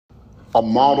a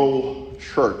model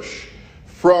church.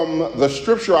 From the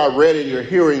scripture I read in your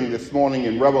hearing this morning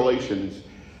in Revelations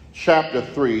chapter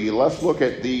 3, let's look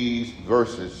at these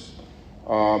verses,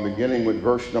 beginning with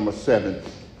verse number 7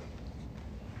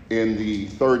 in the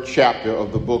 3rd chapter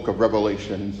of the book of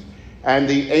Revelations. And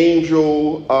the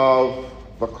angel of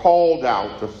the called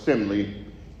out assembly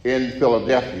in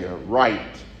Philadelphia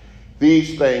write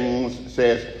these things,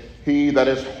 says, he that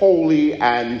is holy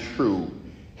and true,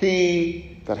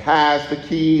 he that has the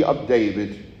key of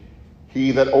David,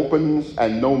 he that opens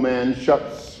and no man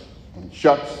shuts, and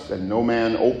shuts and no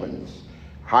man opens.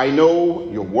 I know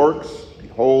your works.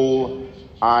 Behold,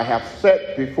 I have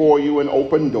set before you an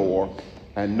open door,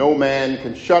 and no man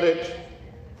can shut it.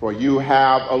 For you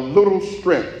have a little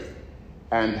strength,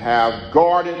 and have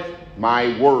guarded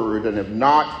my word, and have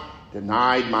not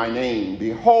denied my name.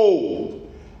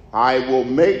 Behold, I will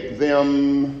make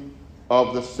them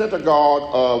of the synagogue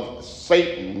of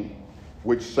Satan,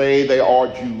 which say they are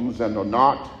Jews and are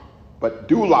not, but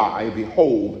do lie.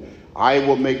 Behold, I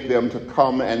will make them to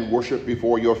come and worship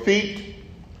before your feet,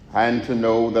 and to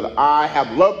know that I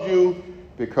have loved you,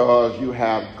 because you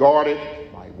have guarded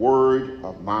my word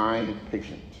of my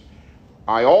patience.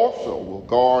 I also will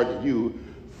guard you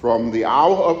from the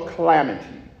hour of calamity,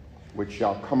 which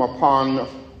shall come upon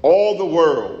all the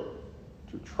world,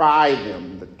 to try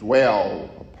them that dwell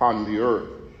upon the earth.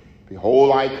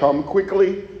 Behold, I come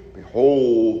quickly.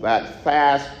 Behold that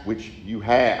fast which you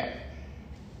have.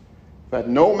 That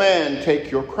no man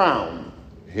take your crown.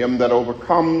 Him that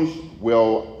overcomes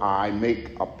will I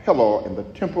make a pillar in the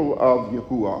temple of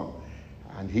Yahuwah,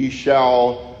 and he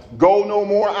shall go no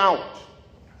more out.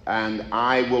 And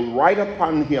I will write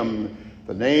upon him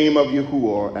the name of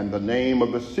Yahuwah, and the name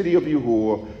of the city of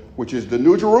Yahuwah, which is the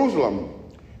New Jerusalem,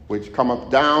 which cometh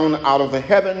down out of the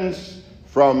heavens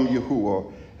from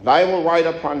Yahuwah. And I will write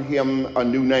upon him a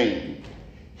new name.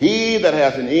 He that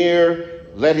has an ear,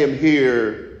 let him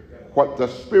hear what the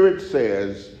Spirit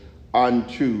says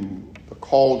unto the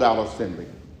called out assembly,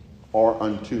 or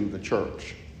unto the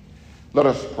church. Let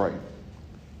us pray.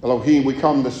 Elohim, we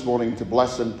come this morning to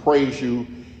bless and praise you.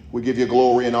 We give you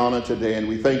glory and honor today, and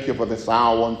we thank you for this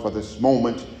hour and for this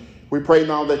moment. We pray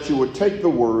now that you would take the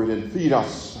word and feed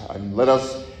us, and let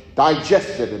us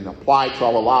digest it and apply it to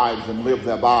our lives and live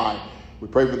thereby. We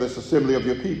pray for this assembly of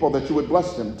your people that you would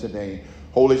bless them today.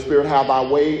 Holy Spirit, have thy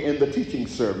way in the teaching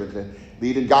service, and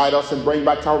lead and guide us and bring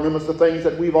back to our remembrance the things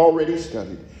that we've already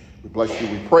studied. We bless you,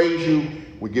 we praise you,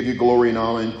 we give you glory and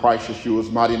honor in Christ Yeshua's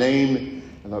mighty name.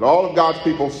 And let all of God's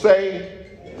people say,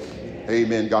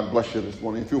 amen. God bless you this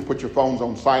morning. If you'll put your phones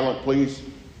on silent, please.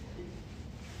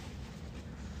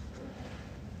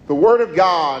 The Word of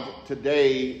God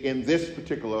today in this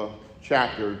particular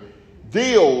chapter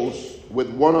deals with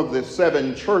one of the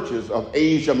 7 churches of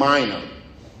Asia Minor.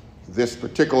 This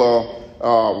particular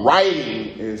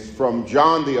writing is from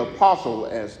John the Apostle,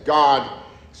 as God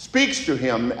speaks to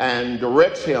him and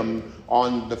directs him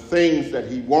on the things that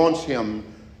he wants him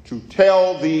to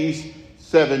tell these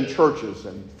 7 churches.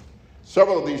 And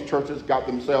several of these churches got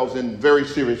themselves in very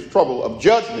serious trouble of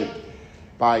judgment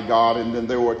by God. And then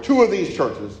there were 2 of these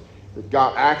churches that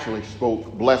God actually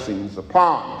spoke blessings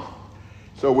upon.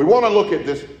 So we want to look at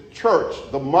this church,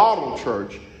 the model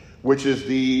church, which is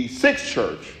the 6th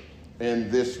church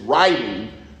in this writing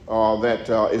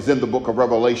that is in the book of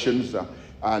Revelations.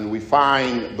 And we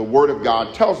find the Word of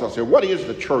God tells us here, what is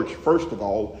the church, first of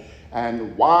all,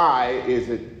 and why is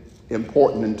it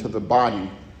important into the body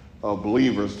of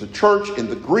believers? The church, in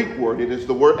the Greek word, it is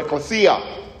the word ecclesia.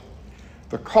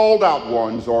 The called out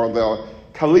ones are the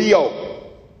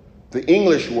kaleo. The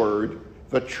English word,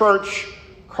 the church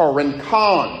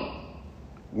korinthon,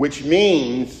 which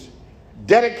means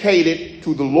dedicated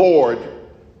to the Lord,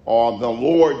 or the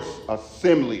Lord's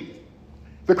assembly.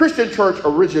 The Christian church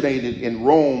originated in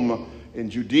Rome, in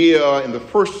Judea, in the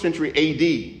 1st century AD.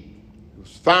 It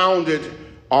was founded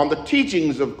on the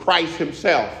teachings of Christ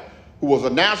himself, who was a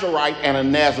Nazarite and a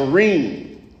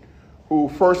Nazarene, who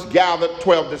first gathered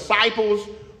 12 disciples,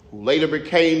 who later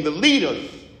became the leaders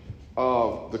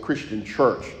of the Christian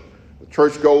church. The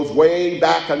church goes way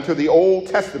back into the Old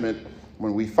Testament,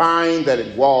 when we find that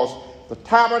it was the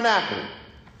tabernacle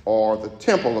or the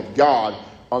temple of God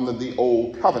under the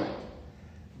Old Covenant.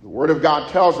 The Word of God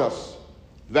tells us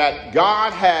that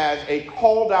God has a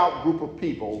called out group of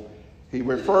people he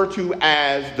referred to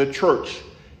as the church.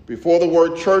 Before the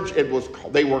word church,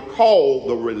 they were called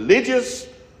the religious,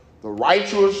 the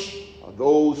righteous, or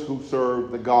those who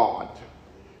serve the God.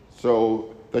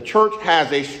 So the church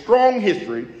has a strong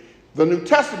history. The New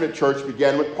Testament church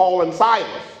began with Paul and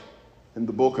Silas in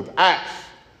the book of Acts.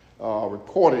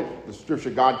 recorded the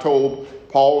scripture. God told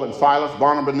Paul and Silas,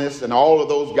 Barnabas, and all of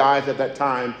those guys at that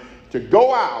time to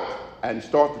go out and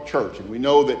start the church. And we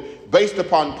know that based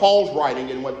upon Paul's writing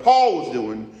and what Paul was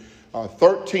doing,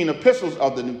 13 epistles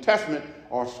of the New Testament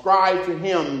are ascribed to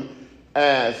him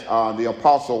as the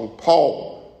Apostle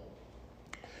Paul.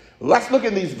 Let's look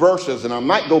at these verses, and I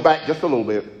might go back just a little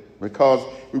bit because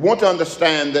we want to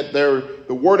understand that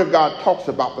the Word of God talks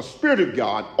about the Spirit of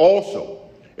God also.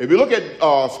 If you look at,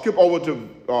 skip over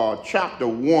to chapter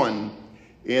 1,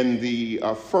 in the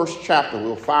first chapter,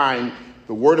 we'll find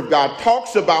the Word of God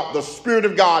talks about the Spirit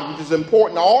of God, which is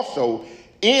important also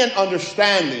in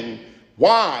understanding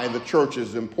why the church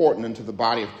is important into the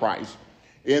body of Christ.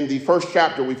 In the first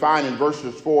chapter, we find in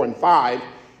verses 4 and 5,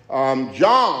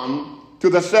 John, to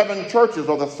the 7 churches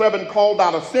or the 7 called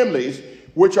out assemblies,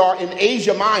 which are in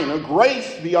Asia Minor,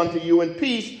 grace be unto you and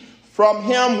peace from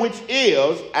him which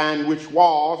is, and which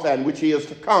was, and which is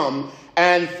to come,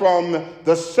 and from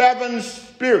the 7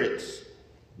 spirits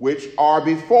which are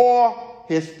before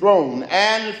his throne,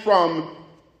 and from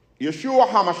Yeshua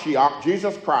HaMashiach,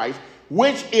 Jesus Christ,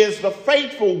 which is the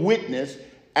faithful witness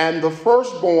and the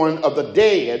firstborn of the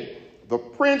dead, the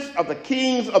prince of the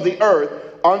kings of the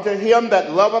earth, unto him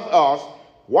that loveth us,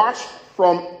 washed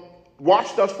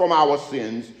us from our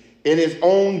sins in his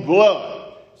own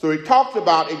blood. So he talks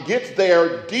about, it gets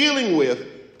there dealing with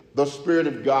the Spirit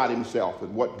of God himself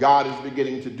and what God is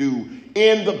beginning to do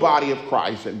in the body of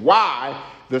Christ and why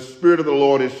the Spirit of the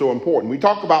Lord is so important. We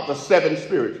talked about the 7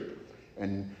 spirits,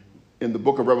 and in the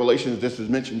book of Revelations, this is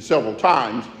mentioned several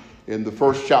times. In the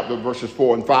first chapter, verses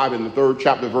 4 and 5, in the third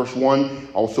chapter, verse 1,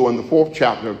 also in the fourth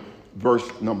chapter, verse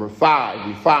number 5,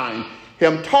 we find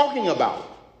him talking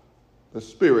about the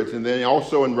spirits. And then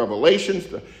also in Revelations,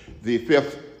 the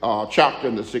 5th chapter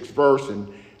and the 6th verse,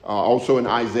 and also in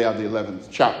Isaiah, the 11th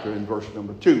chapter in verse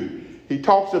number 2. He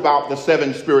talks about the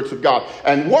 7 spirits of God.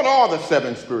 And what are the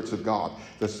 7 spirits of God?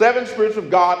 The 7 spirits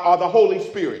of God are the Holy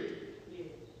Spirit.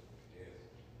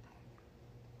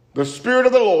 The Spirit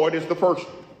of the Lord is the first.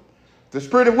 The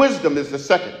Spirit of wisdom is the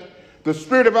second. The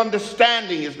Spirit of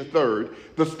understanding is the third.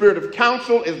 The Spirit of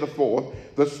counsel is the fourth.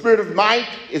 The Spirit of might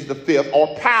is the fifth,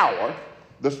 or power.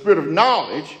 The Spirit of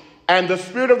knowledge, and the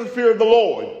Spirit of the fear of the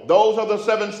Lord. Those are the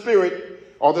 7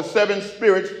 spirit, or the 7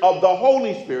 spirits of the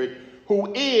Holy Spirit,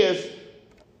 who is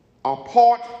a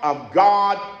part of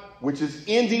God, which is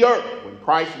in the earth. When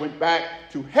Christ went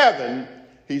back to heaven,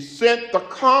 he sent the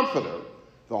Comforter,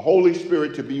 the Holy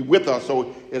Spirit, to be with us.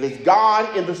 So it is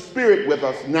God in the Spirit with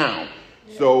us now.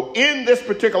 So in this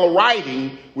particular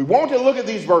writing, we want to look at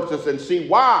these verses and see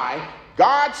why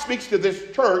God speaks to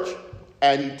this church,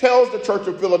 and he tells the church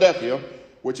of Philadelphia,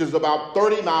 which is about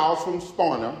 30 miles from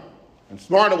Smyrna. And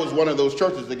Smyrna was one of those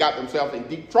churches that got themselves in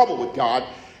deep trouble with God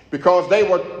because they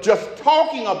were just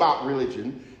talking about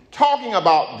religion, talking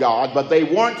about God, but they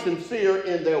weren't sincere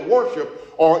in their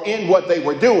worship or in what they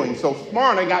were doing. So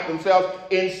Smyrna got themselves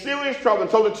in serious trouble,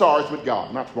 and so did Sardis with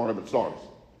God. Not Smyrna, but Sardis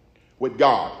with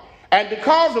God. And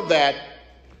because of that,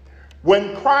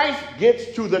 when Christ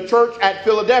gets to the church at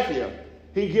Philadelphia,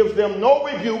 he gives them no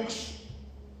rebukes.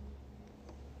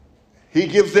 He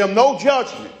gives them no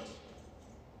judgment.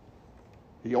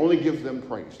 He only gives them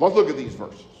praise. Let's look at these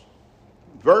verses.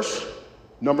 Verse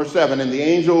number 7, and the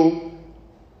angel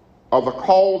of the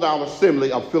called out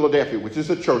assembly of Philadelphia, which is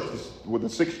a church with the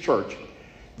 6th church,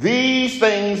 these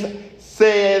things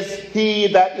says he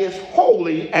that is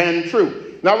holy and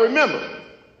true. Now remember,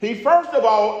 he first of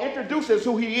all introduces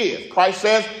who he is. Christ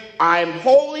says, I am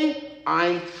holy, I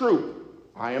am true.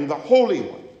 I am the holy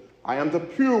one. I am the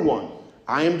pure one.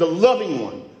 I am the loving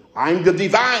one. I am the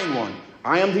divine one.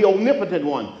 I am the omnipotent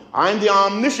one. I am the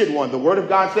omniscient one. The Word of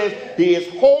God says he is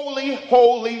holy,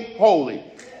 holy, holy.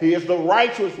 He is the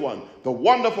righteous one, the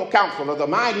wonderful counselor, the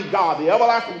mighty God, the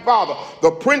everlasting Father,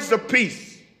 the Prince of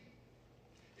Peace.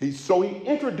 So he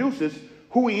introduces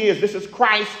who he is. This is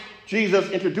Christ,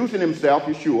 Jesus, introducing himself,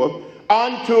 Yeshua,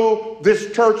 unto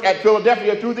this church at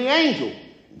Philadelphia through the angel.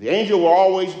 The angel were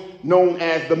always known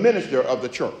as the minister of the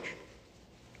church.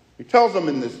 He tells them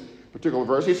in this particular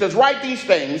verse, he says, write these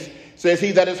things, says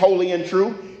he that is holy and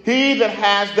true, he that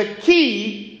has the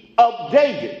key of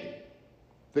David.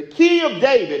 The key of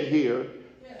David here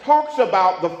talks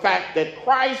about the fact that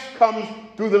Christ comes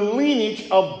through the lineage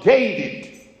of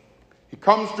David. He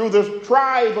comes through the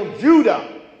tribe of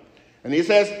Judah. And he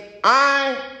says,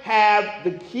 I have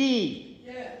the key,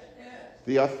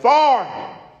 the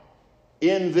authority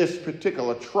in this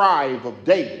particular tribe of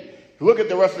David. Look at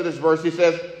the rest of this verse. He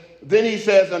says, then he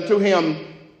says unto him,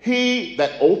 he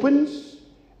that opens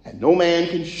and no man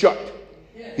can shut.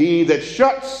 He that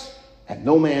shuts and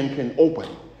no man can open.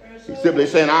 He's simply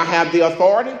saying, I have the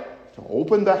authority to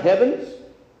open the heavens,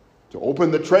 to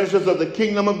open the treasures of the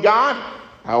kingdom of God.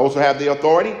 I also have the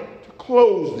authority to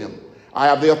close them. I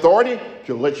have the authority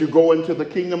to let you go into the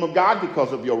kingdom of God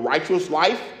because of your righteous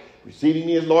life, receiving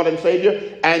me as Lord and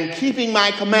Savior, and keeping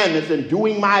my commandments and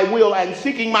doing my will and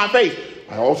seeking my face.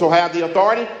 I also have the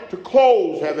authority to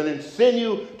close heaven and send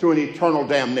you to an eternal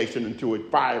damnation and to a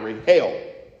fiery hell.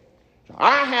 So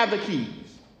I have the keys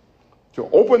to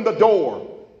open the door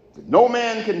that no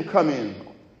man can come in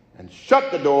and shut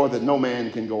the door that no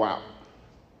man can go out.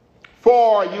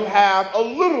 For you have a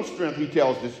little strength, he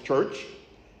tells this church,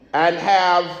 and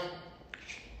have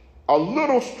a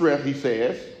little strength, he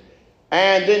says.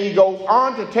 And then he goes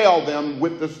on to tell them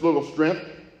with this little strength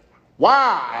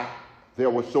why they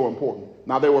were so important.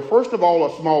 Now, they were, first of all,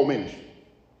 a small ministry.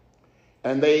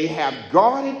 And they have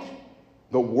guarded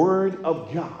the word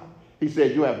of God. He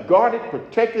said, you have guarded,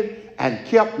 protected, and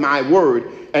kept my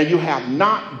word, and you have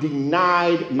not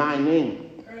denied my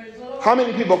name. How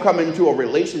many people come into a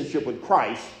relationship with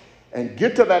Christ and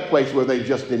get to that place where they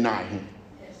just deny him?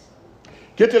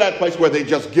 Get to that place where they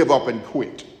just give up and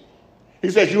quit. He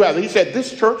said, he said,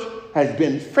 this church has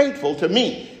been faithful to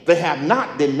me. They have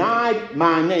not denied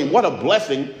my name. What a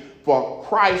blessing for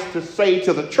Christ to say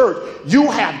to the church, you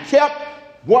have kept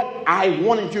what I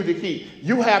wanted you to keep.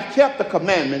 You have kept the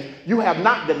commandments. You have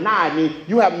not denied me.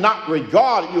 You have not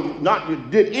regarded, you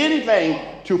did anything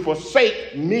to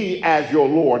forsake me as your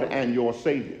Lord and your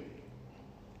Savior.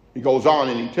 He goes on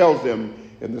and he tells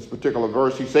them in this particular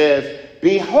verse, he says,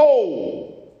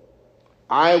 behold,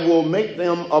 I will make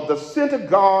them of the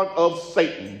synagogue of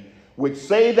Satan, which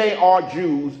say they are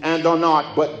Jews and are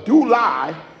not, but do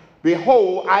lie.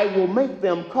 Behold, I will make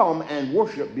them come and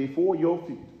worship before your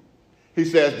feet. He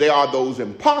says there are those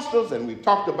imposters, and we've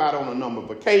talked about on a number of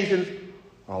occasions.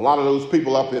 A lot of those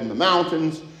people up in the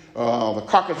mountains, the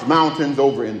Caucasus Mountains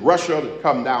over in Russia that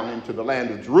come down into the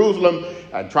land of Jerusalem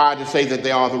and try to say that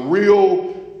they are the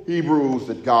real Hebrews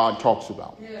that God talks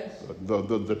about. Yes.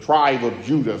 The tribe of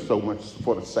Judah, so much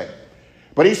for the sake.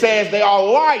 But he says they are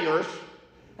liars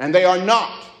and they are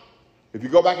not. If you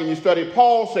go back and you study,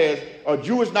 Paul says a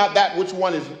Jew is not that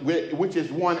which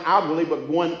is one outwardly, but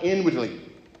one inwardly.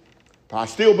 I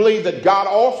still believe that God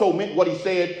also meant what he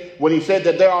said when he said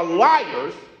that there are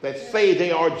liars that say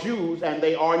they are Jews and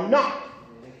they are not.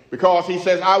 Because he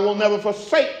says, I will never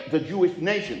forsake the Jewish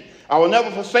nation. I will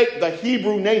never forsake the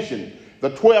Hebrew nation. The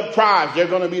 12 tribes, they're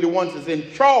going to be the ones that's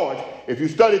in charge. If you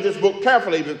study this book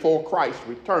carefully before Christ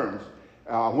returns,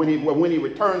 when he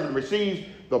returns and receives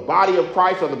the body of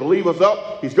Christ or the believers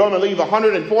up, he's going to leave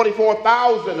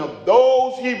 144,000 of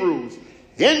those Hebrews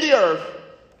in the earth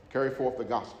to carry forth the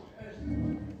gospel.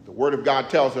 The word of God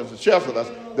tells us, it shares with us,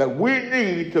 that we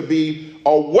need to be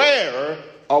aware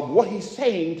of what he's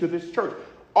saying to this church.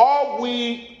 Are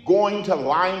we going to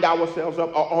line ourselves up,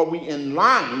 or are we in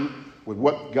line with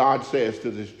what God says to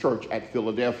this church at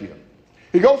Philadelphia?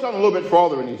 He goes on a little bit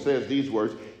further and he says these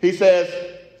words. He says,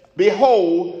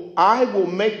 behold, I will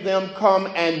make them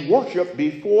come and worship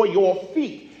before your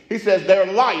feet. He says they're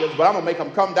liars, but I'm going to make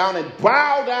them come down and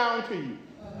bow down to you.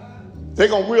 They're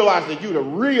going to realize that you're the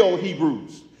real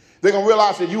Hebrews. They're going to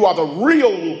realize that you are the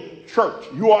real church.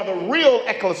 You are the real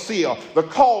ecclesia, the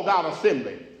called out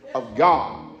assembly of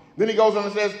God. Then he goes on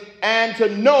and says, and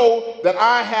to know that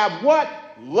I have what?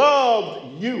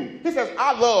 Loved you. He says,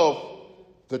 I love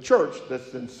the church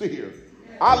that's sincere.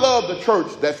 I love the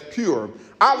church that's pure.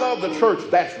 I love the church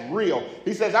that's real.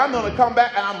 He says, I'm going to come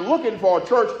back and I'm looking for a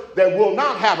church that will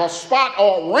not have a spot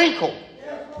or wrinkle.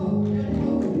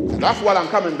 That's what I'm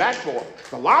coming back for.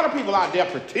 A lot of people out there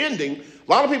pretending,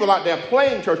 a lot of people out there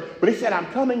playing church, but he said, I'm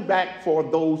coming back for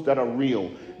those that are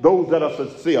real, those that are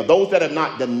sincere, those that have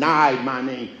not denied my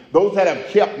name, those that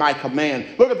have kept my command.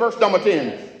 Look at verse number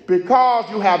 10. Because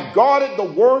you have guarded the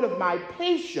word of my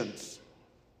patience.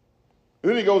 And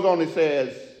then he goes on and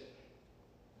says,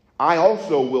 I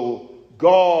also will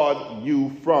guard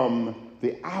you from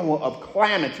the hour of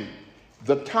calamity.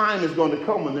 The time is going to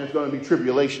come when there's going to be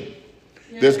tribulation.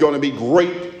 There's going to be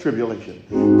great tribulation.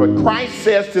 But Christ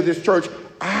says to this church,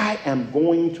 I am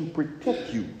going to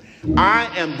protect you. I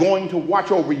am going to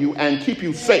watch over you and keep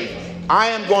you safe. I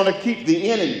am going to keep the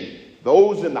enemy,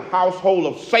 those in the household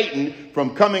of Satan,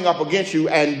 from coming up against you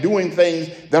and doing things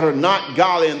that are not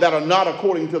godly and that are not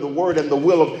according to the word and the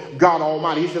will of God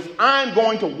Almighty. He says, I'm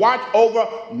going to watch over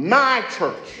my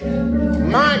church,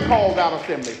 my called out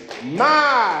assembly,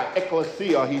 my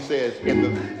ecclesia, he says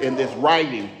in this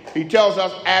writing. He tells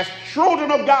us as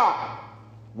children of God,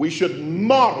 we should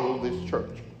model this church.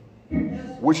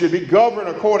 We should be governed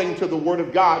according to the word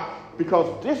of God,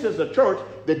 because this is a church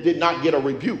that did not get a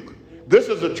rebuke. This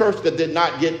is a church that did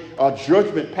not get a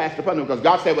judgment passed upon them, because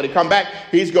God said when he come back,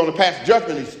 he's going to pass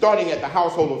judgment. He's starting at the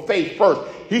household of faith first.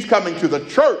 He's coming to the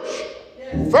church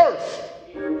first.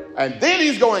 And then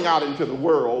he's going out into the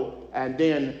world, and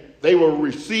then they will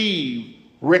receive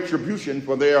retribution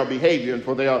for their behavior and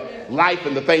for their life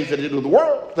and the things that they do. The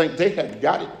world think they have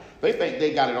got it. They think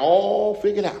they got it all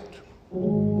figured out.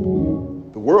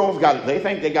 The world's got it. They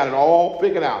think they got it all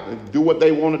figured out. They do what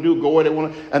they want to do, go where they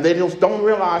want to, and they just don't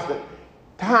realize that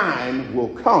time will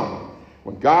come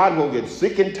when God will get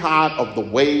sick and tired of the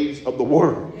ways of the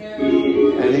world.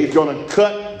 And he's going to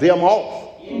cut them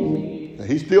off. And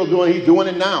he's doing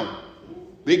it now.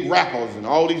 Big rappers and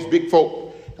all these big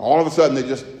folk, all of a sudden they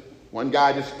just, one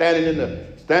guy just standing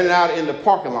out in the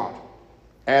parking lot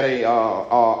at a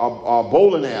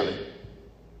bowling alley,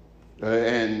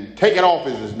 and Take It Off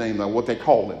is his name, what they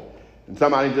call it. And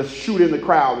somebody just shoot in the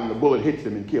crowd and the bullet hits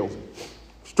him and kills him.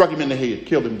 Struck him in the head,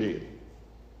 killed him dead.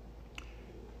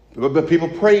 But people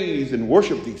praise and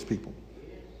worship these people.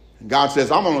 And God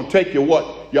says, I'm going to take your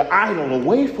idol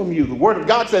away from you. The word of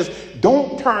God says,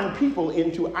 don't turn people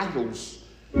into idols.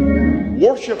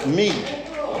 Worship me.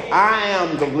 I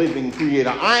am the living creator.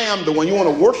 I am the one. You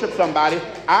want to worship somebody?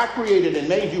 I created and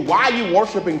made you. Why are you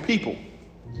worshiping people?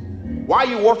 Why are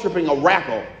you worshiping a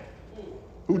rapper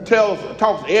who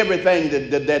talks everything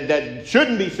that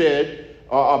shouldn't be said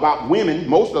about women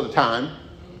most of the time,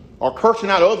 or cursing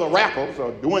out other rappers,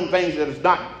 or doing things that is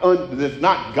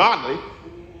not godly?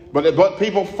 But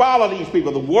people follow these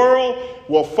people. The world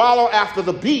will follow after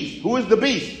the beast. Who is the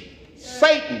beast?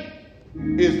 Satan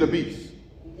is the beast.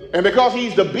 And because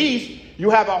he's the beast, you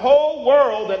have a whole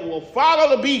world that will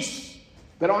follow the beast.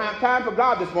 They don't have time for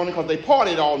God this morning because they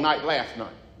partied all night last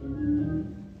night.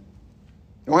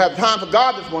 They don't have time for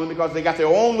God this morning because they got their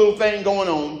own little thing going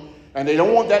on, and they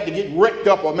don't want that to get wrecked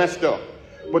up or messed up.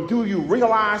 But do you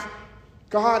realize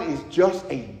God is just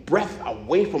a breath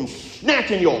away from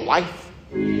snatching your life?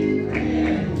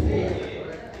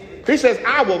 He says,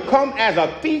 I will come as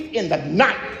a thief in the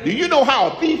night. Do you know how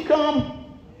a thief comes?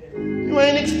 You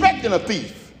ain't expecting a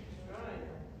thief.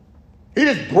 He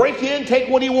just break in, take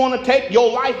what he want to take,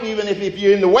 your life even if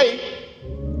you're in the way,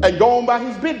 and go on by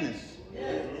his business.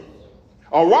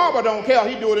 A robber don't care.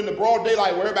 He do it in the broad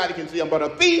daylight where everybody can see him. But a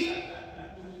thief,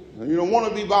 you don't want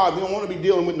to be bothered. You don't want to be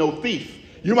dealing with no thief.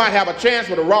 You might have a chance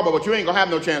with a robber, but you ain't going to have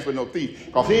no chance with no thief.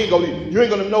 Because you ain't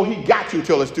going to know he got you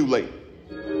till it's too late.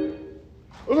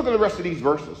 Look at the rest of these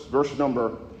verses. Verse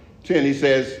number 10, he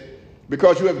says,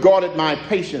 because you have guarded my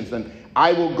patience, and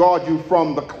I will guard you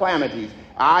from the calamities.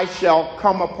 I shall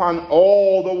come upon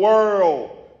all the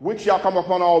world. Which shall come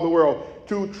upon all the world?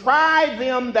 To try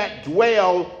them that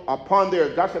dwell upon their...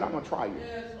 God said, I'm going to try you.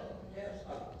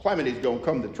 Calamity is going to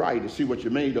come to try you to see what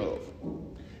you're made of.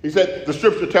 He said, the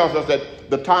scripture tells us that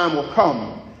the time will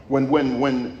come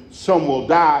when some will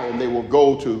die and they will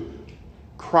go to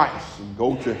Christ and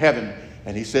go to heaven.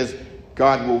 And he says,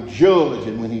 God will judge.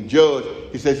 And when he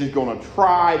judges, he says he's going to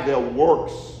try their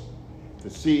works to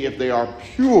see if they are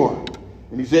pure.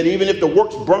 And he said, even if the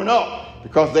works burn up,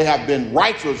 because they have been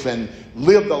righteous and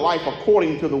lived a life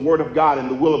according to the word of God and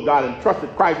the will of God and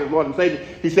trusted Christ as Lord and Savior,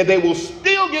 he said they will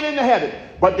still get into heaven,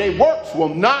 but their works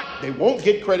will not, they won't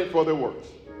get credit for their works.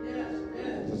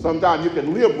 So sometimes you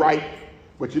can live right,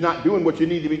 but you're not doing what you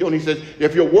need to be doing. He says,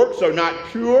 if your works are not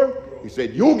pure, he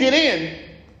said, you'll get in,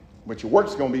 but your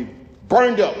works are going to be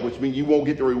burned up, which means you won't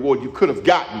get the reward you could have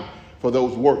gotten for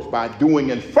those works by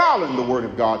doing and following the word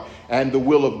of God and the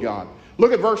will of God.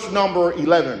 Look at verse number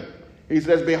 11. He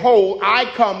says, behold, I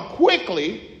come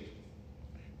quickly.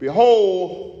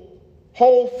 Behold,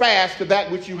 hold fast to that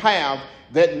which you have,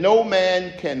 that no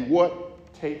man can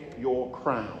what? Take your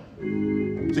crown.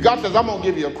 See, God says, I'm going to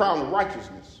give you a crown of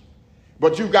righteousness.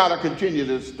 But you got to continue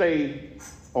to stay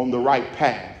on the right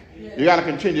path. You got to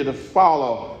continue to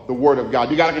follow the word of God.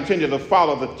 You got to continue to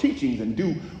follow the teachings and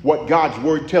do what God's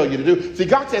word tells you to do. See,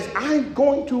 God says, I'm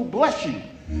going to bless you.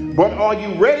 But are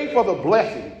you ready for the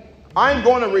blessing? I'm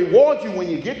going to reward you when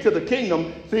you get to the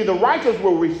kingdom. See, the righteous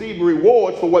will receive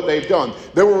rewards for what they've done.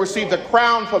 They will receive the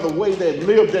crown for the way they've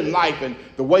lived in life and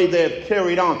the way they've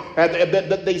carried on.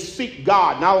 That they seek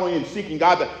God, not only in seeking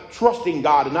God, but trusting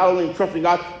God. And not only in trusting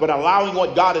God, but allowing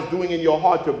what God is doing in your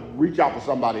heart to reach out to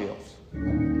somebody else.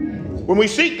 When we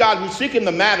seek God, we seek in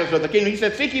the matters of the kingdom. He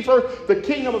said, seek ye first the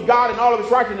kingdom of God and all of his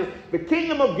righteousness. The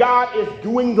kingdom of God is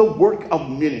doing the work of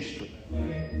ministry.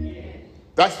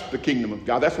 That's the kingdom of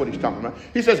God. That's what he's talking about.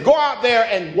 He says, go out there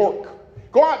and work.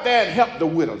 Go out there and help the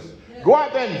widows. Go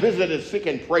out there and visit the sick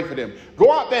and pray for them.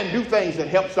 Go out there and do things that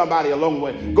help somebody along the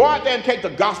way. Go out there and take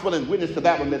the gospel and witness to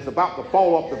that one that's about to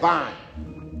fall off the vine.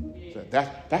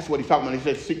 That's what he's talking about. He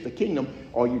says, seek the kingdom.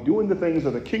 Are you doing the things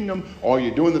of the kingdom, or are you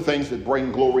doing the things that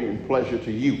bring glory and pleasure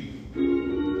to you?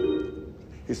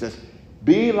 He says,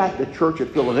 be like the church at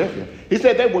Philadelphia. He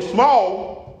said they were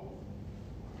small,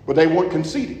 but they weren't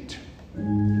conceited.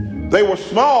 They were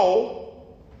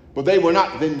small, but they were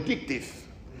not vindictive.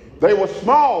 They were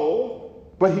small,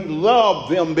 but he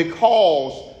loved them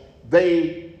because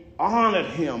they honored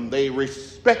him. They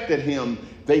respected him.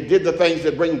 They did the things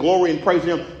that bring glory and praise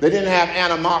to him. They didn't have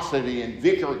animosity and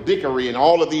dickery and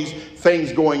all of these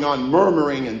things going on,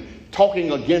 murmuring and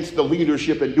talking against the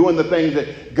leadership and doing the things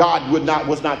that God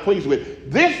was not pleased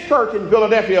with. This church in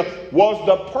Philadelphia was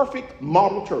the perfect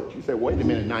model church. You say, wait a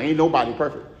minute, now ain't nobody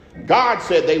perfect. God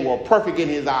said they were perfect in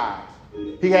his eyes.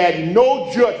 He had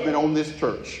no judgment on this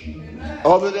church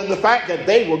other than the fact that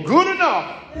they were good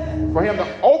enough for him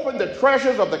to open the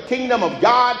treasures of the kingdom of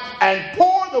God and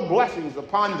pour the blessings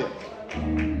upon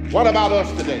them. What about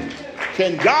us today?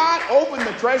 Can God open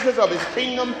the treasures of his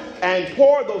kingdom and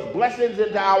pour those blessings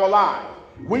into our lives?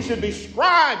 We should be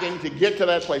striving to get to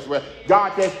that place where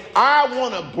God says, I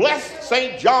want to bless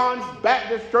St. John's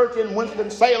Baptist Church in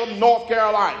Winston-Salem, North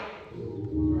Carolina.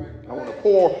 I want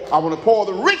to pour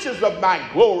the riches of my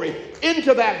glory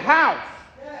into that house,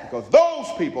 because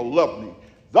those people love me.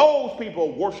 Those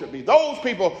people worship me. Those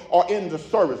people are in the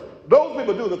service. Those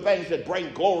people do the things that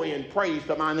bring glory and praise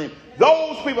to my name.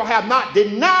 Those people have not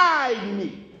denied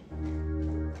me.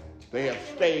 They have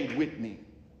stayed with me.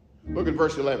 Look at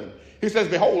verse 11. He says,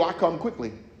 behold, I come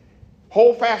quickly.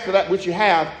 Hold fast to that which you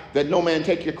have, that no man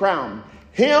take your crown.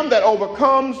 Him that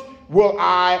overcomes will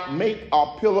I make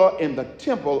a pillar in the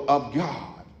temple of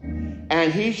God.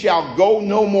 And he shall go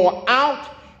no more out,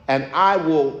 and I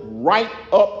will write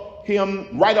up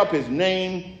his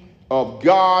name of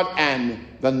God and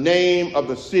the name of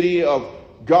the city of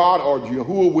God, or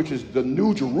Yahuwah, which is the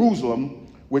new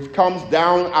Jerusalem, which comes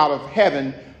down out of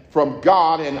heaven from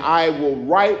God, and I will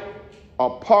write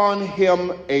upon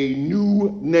him a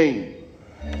new name.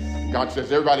 God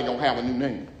says everybody gonna have a new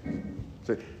name.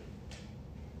 Say,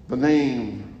 the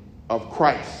name of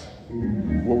Christ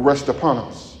will rest upon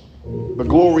us. The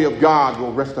glory of God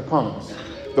will rest upon us.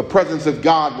 The presence of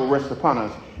God will rest upon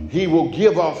us. He will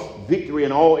give us victory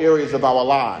in all areas of our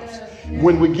lives.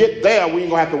 When we get there, we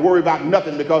ain't going to have to worry about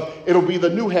nothing, because it'll be the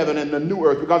new heaven and the new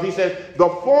earth. Because he says the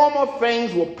former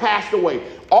things will pass away.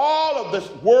 All of this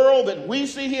world that we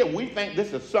see here, we think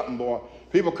this is something, boy.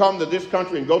 People come to this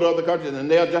country and go to other countries,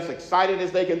 and they're just excited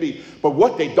as they can be. But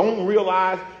what they don't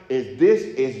realize is this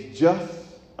is just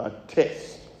a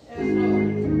test.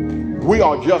 We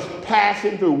are just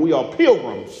passing through. We are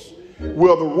pilgrims. We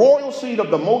are the royal seed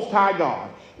of the Most High God.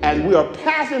 And we are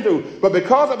passing through. But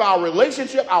because of our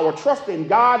relationship, our trust in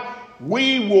God,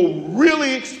 we will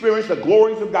really experience the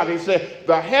glories of God. He said,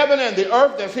 the heaven and the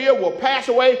earth that's here will pass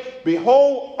away.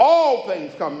 Behold, all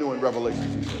things come new in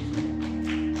Revelation.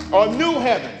 A new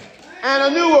heaven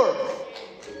and a new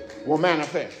earth will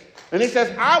manifest. And he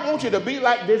says, I want you to be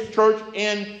like this church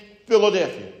in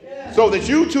Philadelphia, so that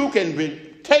you too can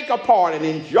take a part and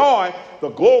enjoy the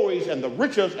glories and the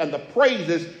riches and the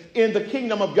praises in the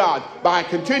kingdom of God by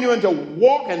continuing to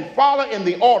walk and follow in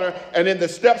the order and in the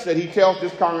steps that he tells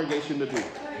this congregation to do.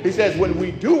 He says, when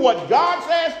we do what God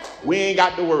says, we ain't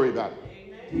got to worry about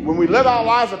it. When we live our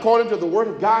lives according to the word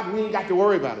of God, we ain't got to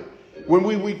worry about it.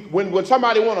 When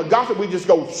somebody want to gossip, we just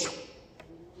go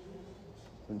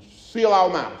and seal our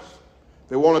mouths.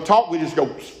 They want to talk, we just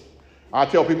go. I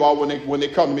tell people when they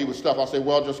come to me with stuff, I say,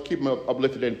 well, just keep them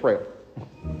uplifted in prayer.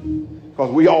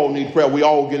 Because we all need prayer. We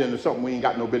all get into something we ain't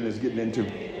got no business getting into.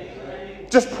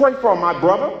 Just pray for my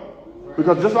brother.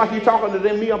 Because just like you talking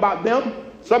to me about them,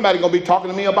 somebody going to be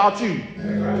talking to me about you.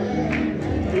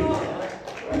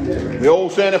 The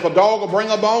old saying, if a dog will bring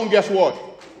a bone, guess what?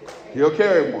 He'll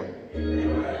carry one.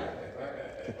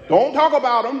 Don't talk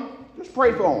about them. Just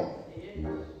pray for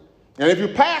them. And if you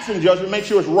pass in judgment, make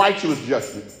sure it's righteous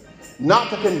judgment. Not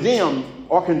to condemn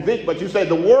or convict, but you say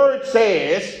the word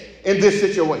says in this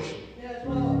situation.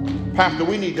 Pastor,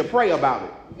 we need to pray about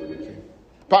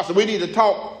it. Pastor, we need to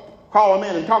call them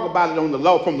in and talk about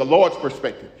it from the Lord's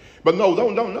perspective. But no,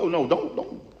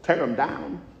 don't tear them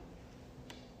down.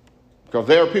 Because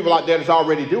there are people out there that's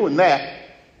already doing that.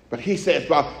 But he says,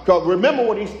 because remember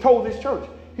what he told this church.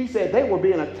 He said they were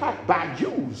being attacked by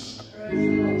Jews.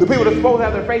 The people that are supposed to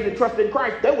have their faith and trust in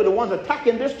Christ, they were the ones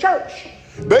attacking this church.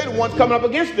 They're the ones coming up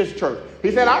against this church.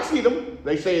 He said, I see them.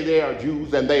 They say they are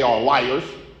Jews and they are liars.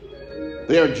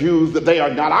 They are Jews that they are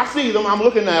not. I see them. I'm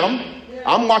looking at them.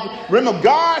 I'm watching. Remember,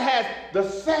 God has the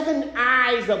 7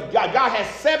 eyes of God. God has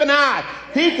 7 eyes.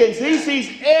 He sees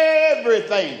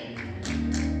everything.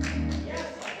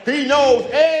 He knows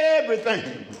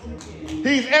everything.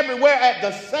 He's everywhere at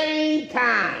the same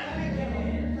time.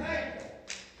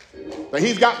 But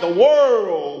he's got the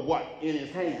world, in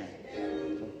his hand.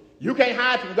 You can't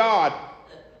hide from God.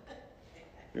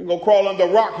 You can go crawl under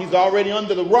the rock. He's already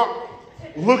under the rock,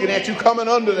 looking at you coming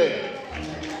under there.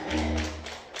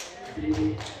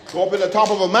 Go up at the top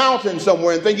of a mountain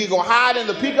somewhere and think you're going to hide in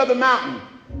the peak of the mountain.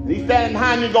 And he's standing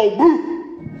behind you and go,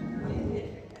 boo.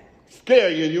 Scare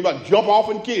you and you're about to jump off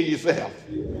and kill yourself.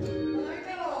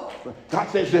 God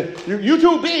says, you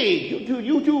too big.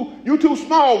 You too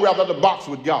small rather to box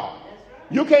with God.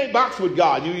 You can't box with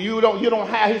God. You don't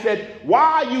have. He said,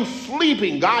 why are you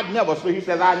sleeping? God never sleeps. He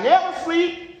says, I never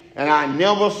sleep and I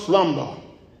never slumber.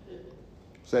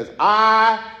 Says,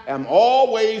 I am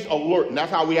always alert. And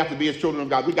that's how we have to be as children of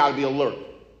God. We got to be alert.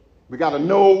 We got to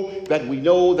know that we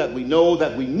know that we know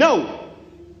that we know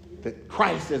that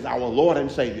Christ is our Lord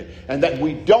and Savior. And that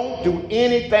we don't do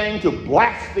anything to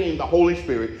blaspheme the Holy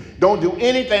Spirit. Don't do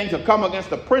anything to come against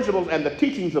the principles and the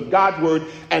teachings of God's word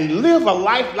and live a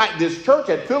life like this church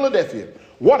at Philadelphia.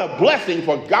 What a blessing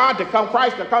for God to come,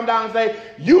 Christ to come down and say,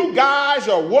 you guys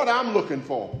are what I'm looking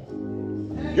for.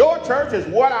 Your church is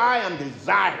what I am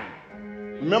desiring.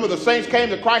 Remember, the saints came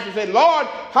to Christ and said, Lord,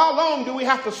 how long do we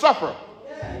have to suffer?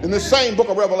 In the same book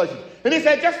of Revelation. And he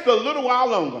said, just a little while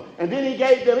longer. And then he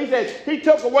gave them, he said, he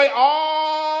took away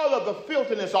all of the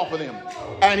filthiness off of them.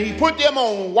 And he put them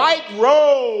on white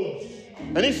robes.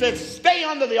 And he said, stay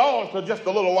under the altar just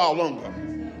a little while longer.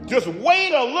 Just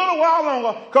wait a little while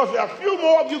longer, because a few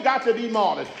more of you got to be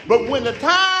martyrs. But when the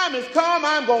time has come,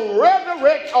 I'm going to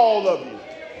resurrect all of you.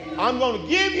 I'm going to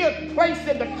give you a place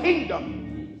in the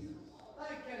kingdom.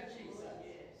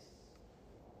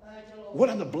 What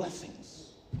are the blessings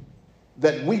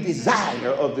that we desire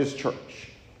of this church?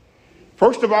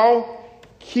 First of all,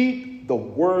 keep the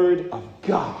word of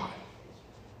God.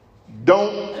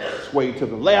 Don't sway to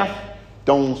the left.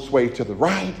 Don't sway to the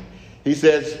right. He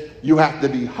says you have to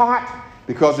be hot,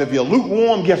 because if you're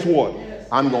lukewarm, guess what?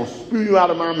 I'm going to spew you out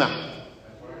of my mouth.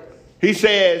 He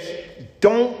says,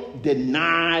 don't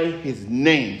deny his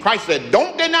name. Christ said,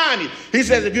 don't deny me. He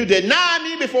says, if you deny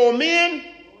me before men,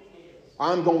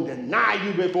 I'm going to deny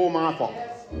you before my Father.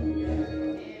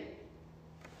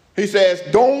 He says,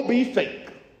 don't be fake.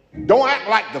 Don't act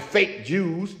like the fake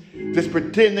Jews, just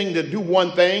pretending to do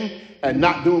one thing and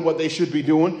not doing what they should be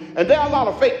doing. And there are a lot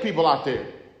of fake people out there.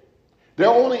 They're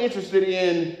only interested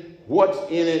in what's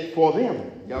in it for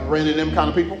them. You ever ran into them kind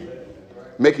of people?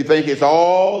 Make you think it's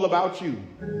all about you.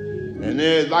 And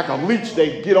they're like a leech.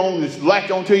 They get on this, latch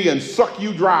onto you and suck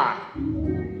you dry.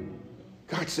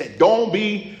 God said, don't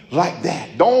be like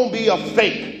that. Don't be a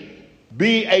fake.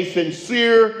 Be a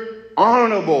sincere,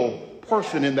 honorable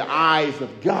person in the eyes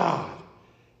of God.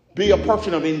 Be a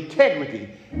person of integrity.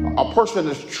 A person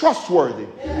that's trustworthy.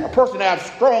 A person that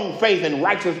has strong faith and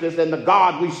righteousness in the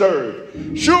God we serve.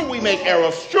 Sure, we make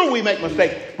errors. Sure, we make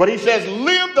mistakes. But he says,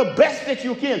 live the best that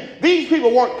you can. These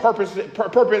people weren't perfect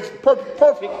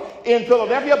in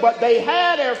Philadelphia, but they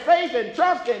had their faith and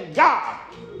trust in God.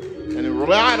 And they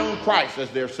relied on Christ as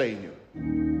their Savior.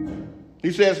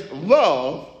 He says,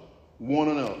 love one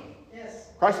another.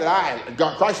 Yes. Christ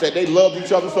said they loved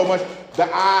each other so much that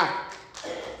I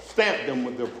stamped them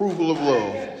with the approval of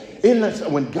love.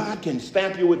 When God can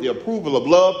stamp you with the approval of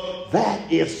love,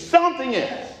 that is something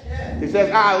else. He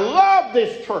says, I love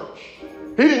this church.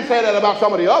 He didn't say that about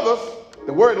some of the others.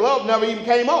 The word love never even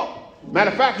came up.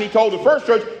 Matter of fact, he told the first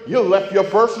church, you left your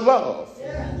first love.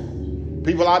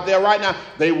 People out there right now,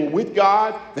 they were with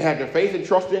God. They had their faith and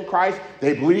trust in Christ.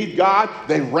 They believed God.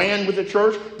 They ran with the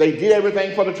church. They did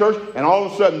everything for the church. And all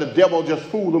of a sudden, the devil just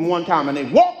fooled them one time and they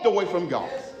walked away from God.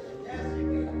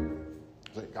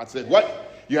 God said,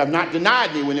 what? You have not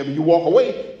denied me. Whenever you walk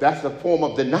away, that's a form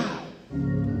of denial.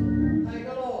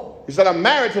 He said, I'm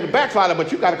married to the backslider,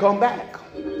 but you got to come back.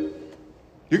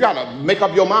 You got to make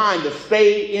up your mind to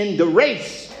stay in the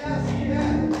race.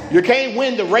 You can't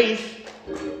win the race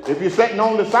if you're sitting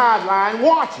on the sideline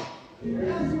watching.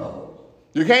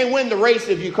 You can't win the race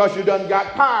because you done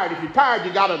got tired. If you're tired,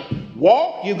 you got to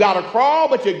walk, you got to crawl,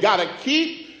 but you got to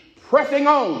keep pressing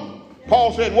on.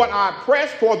 Paul said, what I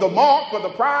press toward the mark for the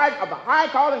prize of the high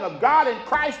calling of God in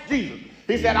Christ Jesus.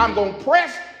 He said, I'm going to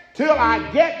press till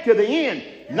I get to the end.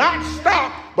 Not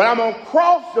stop, but I'm going to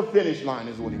cross the finish line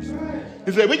is what he said.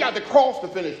 He said, we got to cross the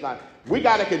finish line. We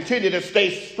got to continue to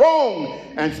stay strong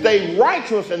and stay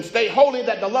righteous and stay holy,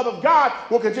 that the love of God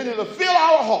will continue to fill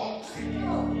our hearts.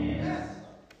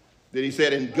 Then he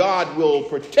said, and God will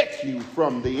protect you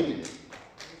from the enemy.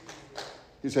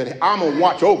 He said, I'm going to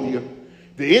watch over you.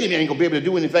 The enemy ain't going to be able to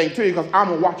do anything to you because I'm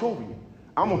going to watch over you.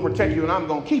 I'm going to protect you and I'm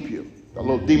going to keep you. The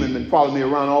little demon been following me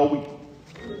around all week.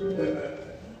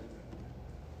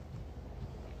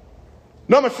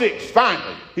 Number 6,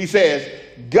 finally, he says,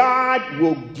 God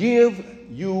will give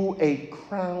you a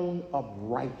crown of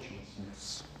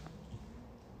righteousness.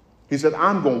 He said,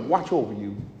 I'm going to watch over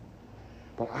you,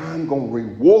 but I'm going to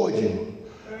reward you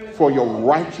for your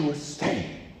righteous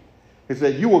stand. He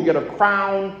said, you will get a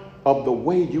crown of the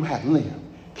way you have lived.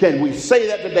 Can we say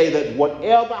that today, that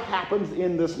whatever happens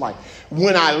in this life,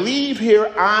 when I leave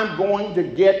here, I'm going to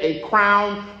get a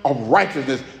crown of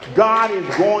righteousness. God is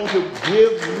going to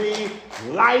give me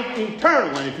life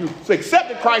eternal. And if you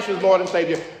accepted Christ as Lord and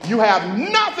Savior, you have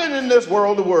nothing in this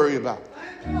world to worry about.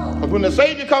 Because when the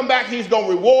Savior comes back, he's going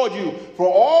to reward you for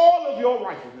all of your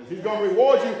righteousness. He's going to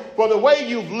reward you for the way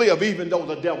you've lived, even though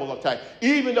the devil attacks.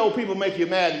 Even though people make you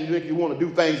mad and make you want to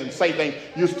do things and say things,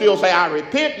 you still say, I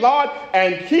repent, Lord,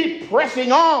 and keep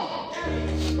pressing on.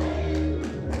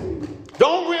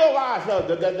 Don't realize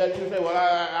that you say,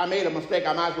 well, I made a mistake,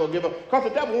 I might as well give up. Because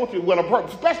the devil wants you,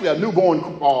 especially a newborn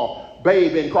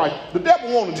babe in Christ, the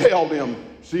devil wants to tell them,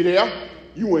 see there,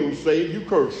 you ain't saved, you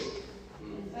cursed.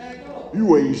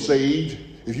 You ain't saved.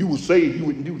 If you were saved, you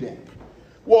wouldn't do that.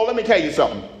 Well, let me tell you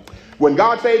something. When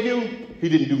God saved you, he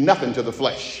didn't do nothing to the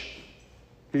flesh.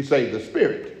 He saved the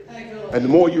spirit. And the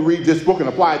more you read this book and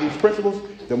apply these principles,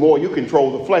 the more you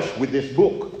control the flesh with this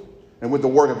book and with the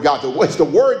word of God. It's the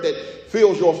word that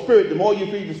fills your spirit. The more you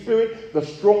feed the spirit, the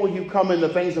stronger you come in the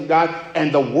things of God,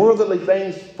 and the worldly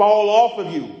things fall off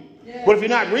of you. Yeah. But if you're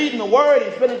not reading the word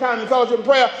and spending time in fellowship and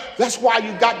prayer, that's why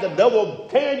you got the devil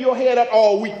tearing your head up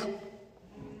all week.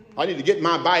 I need to get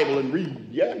my Bible and read.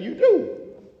 Yeah, you do.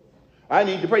 I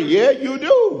need to pray. Yeah, you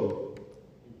do.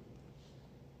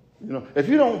 You know, if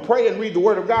you don't pray and read the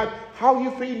word of God, how are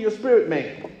you feeding your spirit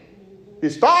man?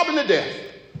 He's starving to death.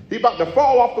 He's about to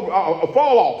fall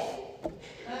off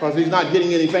because he's not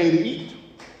getting anything to eat.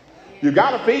 You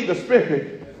got to feed the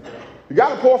spirit. You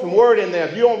got to pour some word in there.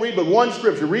 If you don't read but one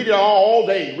scripture, read it all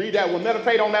day. Read that one.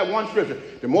 Meditate on that one scripture.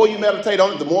 The more you meditate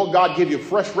on it, the more God gives you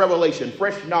fresh revelation,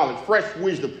 fresh knowledge, fresh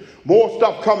wisdom. More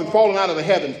stuff coming, falling out of the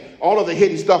heavens. All of the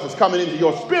hidden stuff is coming into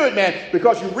your spirit, man,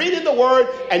 because you're reading the word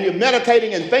and you're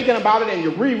meditating and thinking about it and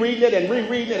you're rereading it and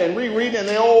rereading it and rereading it. And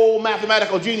the old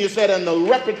mathematical genius said, and the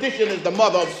repetition is the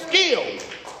mother of skill.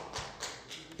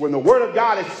 When the word of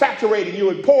God is saturating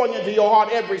you and pouring into your heart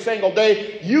every single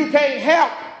day, you can't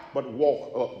help but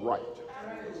walk upright.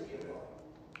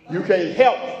 You can't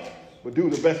help but do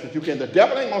the best that you can. The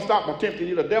devil ain't going to stop tempting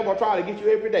you. The devil will try to get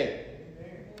you every day.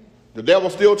 The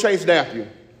devil's still chasing after you.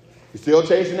 He's still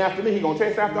chasing after me. He's going to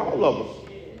chase after all of us.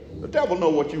 The devil know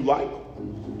what you like.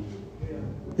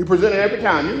 He presented every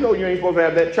time. You know you ain't supposed to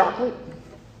have that chocolate.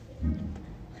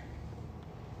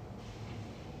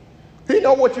 He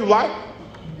know what you like.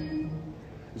 He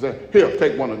said, here,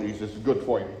 take one of these. This is good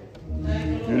for you.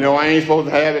 You know I ain't supposed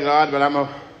to have it, Lord,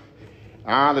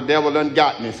 but the devil done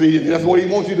got me. See, that's what he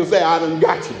wants you to say, I done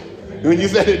got you. When you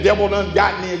say the devil done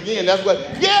got me again, that's what,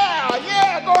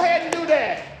 yeah, go ahead and do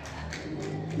that.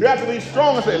 You have to be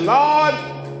strong and say, Lord,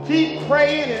 keep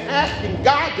praying and asking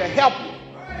God to help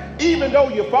you. Even though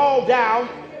you fall down,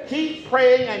 keep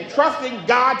praying and trusting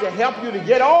God to help you to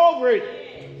get over it.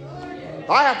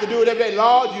 I have to do it every day.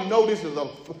 Lord, you know this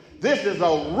is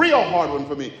a real hard one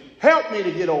for me. Help me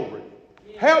to get over it.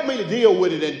 Help me to deal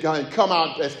with it and come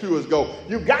out as pure as gold.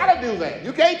 You got to do that.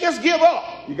 You can't just give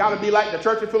up. You got to be like the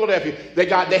church of Philadelphia.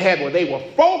 They were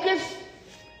focused.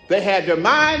 They had their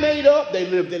mind made up. They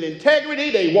lived in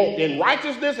integrity. They walked in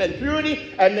righteousness and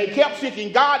purity. And they kept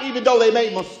seeking God even though they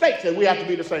made mistakes. And we have to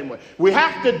be the same way. We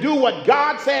have to do what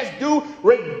God says do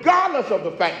regardless of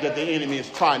the fact that the enemy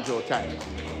is trying to attack us.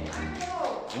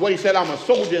 What he said, I'm a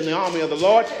soldier in the army of the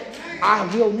Lord. I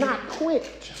will not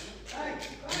quit.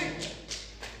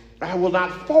 I will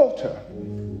not falter.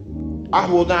 I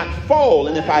will not fall.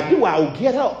 And if I do, I will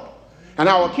get up. And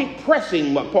I will keep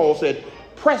pressing, what Paul said,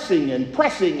 pressing and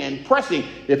pressing and pressing.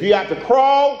 If you have to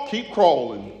crawl, keep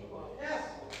crawling.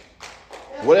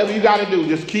 Whatever you got to do,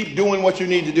 just keep doing what you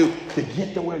need to do to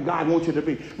get to where God wants you to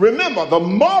be. Remember, the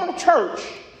model church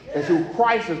is who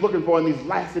Christ is looking for in these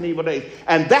last and evil days.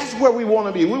 And that's where we want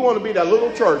to be. We want to be that little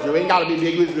church. You ain't got to be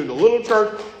big. It's a little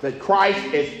church that Christ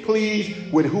is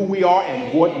pleased with who we are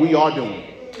and what we are doing.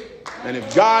 And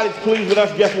if God is pleased with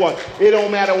us, guess what? It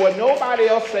don't matter what nobody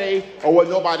else say or what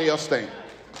nobody else think.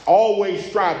 Always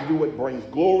strive to do what brings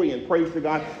glory and praise to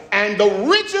God. And the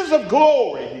riches of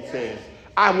glory, he says,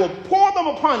 I will pour them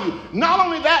upon you. Not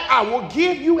only that, I will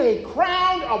give you a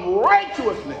crown of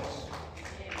righteousness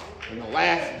in the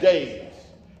last days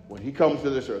when he comes to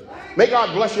this earth. May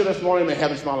God bless you this morning. May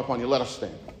heaven smile upon you. Let us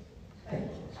stand.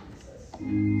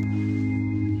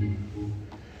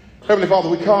 Heavenly Father,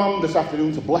 we come this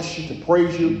afternoon to bless you, to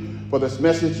praise you for this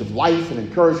message of life and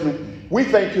encouragement. We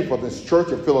thank you for this church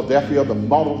of Philadelphia, the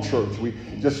model church. We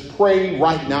just pray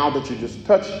right now that you just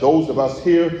touch those of us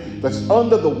here that's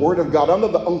under the word of God, under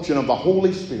the unction of the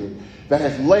Holy Spirit that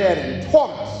has led and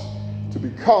taught us to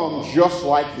become just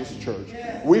like this church.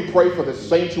 We pray for the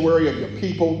sanctuary of your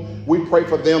people. We pray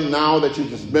for them now that you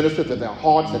just minister to their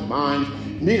hearts and minds.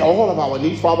 Meet all of our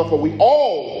needs, Father, for we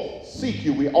all seek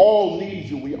you. We all need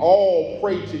you. We all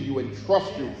pray to you and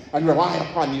trust you and rely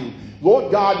upon you.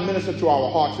 Lord God, minister to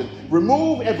our hearts and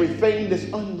remove everything that's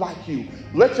unlike you.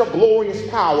 Let your glorious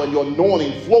power and your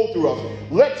anointing flow through us.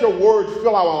 Let your word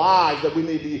fill our lives that we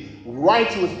may be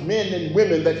righteous men and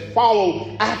women that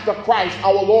follow after Christ,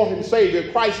 our Lord and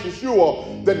Savior, Christ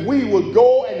Yeshua, that we will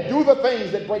go and do the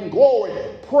things that bring glory,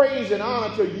 praise, and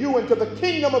honor to you and to the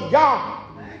kingdom of God.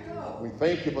 We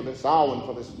thank you for this hour and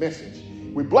for this message.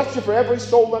 We bless you for every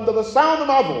soul under the sound of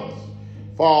my voice.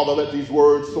 Father, let these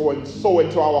words sow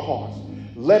into our hearts.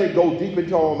 Let it go deep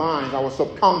into our minds, our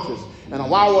subconscious, and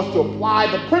allow us to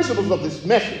apply the principles of this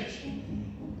message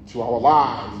to our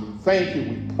lives. We thank you.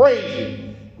 We praise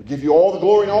you. We give you all the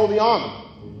glory and all the honor.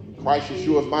 In Christ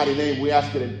Yeshua's mighty name, we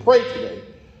ask it and pray today.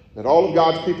 Let all of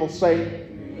God's people say,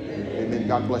 amen. Amen.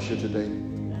 God bless you today.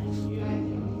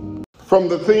 From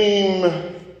the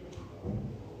theme,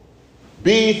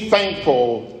 be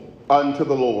thankful unto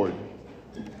the Lord.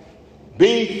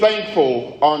 Be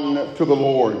thankful unto the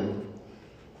Lord.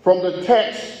 From the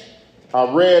text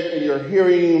I read in your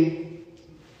hearing,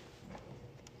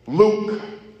 Luke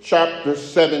chapter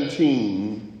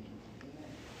 17,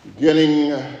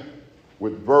 beginning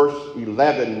with verse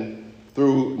 11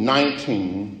 through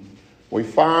 19, we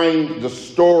find the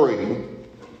story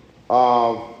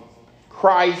of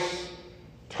Christ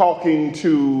talking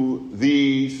to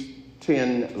these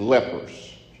 10 lepers.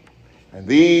 And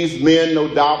these men,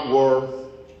 no doubt, were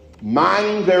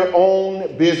minding their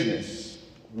own business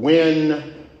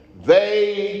when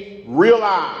they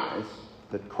realized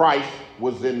that Christ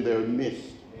was in their midst.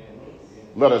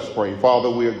 Let us pray. Father,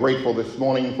 we are grateful this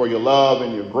morning for your love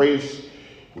and your grace.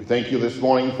 We thank you this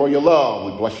morning for your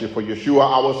love. We bless you for Yeshua,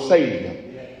 our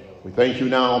Savior. We thank you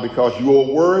now because you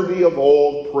are worthy of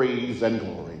all praise and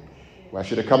glory. We ask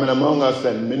you to come in among us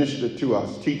and minister to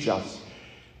us, teach us.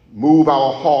 Move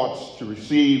our hearts to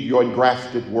receive your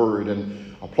engrafted word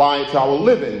and apply it to our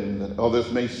living, that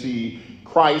others may see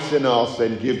Christ in us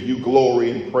and give you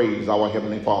glory and praise, our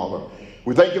Heavenly Father.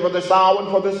 We thank you for this hour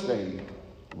and for this day.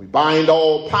 We bind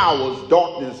all powers,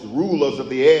 darkness, rulers of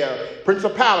the air,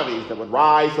 principalities that would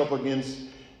rise up against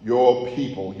your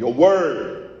people, your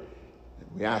word.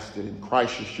 And we ask it in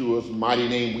Christ Yeshua's mighty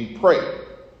name we pray.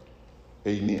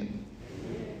 Amen.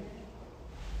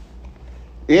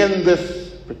 In this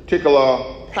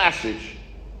particular passage,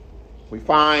 we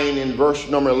find in verse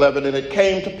number 11, and it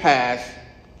came to pass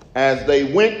as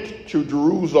they went to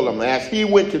Jerusalem, as he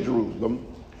went to Jerusalem,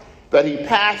 that he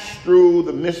passed through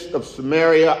the midst of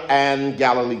Samaria and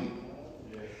Galilee.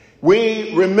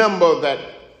 We remember that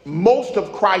most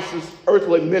of Christ's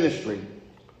earthly ministry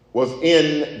was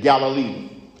in Galilee.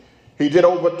 He did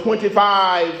over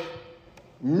 25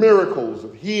 miracles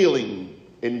of healing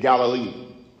in Galilee.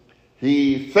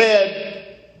 He fed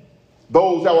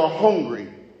those that were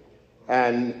hungry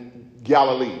in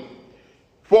Galilee.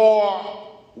 For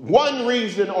one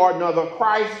reason or another,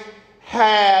 Christ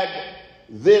had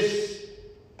this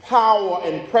power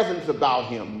and presence about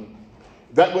him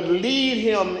that would lead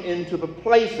him into the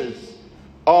places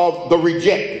of the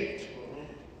rejected.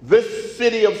 This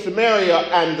city of Samaria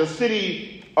and the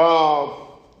city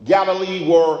of Galilee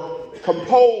were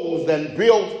composed and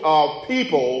built of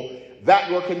people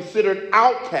that were considered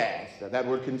outcasts, that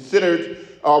were considered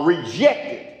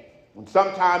rejected. And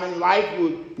sometime in life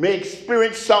you may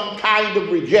experience some kind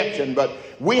of rejection, but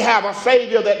we have a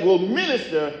Savior that will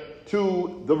minister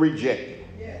to the rejected.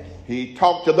 Yes. He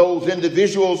talked to those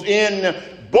individuals in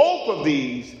both of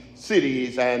these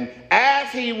cities, and as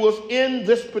he was in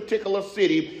this particular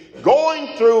city,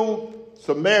 going through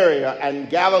Samaria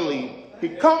and Galilee, he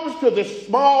comes to this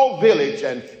small village,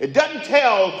 and it doesn't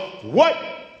tell what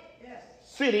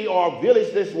city or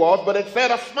village this was, but it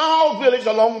said a small village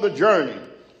along the journey.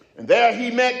 And there he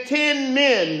met 10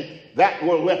 men that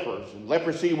were lepers. And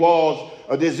leprosy was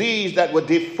a disease that would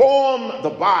deform the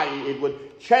body. It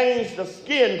would change the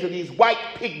skin to these white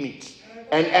pigments.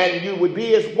 And you would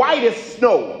be as white as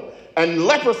snow. And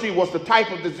leprosy was the type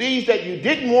of disease that you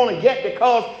didn't want to get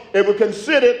because it was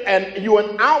considered and you were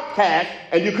an outcast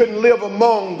and you couldn't live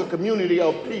among the community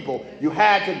of people. You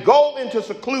had to go into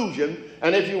seclusion,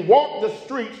 and if you walked the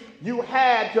streets, you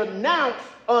had to announce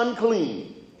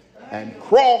unclean and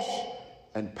cross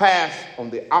and pass on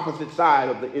the opposite side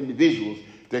of the individuals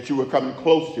that you were coming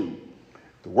close to.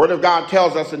 The Word of God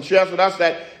tells us and shares with us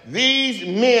that these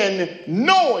men,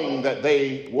 knowing that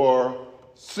they were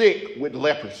sick with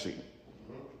leprosy,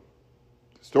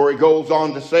 the story goes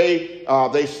on to say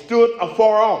they stood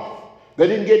afar off. They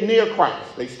didn't get near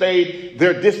Christ. They stayed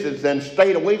their distance and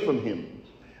stayed away from him.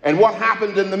 And what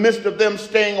happened in the midst of them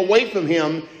staying away from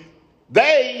him,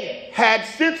 they had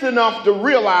sense enough to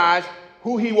realize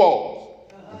who he was.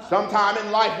 And sometime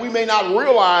in life, we may not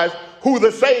realize who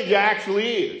the Savior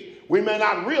actually is. We may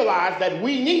not realize that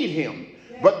we need him.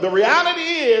 But the reality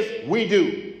is we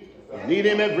do. We need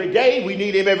him every day. We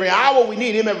need him every hour. We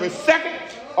need him every second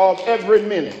of every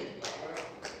minute.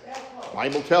 The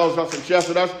Bible tells us and shares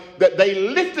with us that they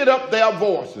lifted up their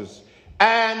voices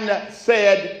and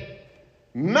said,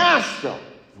 Master,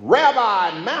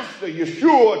 Rabbi, Master,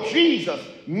 Yeshua, Jesus,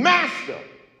 Master.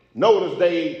 Notice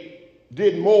they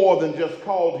did more than just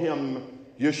called him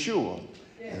Yeshua.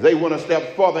 They went a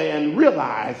step further and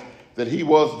realized that he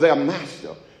was their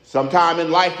master. Sometime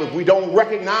in life, if we don't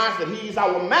recognize that he's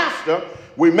our master,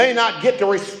 we may not get the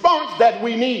response that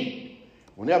we need.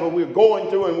 Whenever we're going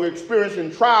through and we're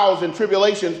experiencing trials and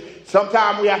tribulations,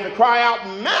 sometimes we have to cry out,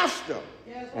 Master,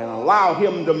 and allow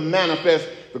him to manifest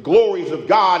the glories of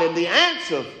God and the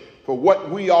answers for what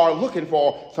we are looking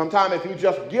for. Sometimes if you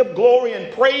just give glory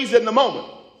and praise in the moment,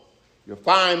 you'll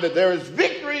find that there is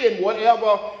victory in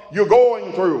whatever you're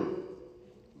going through.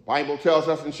 The Bible tells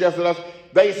us and shares with us,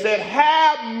 they said,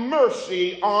 have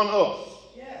mercy on us.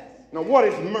 Yes. Now, what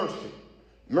is mercy?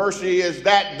 Mercy is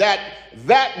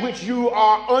that which you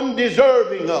are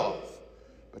undeserving of.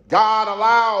 But God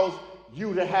allows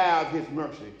you to have his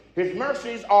mercy. His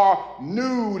mercies are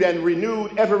new and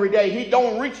renewed every day. He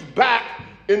don't reach back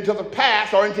into the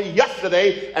past or into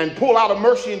yesterday and pull out a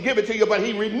mercy and give it to you, but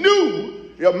he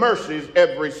renews your mercies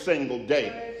every single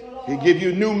day. He gives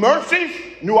you new mercies,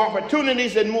 new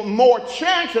opportunities, and more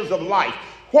chances of life.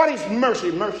 What is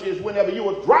mercy? Mercy is whenever you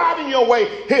were driving your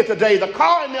way here today, the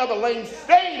car in the other lane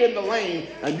stayed in the lane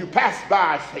and you passed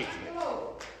by safely.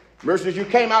 Mercy is you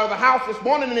came out of the house this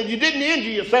morning and you didn't injure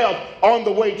yourself on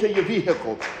the way to your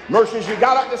vehicle. Mercy is you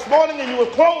got up this morning and you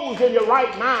were clothed in your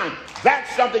right mind.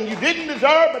 That's something you didn't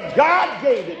deserve, but God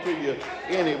gave it to you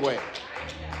anyway.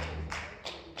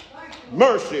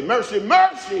 Mercy, mercy,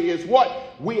 mercy is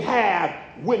what we have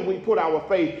when we put our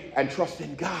faith and trust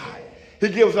in God. He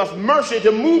gives us mercy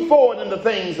to move forward in the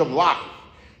things of life.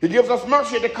 He gives us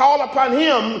mercy to call upon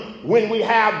him when we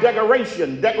have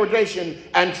degradation,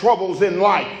 and troubles in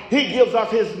life. He gives us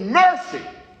his mercy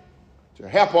to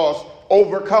help us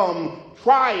overcome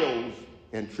trials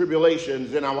and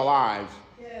tribulations in our lives.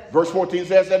 Yes. Verse 14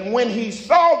 says, and when he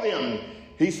saw them,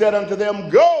 he said unto them,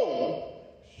 go,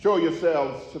 show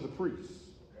yourselves to the priests.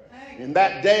 In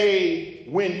that day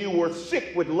when you were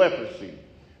sick with leprosy,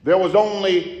 there was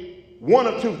only one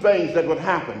of two things that would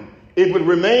happen. It would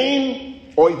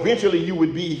remain, or eventually you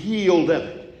would be healed of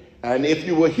it. And if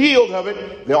you were healed of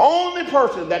it, the only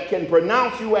person that can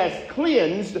pronounce you as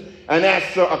cleansed and as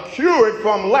cured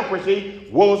from leprosy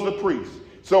was the priest.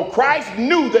 So Christ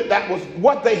knew that that was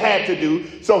what they had to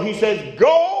do. So he says,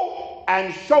 go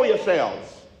and show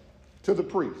yourselves to the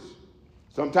priest.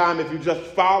 Sometime if you just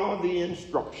follow the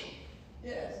instruction,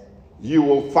 yes, you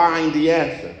will find the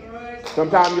answer. Right.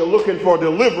 Sometimes you're looking for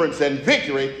deliverance and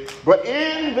victory, but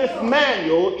in this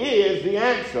manual is the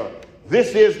answer.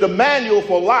 This is the manual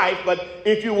for life, but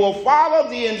if you will follow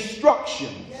the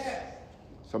instructions. Yes.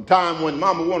 Sometime when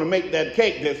mama want to make that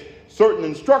cake, there's certain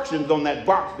instructions on that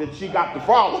box that she got to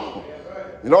follow.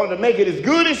 In order to make it as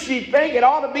good as she think it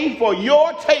ought to be for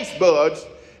your taste buds,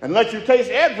 and let you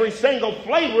taste every single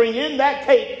flavoring in that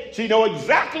cake. She know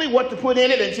exactly what to put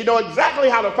in it, and she know exactly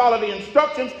how to follow the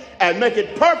instructions and make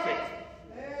it perfect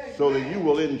so that you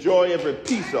will enjoy every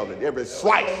piece of it, every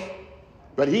slice.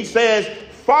 But he says,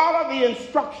 follow the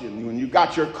instructions. When you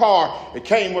got your car, it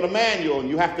came with a manual, and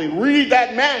you have to read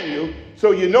that manual so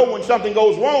you know when something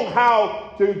goes wrong,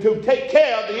 how to take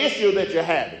care of the issue that you're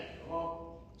having.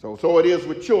 So it is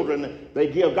with children.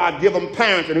 God give them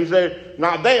parents, and he said,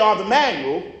 now they are the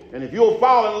manual, and if you'll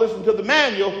follow and listen to the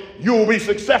manual, you will be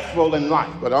successful in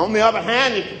life. But on the other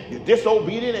hand, if you're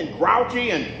disobedient and grouchy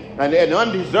and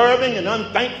undeserving and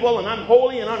unthankful and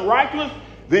unholy and unrighteous,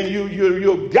 then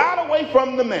you got away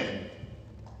from the man.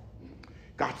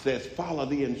 God says, follow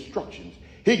the instructions.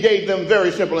 He gave them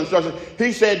very simple instructions.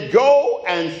 He said, go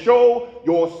and show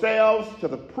yourselves to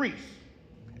the priest.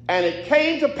 And it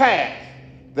came to pass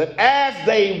that as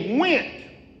they went,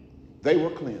 they were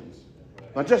cleansed.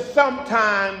 Now, just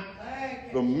sometime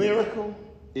the miracle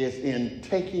is in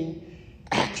taking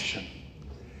action.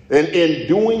 And in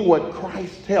doing what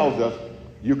Christ tells us,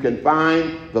 you can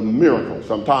find the miracle.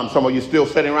 Sometimes some of you still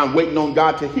sitting around waiting on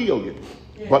God to heal you.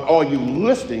 But are you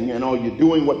listening and are you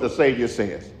doing what the Savior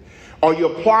says? Are you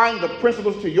applying the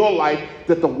principles to your life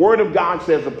that the Word of God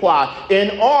says apply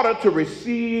in order to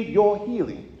receive your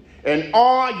healing? And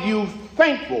are you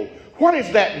thankful? What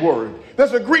is that word?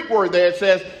 There's a Greek word there. It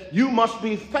says you must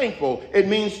be thankful. It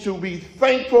means to be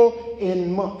thankful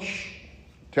in much.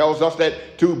 It tells us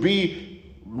that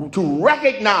to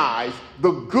recognize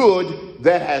the good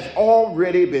that has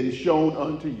already been shown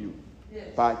unto you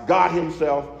by God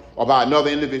himself or by another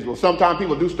individual. Sometimes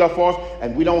people do stuff for us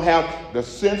and we don't have the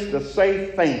sense to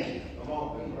say thank you.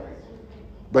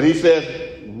 But he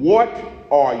says, what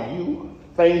are you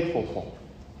thankful for?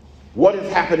 What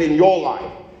has happened in your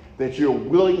life that you're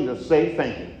willing to say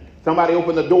thank you? Somebody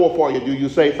open the door for you. Do you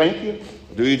say thank you?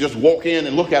 Or do you just walk in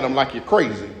and look at them like you're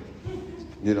crazy?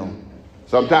 You know,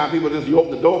 sometimes people just, you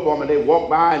open the door for them and they walk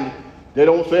by and they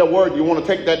don't say a word. You want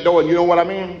to take that door and you know what I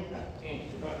mean?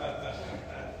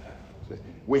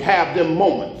 We have them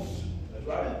moments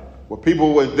where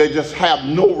people, they just have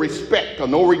no respect or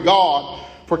no regard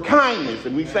for kindness.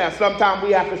 And we say sometimes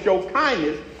we have to show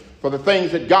kindness for the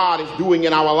things that God is doing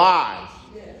in our lives.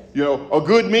 You know, a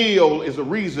good meal is a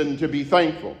reason to be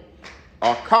thankful.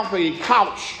 A comfy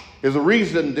couch is a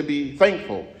reason to be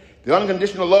thankful. The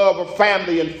unconditional love of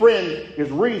family and friends is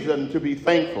reason to be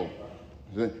thankful.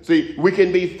 See, we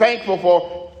can be thankful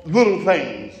for little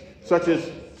things, such as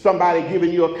somebody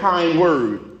giving you a kind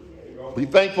word. Be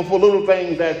thankful for little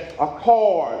things as a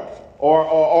card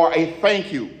or a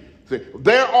thank you. See,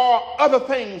 there are other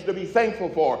things to be thankful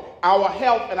for. Our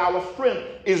health and our strength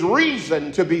is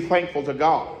reason to be thankful to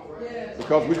God.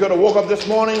 Because we could have woke up this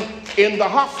morning in the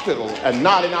hospital and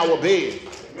not in our bed.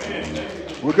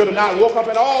 We could have not woke up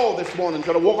at all this morning.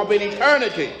 Could have woke up in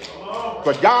eternity.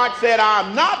 But God said,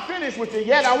 I'm not finished with you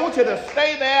yet. I want you to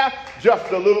stay there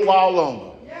just a little while longer.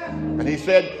 And he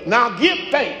said, now give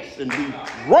thanks and be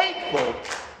grateful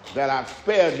that I've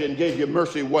spared you and gave you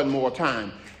mercy one more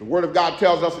time. The Word of God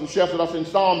tells us and shares with us in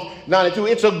Psalms 92,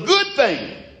 it's a good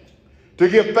thing to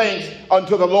give thanks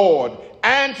unto the Lord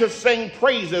and to sing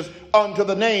praises unto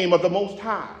the name of the Most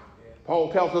High.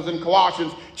 Paul tells us in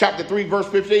Colossians chapter 3, verse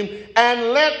 15,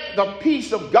 and let the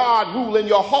peace of God rule in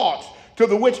your hearts, to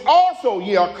the which also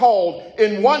ye are called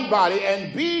in one body,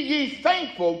 and be ye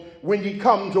thankful when ye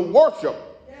come to worship.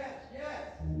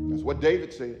 That's what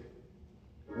David said.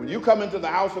 When you come into the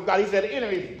house of God, he said, enter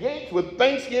his gates with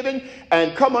thanksgiving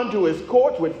and come unto his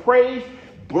courts with praise.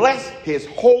 Bless his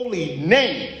holy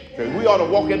name. Because we ought to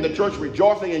walk into church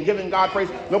rejoicing and giving God praise.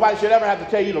 Nobody should ever have to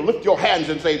tell you to lift your hands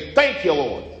and say, thank you,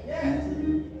 Lord.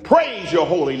 Praise your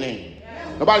holy name.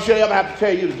 Nobody should ever have to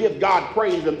tell you to give God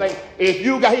praise and thanks. If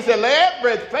you got, he said, let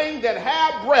everything that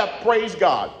have breath praise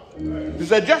God. He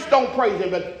said, just don't praise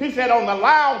him. But he said on the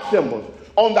loud cymbals,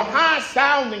 on the high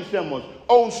sounding cymbals,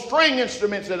 on string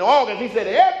instruments and organs, he said,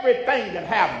 everything that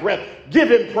have breath,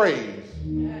 give him praise.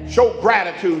 Show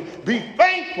gratitude. Be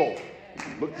thankful.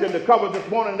 Looked in the cupboard this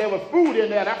morning, there was food in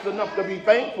there. That's enough to be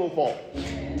thankful for.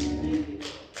 And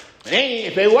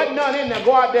if there wasn't none in there,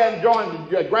 go out there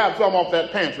and grab some off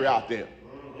that pantry out there.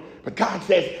 But God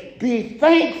says, be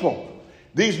thankful.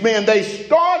 These men, they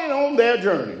started on their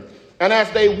journey. And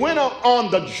as they went on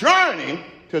the journey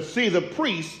to see the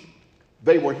priest,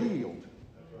 they were healed.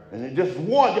 And just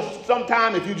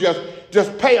sometime if you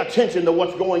just pay attention to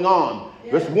what's going on.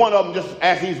 This one of them, just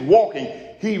as he's walking,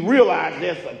 he realized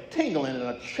there's a tingling and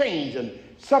a change and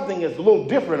something is a little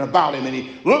different about him. And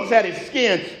he looks at his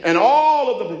skin and all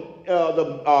of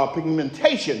the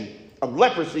pigmentation of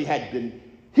leprosy had been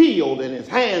healed and his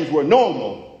hands were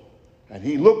normal. And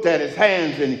he looked at his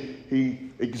hands and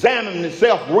he examined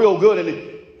himself real good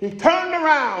and he turned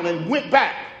around and went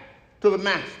back to the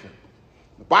master.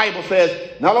 The Bible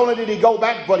says not only did he go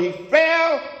back, but he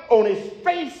fell on his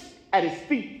face at his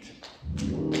feet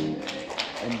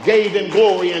and gave him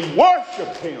glory and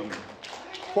worshiped him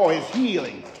for his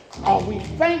healing. Are we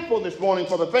thankful this morning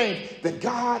for the things that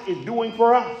God is doing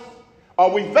for us? Are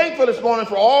we thankful this morning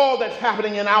for all that's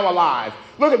happening in our lives?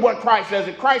 Look at what Christ says.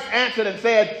 And Christ answered and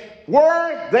said,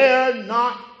 were there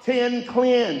not 10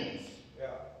 cleansed? Yeah.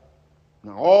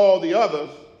 Now all the others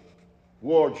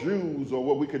were Jews, or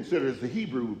what we consider as the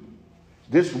Hebrew.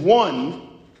 This one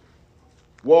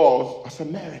was a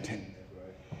Samaritan.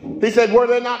 He said, were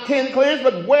there not 10 cleansed?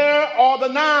 But where are the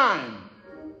 9?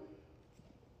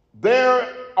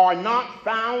 There are not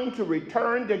found to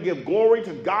return to give glory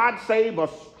to God save a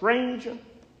stranger.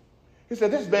 He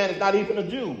said, this man is not even a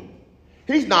Jew.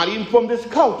 He's not even from this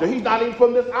culture. He's not even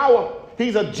from this hour.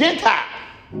 He's a Gentile.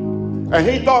 And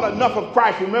he thought enough of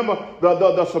Christ. Remember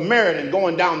the Samaritan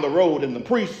going down the road, and the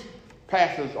priest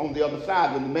passes on the other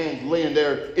side when the man's laying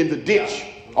there in the ditch,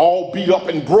 all beat up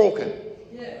and broken.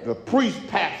 The priest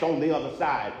passed on the other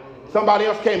side. Somebody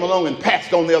else came along and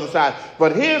passed on the other side.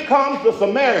 But here comes the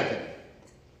Samaritan,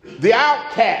 the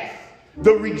outcast,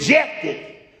 the rejected,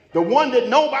 the one that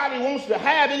nobody wants to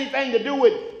have anything to do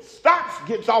with. Stops,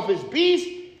 gets off his beast,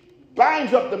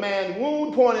 binds up the man's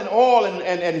wound, pouring in oil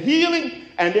and healing,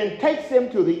 and then takes him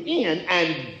to the inn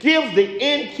and gives the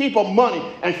innkeeper money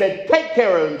and said, take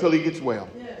care of him until he gets well.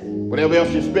 Yes. Whatever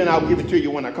else you spend, I'll give it to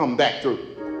you when I come back through.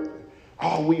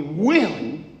 Are we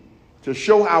willing to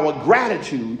show our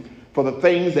gratitude for the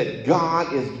things that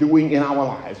God is doing in our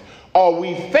lives? Are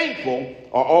we thankful,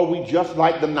 or are we just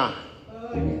like the 9?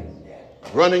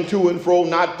 Running to and fro,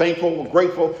 not thankful,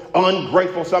 grateful,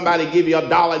 ungrateful. Somebody give you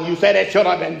 $1 and you say that should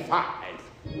have been 5.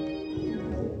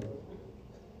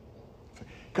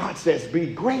 God says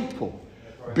be grateful.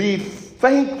 Be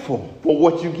thankful for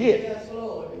what you get. Yes,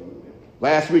 Lord.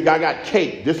 Last week I got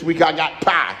cake. This week I got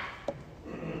pie.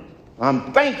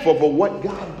 I'm thankful for what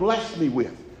God blessed me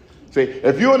with. See,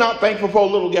 if you're not thankful for a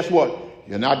little, guess what?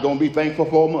 You're not going to be thankful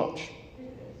for much.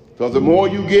 Because the more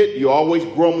you get, you're always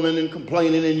grumbling and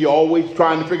complaining, and you're always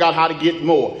trying to figure out how to get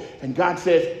more. And God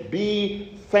says,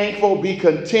 be thankful, be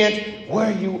content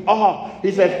where you are.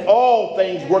 He says, all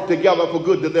things work together for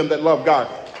good to them that love God.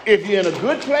 If you're in a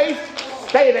good place,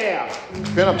 stay there.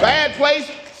 If you're in a bad place,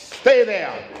 stay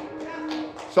there.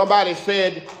 Somebody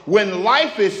said, when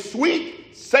life is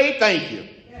sweet, say thank you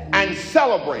and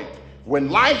celebrate. When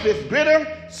life is bitter,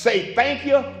 say thank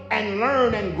you and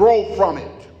learn and grow from it.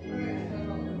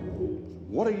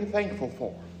 What are you thankful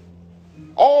for?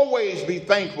 Always be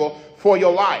thankful for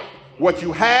your life. What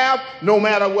you have, no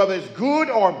matter whether it's good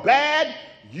or bad,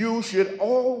 you should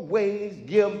always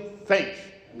give thanks.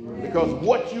 Because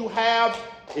what you have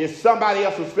is somebody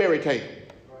else's fairy tale.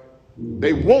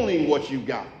 They're wanting what you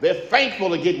got. They're thankful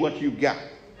to get what you've got.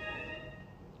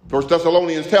 1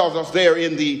 Thessalonians tells us there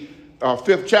in the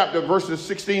 5th chapter, verses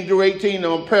 16 through 18,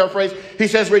 I'm paraphrase. He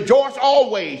says, rejoice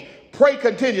always, pray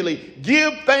continually,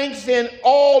 give thanks in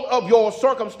all of your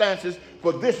circumstances,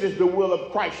 for this is the will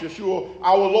of Christ Yeshua,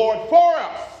 our Lord, for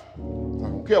us. I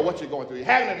don't care what you're going through. You're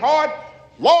having it hard?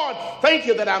 Lord, thank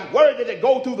you that I'm worthy to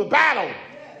go through the battle.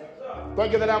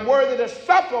 Thank you that I'm worthy to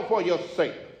suffer for your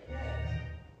sake.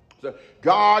 So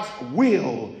God's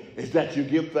will is that you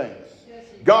give thanks.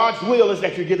 God's will is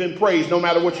that you give him praise no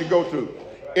matter what you go through.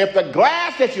 If the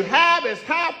glass that you have is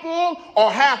half full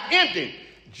or half empty,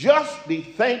 just be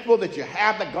thankful that you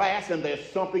have the glass and there's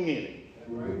something in it.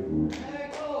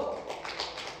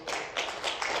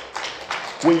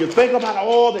 When you think about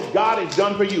all that God has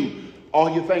done for you,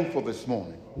 are you thankful this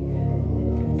morning?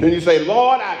 Can you say,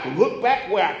 Lord, I can look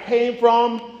back where I came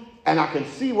from and I can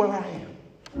see where I am.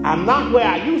 I'm not where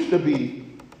I used to be,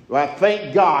 but I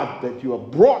thank God that you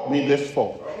have brought me this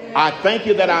far. I thank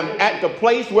you that I'm at the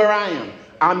place where I am.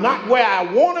 I'm not where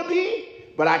I want to be,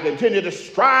 but I continue to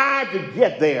strive to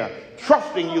get there,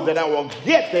 trusting you that I will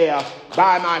get there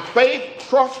by my faith,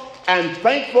 trust, and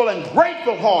thankful and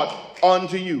grateful heart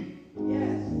unto you.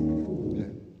 Yes.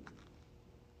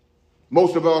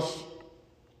 Most of us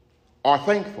are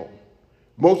thankful.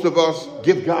 Most of us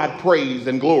give God praise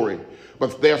and glory,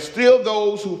 but there are still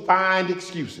those who find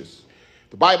excuses.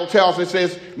 The Bible tells us, it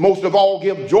says, most of all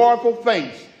give joyful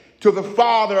thanks to the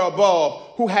Father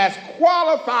above, who has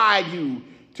qualified you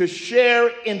to share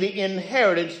in the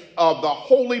inheritance of the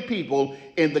holy people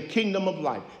in the kingdom of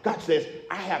life. God says,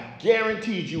 I have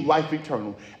guaranteed you life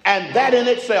eternal. And that in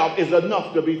itself is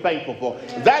enough to be thankful for.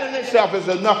 That in itself is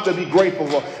enough to be grateful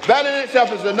for. That in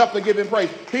itself is enough to give him praise.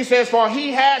 He says, for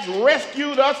he has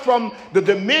rescued us from the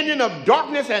dominion of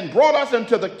darkness and brought us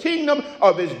into the kingdom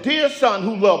of his dear Son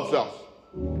who loves us,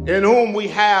 in whom we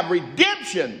have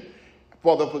redemption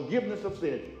for the forgiveness of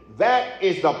sin. That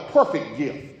is the perfect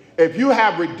gift. If you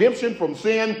have redemption from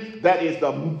sin, that is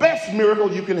the best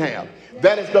miracle you can have.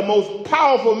 That is the most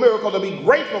powerful miracle to be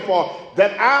grateful for,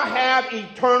 that I have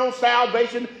eternal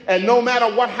salvation, and no matter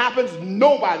what happens,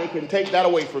 nobody can take that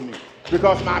away from me.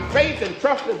 Because my faith and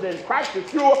trust is in Christ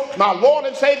Yeshua, my Lord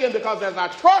and Savior, because as I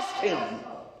trust him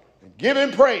and give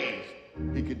him praise,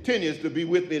 he continues to be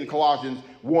with me in Colossians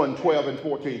 1, 12 and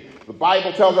 14. The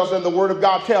Bible tells us, and the Word of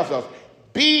God tells us,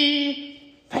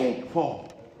 be thankful.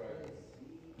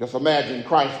 Just imagine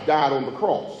Christ died on the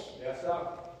cross. Yes, sir.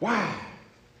 Why?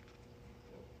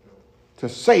 To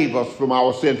save us from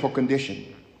our sinful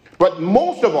condition. But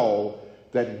most of all,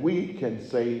 that we can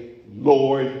say,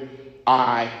 Lord,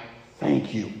 I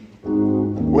thank you.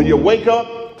 When you wake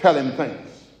up, tell him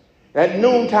thanks. At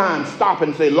noontime, stop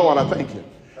and say, Lord, I thank you.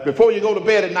 Before you go to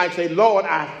bed at night, say, Lord,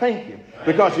 I thank you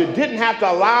because you didn't have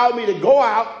to allow me to go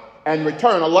out and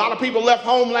return. A lot of people left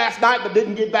home last night but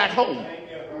didn't get back home.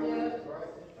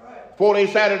 4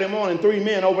 days Saturday morning, 3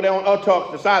 men over there on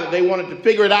Uttuck decided they wanted to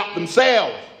figure it out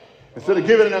themselves instead of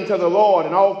giving it unto the Lord.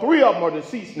 And all 3 of them are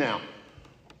deceased now.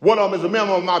 One of them is a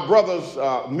member of my brother's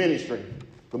ministry.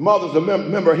 The mother's a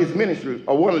member of his ministry,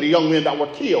 or one of the young men that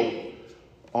were killed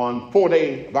on 4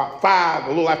 days, about 5, a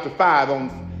little after 5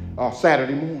 on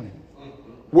Saturday morning,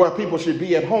 where people should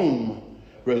be at home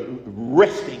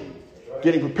resting,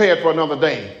 getting prepared for another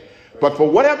day. But for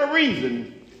whatever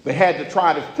reason, they had to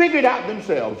try to figure it out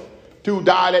themselves. 2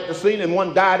 died at the scene and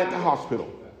 1 died at the hospital.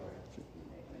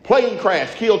 Plane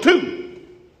crash killed 2.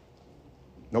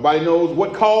 Nobody knows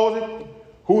what caused it,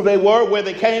 who they were, where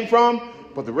they came from.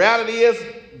 But the reality is,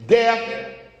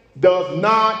 death does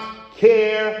not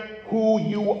care who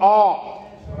you are.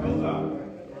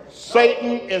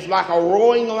 Satan is like a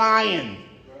roaring lion,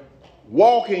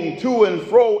 walking to and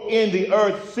fro in the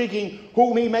earth, seeking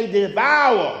whom he may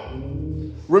devour.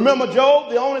 Remember Job,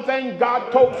 the only thing God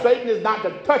told Satan is not to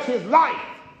touch his life.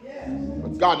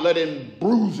 But God let him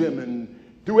bruise him and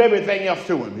do everything else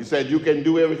to him. He said, you can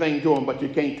do everything to him, but you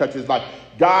can't touch his life.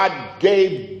 God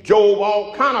gave Job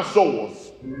all kind of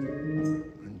sores.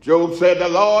 And Job said, the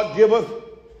Lord giveth,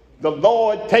 the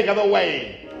Lord taketh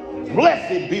away.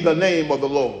 Blessed be the name of the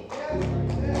Lord.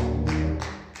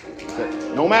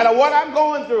 No matter what I'm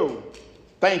going through,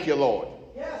 thank you, Lord.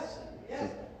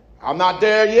 I'm not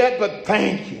there yet, but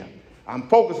thank you. I'm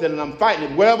focusing and I'm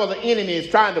fighting it. Whatever the enemy is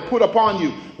trying to put upon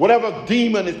you, whatever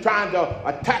demon is trying to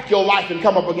attack your life and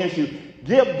come up against you,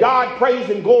 give God praise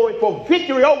and glory for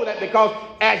victory over that, because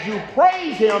as you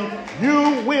praise him,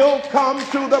 you will come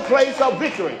to the place of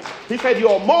victory. He said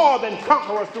you're more than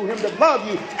conquerors through him that loved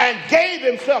you and gave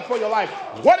himself for your life.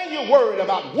 What are you worried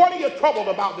about? What are you troubled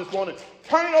about this morning?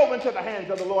 Turn it over into the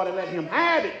hands of the Lord and let him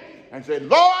have it. And say,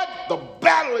 Lord, the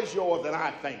battle is yours and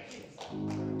I thank you.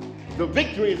 The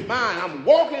victory is mine. I'm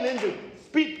walking into,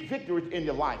 speak victory in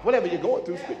your life. Whatever you're going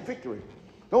through, speak victory.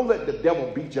 Don't let the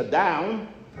devil beat you down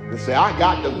and say, I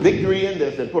got the victory in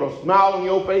this, and put a smile on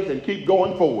your face and keep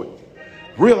going forward.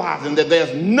 Realizing that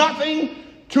there's nothing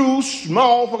too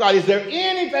small for God. Is there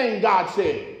anything, God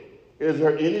said, is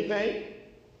there anything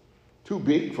too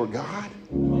big for God?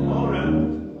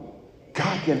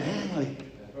 God can handle it.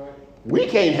 We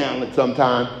can't handle it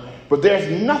sometimes, but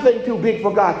there's nothing too big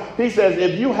for God. He says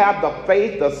if you have the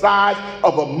faith the size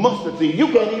of a mustard seed, you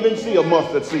can't even see a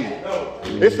mustard seed.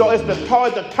 It's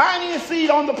the tiniest seed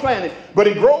on the planet, but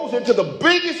it grows into the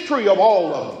biggest tree of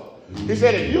all of them. He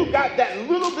said if you got that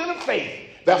little bit of faith,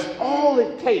 that's all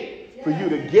it takes for you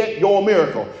to get your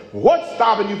miracle. What's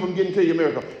stopping you from getting to your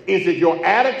miracle? Is it your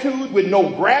attitude with no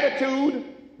gratitude?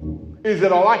 Is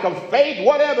it a lack of faith?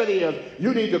 Whatever it is,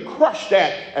 you need to crush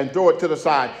that and throw it to the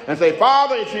side and say,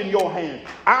 Father, it's in your hands.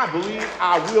 I believe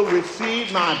I will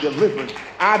receive my deliverance.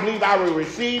 I believe I will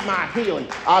receive my healing.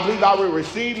 I believe I will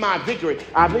receive my victory.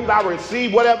 I believe I will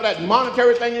receive whatever that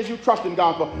monetary thing is you trust in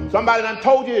God for. Somebody done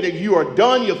told you that you are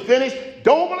done, you're finished.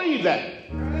 Don't believe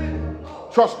that.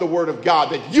 Trust the word of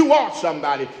God that you are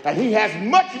somebody and he has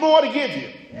much more to give you,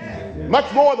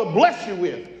 much more to bless you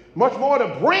with, much more to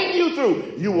bring you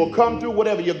through. You will come through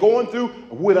whatever you're going through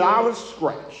without a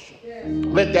scratch.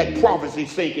 Let that prophecy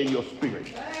sink in your spirit.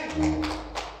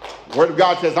 The word of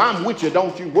God says, I'm with you.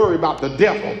 Don't you worry about the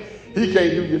devil. He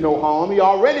can't do you no harm. He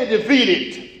already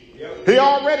defeated. He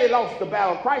already lost the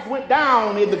battle. Christ went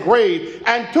down in the grave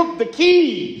and took the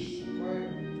keys.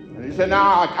 And he said,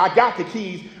 now I got the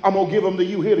keys. I'm going to give them to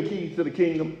you. Here are the keys to the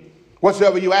kingdom.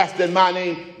 Whatsoever you ask in my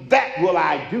name, that will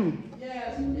I do.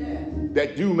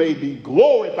 That you may be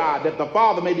glorified, that the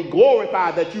Father may be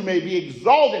glorified, that you may be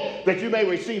exalted, that you may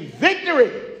receive victory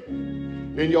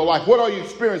in your life. What are you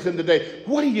experiencing today?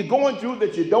 What are you going through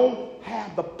that you don't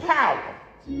have the power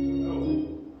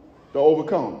to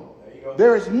overcome?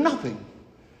 There is nothing.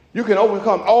 You can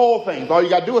overcome all things. All you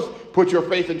got to do is put your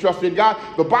faith and trust in God.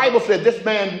 The Bible said this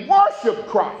man worshiped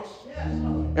Christ.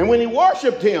 And when he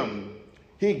worshiped him,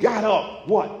 he got up,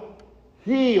 what?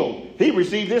 Healed. He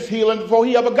received this healing before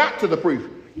he ever got to the priest.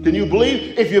 Can you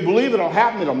believe? If you believe it'll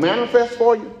happen, it'll manifest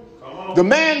for you. The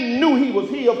man knew he was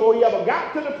healed before he ever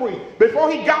got to the priest.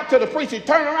 Before he got to the priest, he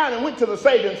turned around and went to the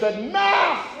Savior and said,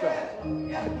 Master,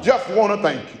 I just want to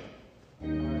thank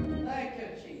you. Thank you,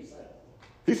 Jesus.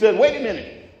 He said, wait a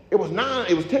minute. It was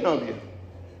 10 of you.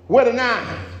 Where the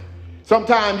 9?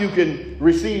 Sometimes you can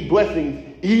receive blessings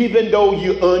even though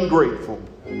you're ungrateful.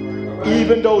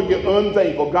 Even though you're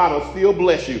unthankful, God will still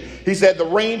bless you. He said the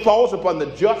rain falls upon the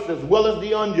just as well as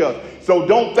the unjust. So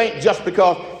don't think just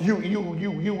because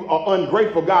you are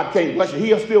ungrateful, God can't bless you.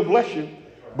 He'll still bless you.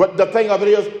 But the thing of it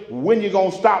is, when you're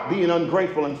going to stop being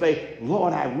ungrateful and say,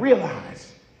 Lord, I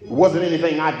realize it wasn't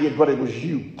anything I did, but it was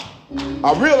you.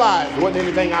 I realize it wasn't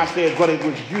anything I said, but it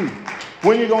was you.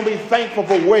 When you're going to be thankful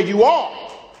for where you are.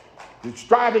 You're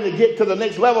striving to get to the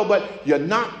next level, but you're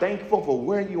not thankful for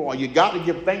where you are. You got to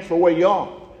give thanks for where you are.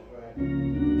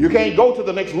 You can't go to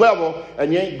the next level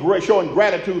and you ain't showing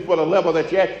gratitude for the level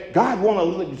that you're at. God want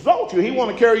to exalt you. He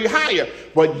want to carry you higher,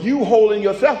 but you holding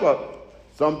yourself up.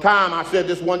 Sometime, I said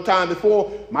this one time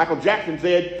before, Michael Jackson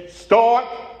said, start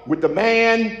with the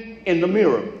man in the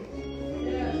mirror.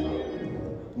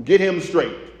 Get him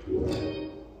straight.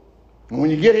 And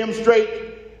when you get him straight,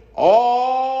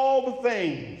 all the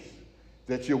things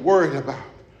that you're worried about,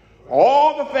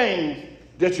 all the things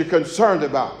that you're concerned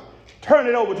about, turn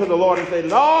it over to the Lord and say,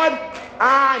 Lord,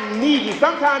 I need you.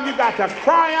 Sometimes you got to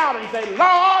cry out and say,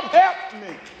 Lord, help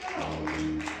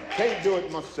me. Can't do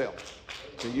it myself.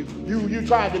 So you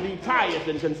trying to be pious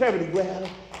and conservative. Well,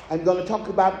 I'm going to talk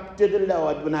about to the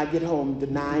Lord when I get home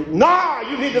tonight. No,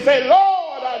 you need to say,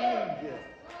 Lord, I need you.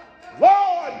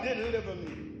 Lord, deliver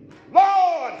me.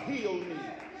 Lord, heal me.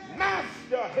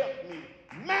 Master, help me.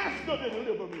 Master,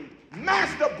 deliver me.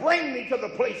 Master, bring me to the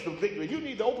place of victory. You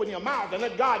need to open your mouth and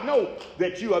let God know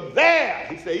that you are there.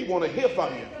 He said he want to hear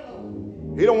from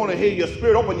you. He don't want to hear your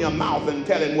spirit. Open your mouth and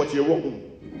tell him what you want.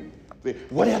 See,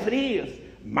 whatever it is,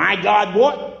 my God,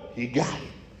 what? He got it.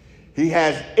 He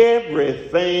has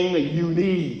everything you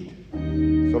need.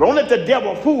 So don't let the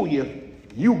devil fool you.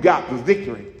 You got the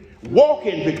victory. Walk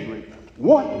in victory.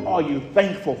 What are you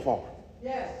thankful for?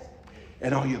 Yes.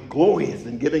 And are you glorious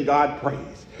in giving God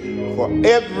praise for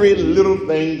every little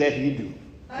thing that he do?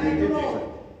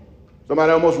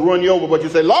 Somebody almost run you over, but you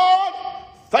say, Lord,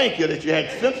 thank you that you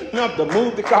had sense enough to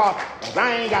move the car, because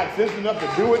I ain't got sense enough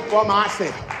to do it for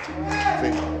myself.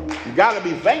 See, you got to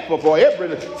be thankful for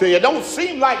everything. See, it don't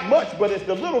seem like much, but it's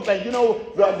the little things. You know,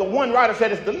 the one writer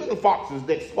said it's the little foxes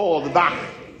that spoil the vine.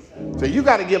 So you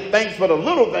got to give thanks for the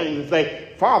little things and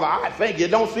say, Father, I thank you.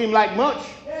 It don't seem like much.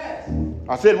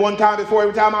 I said one time before,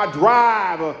 every time I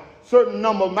drive a certain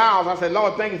number of miles, I said,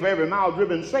 Lord, thank you for every mile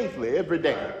driven safely every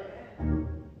day.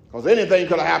 Because anything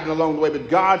could have happened along the way. But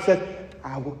God said,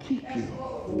 I will keep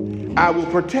you. I will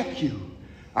protect you.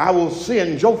 I will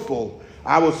send Jophel.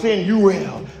 I will send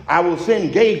Uriel. I will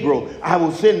send Gabriel. I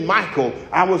will send Michael.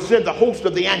 I will send the host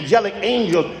of the angelic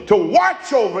angels to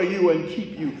watch over you and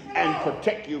keep you and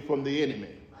protect you from the enemy.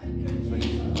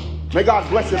 May God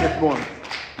bless you this morning.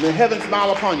 May heaven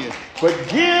smile upon you. But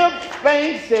give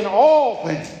thanks in all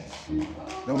things.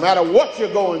 No matter what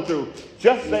you're going through,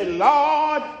 just say,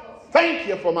 Lord, thank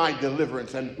you for my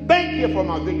deliverance and thank you for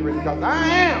my victory, because I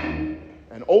am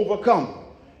an overcomer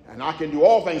and I can do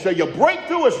all things. So your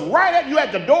breakthrough is right at you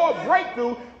at the door of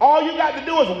breakthrough. All you got to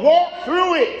do is walk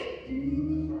through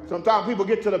it. Sometimes people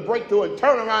get to the breakthrough and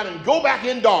turn around and go back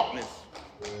in darkness.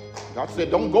 God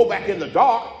said, don't go back in the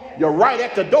dark. You're right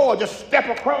at the door. Just step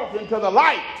across into the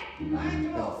light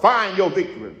and find your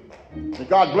victory. And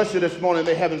God bless you this morning.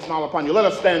 May heaven smile upon you. Let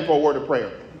us stand for a word of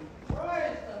prayer.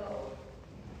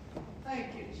 Thank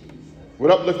you, Jesus.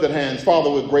 With uplifted hands, Father,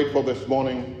 we're grateful this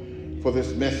morning for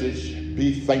this message.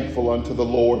 Be thankful unto the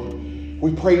Lord.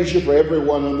 We praise you for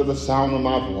everyone under the sound of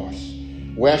my voice.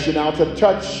 We ask you now to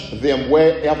touch them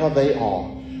wherever they are.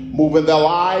 Move in their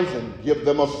lives and give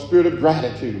them a spirit of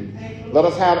gratitude. Let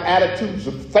us have attitudes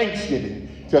of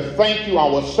thanksgiving to thank you,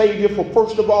 our Savior, for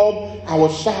first of all, our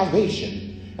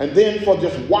salvation. And then for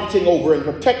just watching over and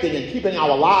protecting and keeping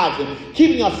our lives and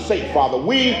keeping us safe, Father.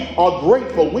 We are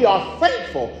grateful. We are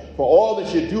thankful for all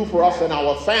that you do for us and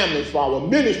our families, for our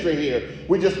ministry here.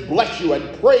 We just bless you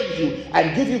and praise you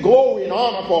and give you glory and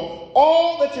honor for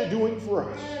all that you're doing for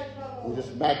us. We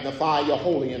just magnify your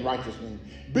holy and righteous name.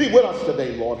 Be with us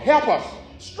today, Lord. Help us.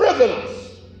 Strengthen us.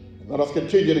 Let us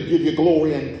continue to give you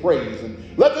glory and praise.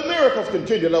 And let the miracles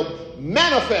continue to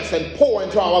manifest and pour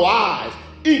into our lives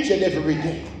each and every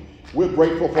day. We're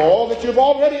grateful for all that you've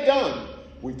already done.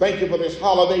 We thank you for this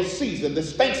holiday season,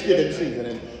 this Thanksgiving season.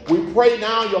 And we pray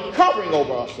now you're covering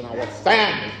over us and our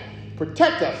families.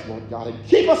 Protect us, Lord God, and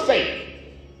keep us safe.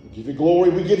 We give you glory,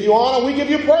 we give you honor, we give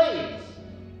you praise.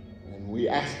 And we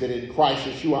ask it in Christ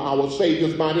Yeshua, our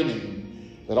Savior's mighty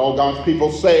name. That all God's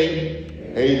people say,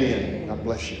 amen. God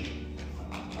bless you.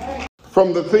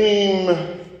 From the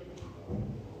theme,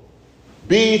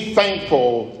 be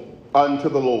thankful unto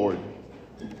the Lord.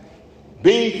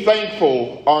 Be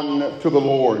thankful unto the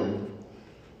Lord.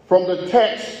 From the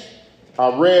text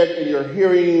I read in your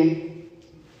hearing,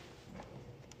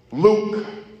 Luke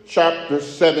chapter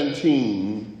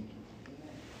 17,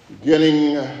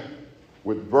 beginning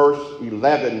with verse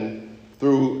 11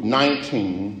 through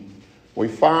 19, we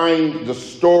find the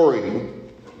story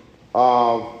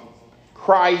of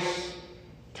Christ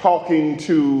talking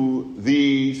to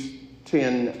these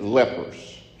 10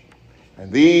 lepers.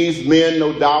 And these men,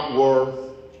 no doubt, were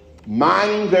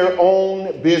minding their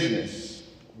own business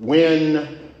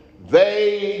when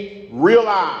they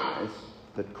realized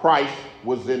that Christ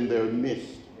was in their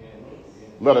midst.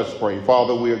 Let us pray.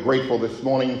 Father, we are grateful this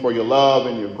morning for your love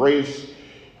and your grace.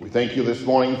 We thank you this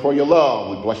morning for your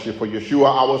love. We bless you for Yeshua,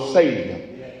 our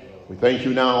Savior. We thank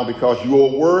you now because you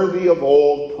are worthy of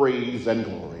all praise and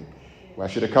glory. We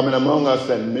ask you to come in among us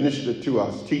and minister to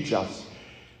us, teach us,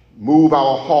 move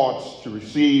our hearts to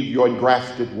receive your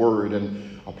engrafted word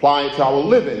and apply it to our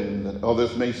living, that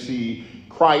others may see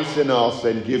Christ in us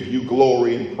and give you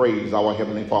glory and praise, our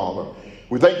Heavenly Father.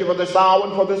 We thank you for this hour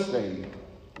and for this day.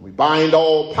 We bind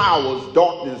all powers,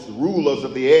 darkness, rulers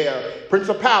of the air,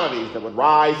 principalities that would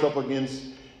rise up against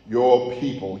your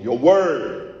people, your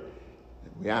word.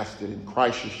 And we ask that in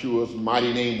Christ Yeshua's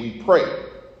mighty name we pray.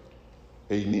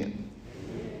 Amen.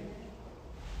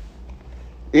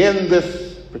 In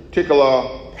this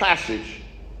particular passage,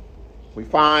 we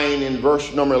find in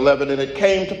verse number 11, and it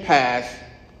came to pass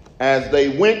as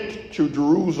they went to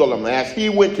Jerusalem, as he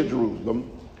went to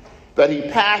Jerusalem, that he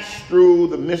passed through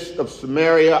the midst of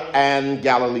Samaria and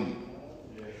Galilee.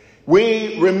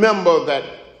 We remember that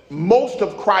most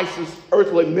of Christ's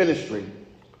earthly ministry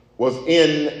was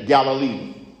in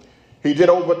Galilee. He did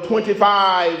over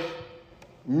 25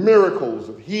 miracles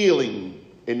of healing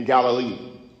in Galilee.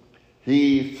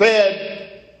 He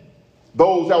fed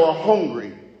those that were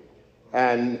hungry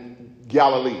in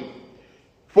Galilee.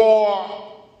 For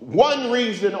one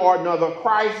reason or another,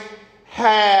 Christ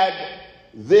had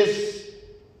this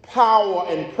power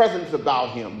and presence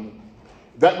about him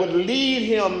that would lead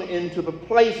him into the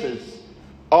places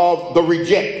of the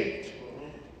rejected.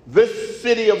 This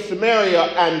city of Samaria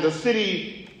and the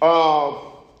city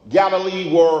of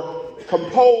Galilee were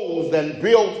composed and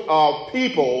built of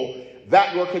people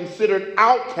that were considered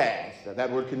outcasts,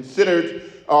 that were considered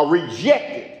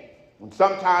rejected. And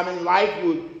sometime in life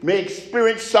we may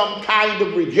experience some kind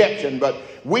of rejection, but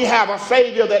we have a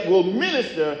Savior that will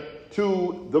minister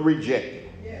to the rejected.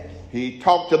 Yes. He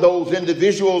talked to those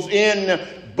individuals in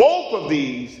both of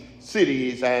these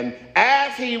cities, and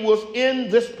as he was in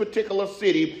this particular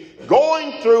city,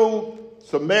 going through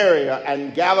Samaria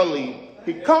and Galilee,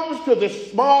 he comes to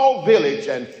this small village,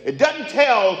 and it doesn't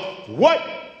tell what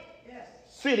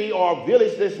city or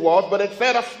village this was, but it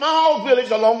said a small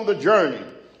village along the journey.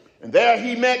 And there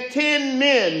he met 10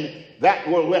 men that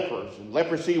were lepers. And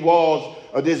leprosy was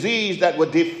a disease that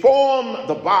would deform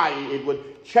the body. It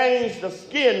would change the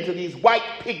skin to these white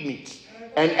pigments.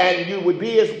 And you would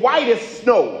be as white as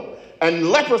snow. And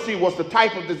leprosy was the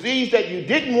type of disease that you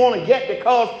didn't want to get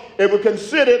because it was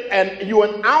considered you were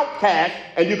an outcast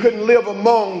and you couldn't live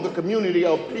among the community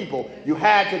of people. You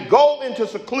had to go into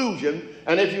seclusion,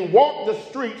 and if you walked the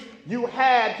streets, you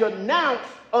had to announce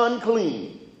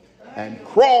unclean and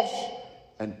cross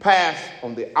and pass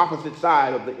on the opposite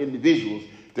side of the individuals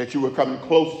that you were coming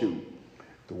close to.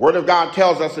 The Word of God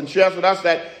tells us and shares with us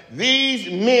that these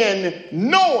men,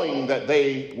 knowing that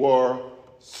they were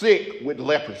sick with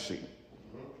leprosy,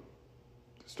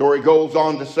 the story goes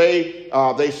on to say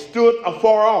they stood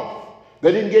afar off.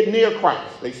 They didn't get near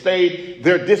Christ. They stayed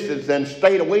their distance and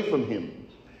stayed away from him.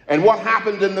 And what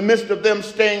happened in the midst of them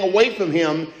staying away from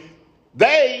him,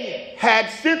 they had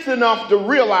sense enough to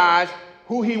realize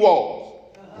who he was.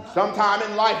 And sometime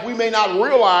in life, we may not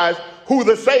realize who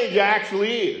the Savior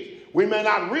actually is. We may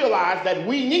not realize that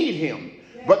we need him.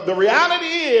 But the reality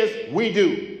is we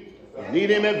do. We need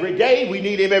him every day. We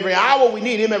need him every hour. We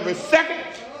need him every second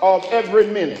of every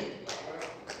minute.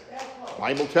 The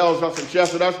Bible tells us and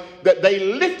shares with us that they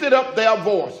lifted up their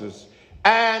voices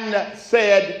and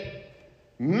said,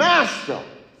 Master,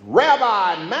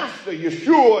 Rabbi, Master,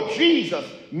 Yeshua, Jesus,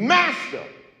 Master.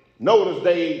 Notice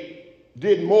they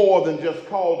did more than just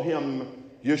called him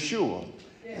Yeshua.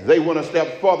 They went a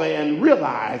step further and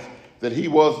realized that he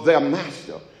was their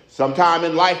master. Sometime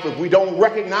in life, if we don't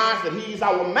recognize that he's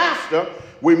our master,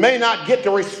 we may not get the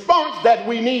response that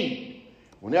we need.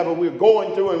 Whenever we're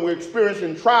going through and we're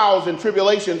experiencing trials and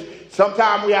tribulations,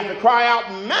 sometimes we have to cry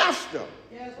out, Master,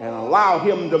 and allow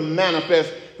him to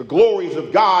manifest the glories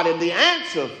of God and the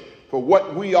answers for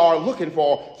what we are looking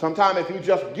for. Sometimes if you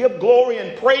just give glory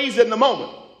and praise in the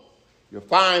moment, you'll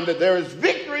find that there is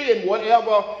victory in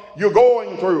whatever you're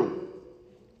going through.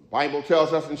 The Bible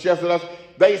tells us and shares with us,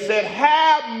 they said,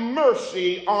 have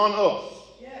mercy on us.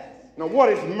 Yes. Now, what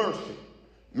is mercy?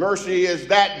 Mercy is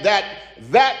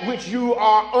that which you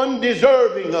are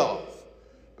undeserving of.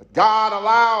 But God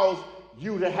allows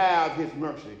you to have his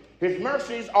mercy. His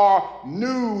mercies are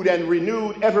new and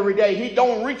renewed every day. He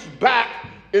don't reach back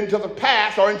into the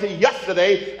past or into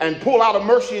yesterday and pull out a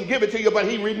mercy and give it to you, but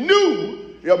he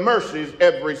renews your mercies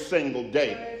every single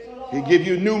day. He gives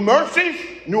you new mercies,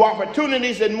 new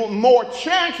opportunities, and more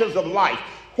chances of life.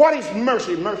 What is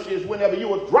mercy? Mercy is whenever you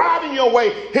were driving your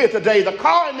way here today, the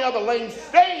car in the other lane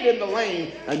stayed in the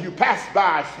lane and you passed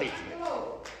by safely.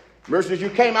 Mercy is you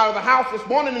came out of the house this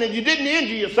morning and you didn't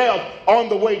injure yourself on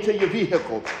the way to your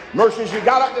vehicle. Mercy is you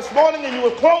got up this morning and you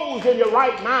were clothed in your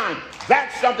right mind.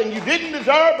 That's something you didn't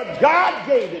deserve, but God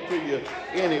gave it to you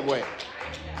anyway.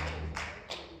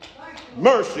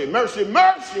 Mercy, mercy,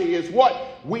 mercy is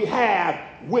what we have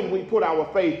when we put our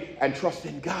faith and trust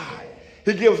in God.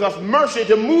 He gives us mercy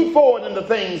to move forward in the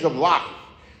things of life.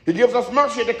 He gives us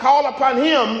mercy to call upon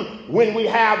him when we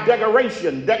have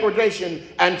degradation,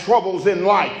 and troubles in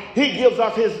life. He gives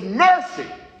us his mercy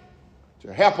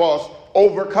to help us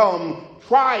overcome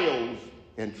trials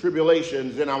and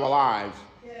tribulations in our lives.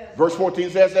 Yes. Verse 14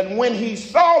 says, and when he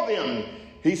saw them,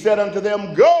 he said unto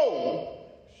them, go,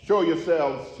 show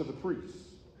yourselves to the priests.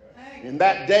 In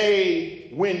that day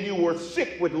when you were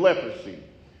sick with leprosy,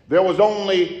 there was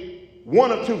only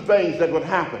one of two things that would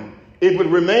happen. It would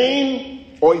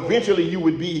remain, or eventually you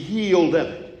would be healed of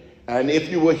it. And if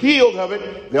you were healed of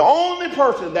it, the only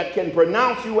person that can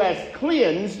pronounce you as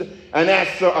cleansed and as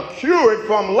cured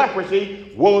from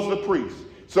leprosy was the priest.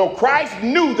 So Christ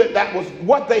knew that that was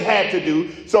what they had to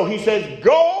do. So he says,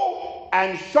 go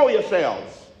and show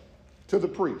yourselves to the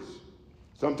priest.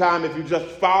 Sometime if you just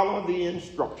follow the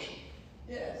instruction,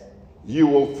 yes, you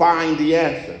will find the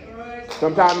answer.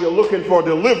 Sometimes you're looking for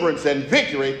deliverance and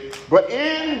victory, but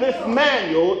in this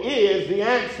manual is the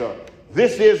answer.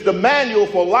 This is the manual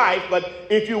for life, but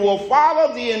if you will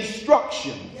follow the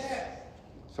instructions,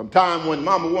 sometime when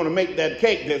mama want to make that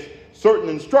cake, there's certain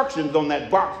instructions on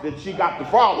that box that she got to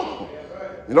follow.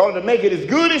 In order to make it as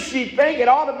good as she think it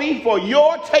ought to be for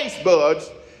your taste buds,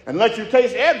 and let you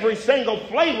taste every single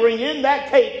flavoring in that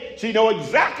cake, she know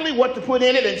exactly what to put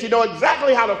in it, and she know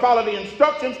exactly how to follow the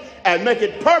instructions and make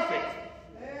it perfect,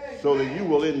 so that you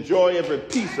will enjoy every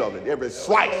piece of it, every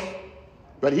slice.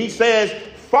 But he says,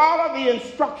 follow the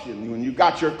instruction. When you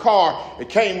got your car, it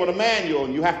came with a manual,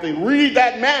 and you have to read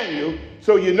that manual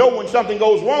so you know when something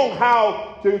goes wrong,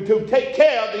 how to take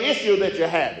care of the issue that you're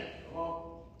having.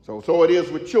 So it is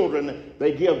with children.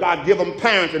 God give them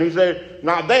parents, and he said,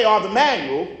 now they are the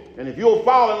manual, and if you'll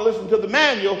follow and listen to the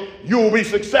manual, you will be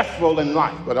successful in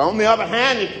life. But on the other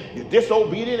hand, if you're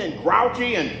disobedient and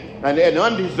grouchy and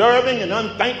undeserving and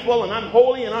unthankful and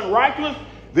unholy and unrighteous,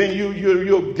 then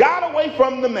you got away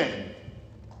from the man.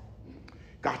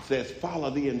 God says,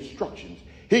 follow the instructions.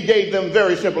 He gave them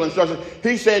very simple instructions.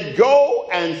 He said, go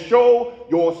and show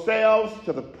yourselves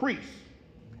to the priests.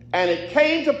 And it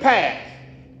came to pass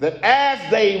that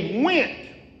as they went,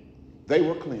 they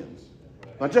were cleansed.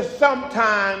 Now, just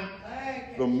sometimes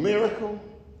the miracle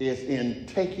is in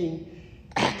taking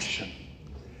action.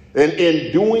 And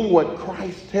in doing what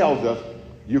Christ tells us,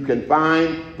 you can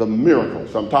find the miracle.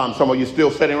 Sometimes some of you still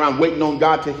sitting around waiting on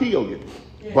God to heal you.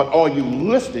 But are you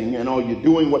listening, and are you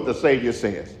doing what the Savior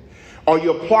says? Are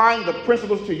you applying the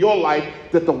principles to your life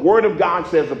that the Word of God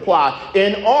says apply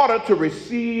in order to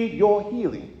receive your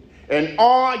healing? And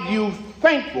are you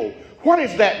thankful? What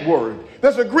is that word?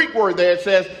 There's a Greek word there. It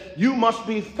says you must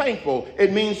be thankful.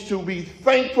 It means to be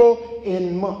thankful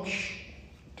in much.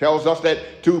 It tells us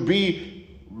that to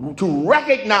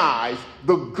recognize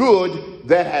the good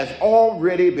that has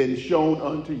already been shown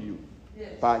unto you,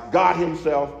 yes, by God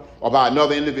himself or by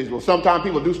another individual. Sometimes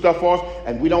people do stuff for us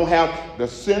and we don't have the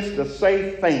sense to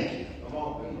say thank you.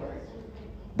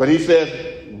 But he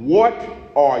says, what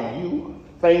are you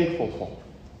thankful for?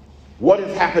 What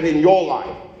has happened in your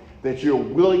life that you're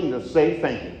willing to say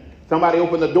thank you? Somebody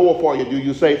open the door for you. Do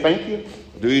you say thank you?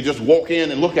 Or do you just walk in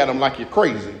and look at them like you're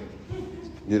crazy?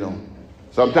 You know,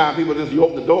 sometimes people just, you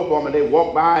open the door for them and they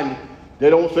walk by and they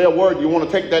don't say a word. You want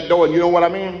to take that door, and you know what I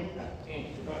mean?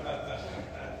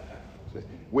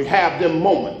 We have them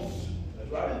moments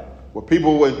where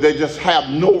people, they just have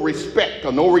no respect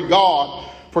or no regard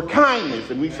for kindness.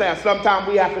 And we say sometimes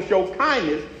we have to show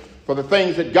kindness for the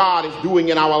things that God is doing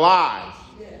in our lives.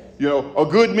 Yes. You know, a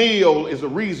good meal is a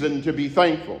reason to be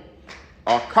thankful.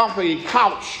 A comfy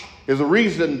couch is a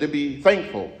reason to be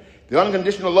thankful. The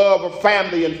unconditional love of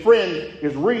family and friends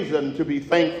is reason to be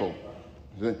thankful.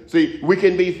 See, we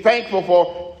can be thankful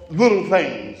for little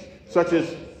things, such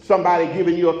as somebody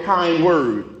giving you a kind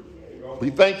word.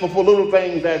 Be thankful for little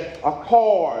things as a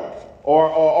card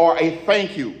or a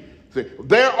thank you. See,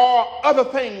 there are other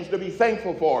things to be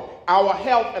thankful for. Our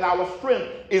health and our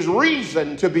strength is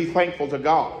reason to be thankful to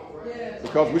God. Yes.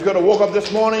 Because we could have woke up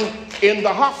this morning in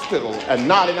the hospital and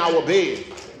not in our bed.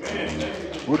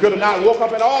 We could have not woke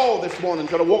up at all this morning,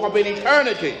 could have woke up in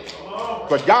eternity.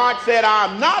 But God said,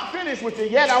 I'm not finished with you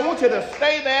yet. I want you to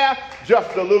stay there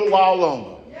just a little while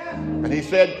longer. And he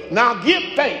said, now give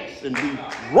thanks and be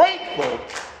grateful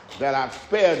that I've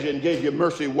spared you and gave you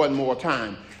mercy one more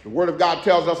time. The word of God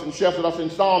tells us and shares with us in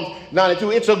Psalms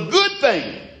 92, it's a good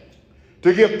thing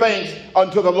to give thanks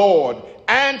unto the Lord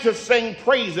and to sing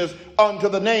praises unto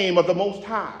the name of the Most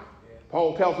High.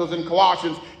 Paul tells us in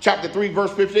Colossians chapter 3,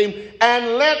 verse 15,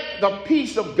 and let the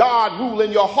peace of God rule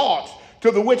in your hearts,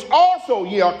 to the which also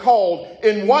ye are called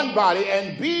in one body,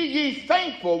 and be ye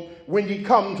thankful when ye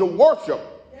come to worship.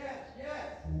 Yes, yes.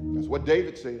 That's what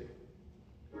David said.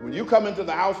 When you come into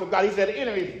the house of God, he said,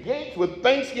 enter his gates with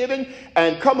thanksgiving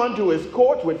and come unto his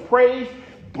courts with praise.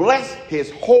 Bless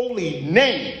his holy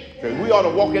name. Because we ought to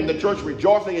walk into church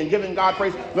rejoicing and giving God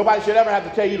praise. Nobody should ever have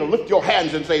to tell you to lift your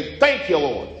hands and say, thank you,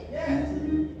 Lord. Yes.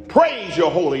 Praise your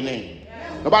holy name.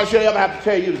 Yes. Nobody should ever have to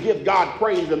tell you to give God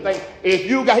praise and thanks. If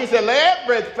you got, he said, let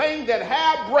everything that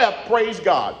have breath praise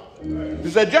God. He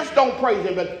said, just don't praise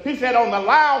him. But he said, on the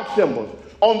loud cymbals,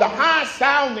 on the high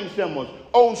sounding cymbals,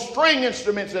 on string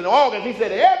instruments and organs, he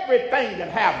said, everything that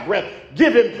have breath,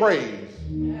 give him praise.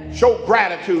 Show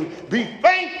gratitude. Be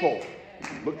thankful.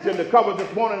 Looked in the cupboard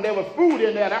this morning, there was food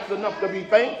in there. That's enough to be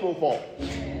thankful for.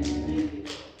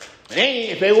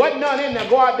 If there wasn't none in there,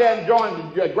 go out there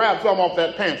and grab some off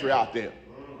that pantry out there.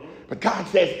 But God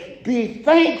says, be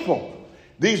thankful.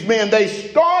 These men, they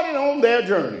started on their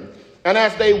journey. And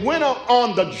as they went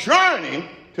on the journey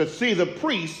to see the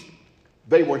priest,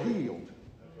 they were healed.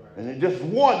 And it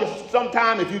just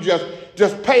sometime if you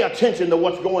just pay attention to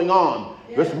what's going on.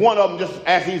 Yeah. This one of them, just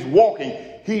as he's walking,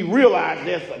 he realized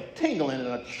there's a tingling and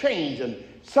a change and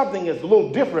something is a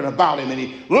little different about him. And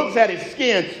he looks at his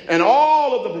skin and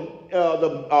all of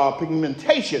the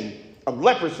pigmentation of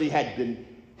leprosy had been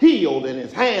healed and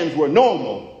his hands were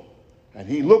normal. And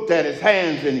he looked at his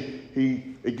hands and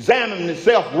he examined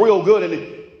himself real good and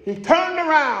he turned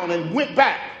around and went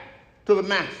back to the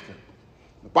master.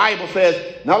 The Bible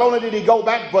says not only did he go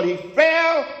back, but he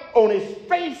fell on his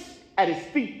face at his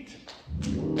feet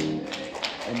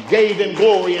and gave him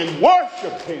glory and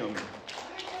worshiped him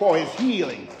for his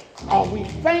healing. Are we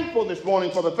thankful this morning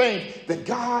for the things that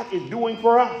God is doing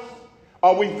for us?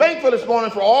 Are we thankful this morning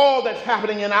for all that's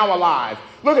happening in our lives?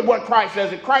 Look at what Christ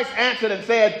says. And Christ answered and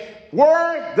said,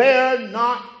 were there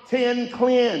not 10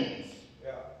 cleansed?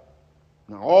 Yeah.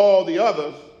 Now all the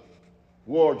others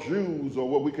were Jews, or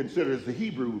what we consider as the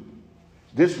Hebrew.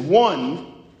 This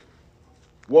one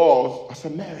was a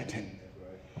Samaritan.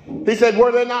 He said,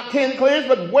 were there not 10 cleansed?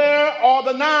 But where are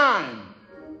the 9?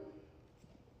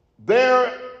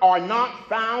 There are not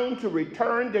found to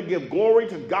return to give glory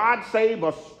to God save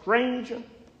a stranger.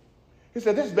 He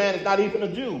said, this man is not even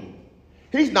a Jew.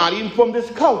 He's not even from this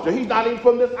culture. He's not even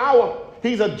from this hour.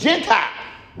 He's a Gentile.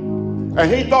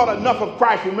 And he thought enough of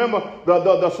Christ. Remember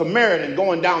the Samaritan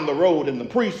going down the road and the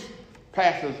priest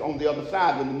passes on the other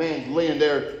side when the man's laying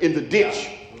there in the ditch,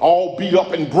 all beat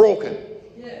up and broken.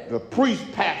 Yeah. The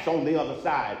priest passed on the other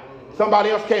side. Somebody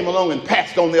else came along and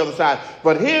passed on the other side.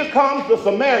 But here comes the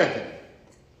Samaritan,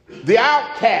 the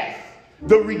outcast,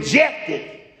 the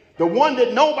rejected, the one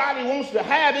that nobody wants to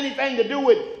have anything to do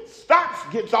with, stops,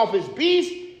 gets off his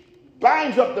beast,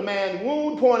 binds up the man's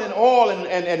wound, pouring in oil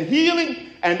and healing,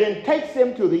 and then takes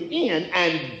him to the inn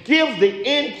and gives the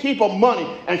innkeeper money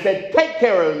and said, take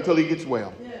care of him until he gets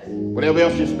well. Yes. Whatever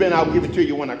else you spend, I'll give it to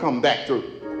you when I come back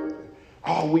through.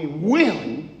 Are we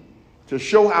willing to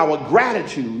show our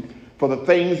gratitude for the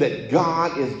things that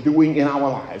God is doing in our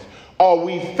lives? Are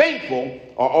we thankful,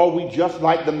 or are we just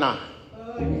like the 9?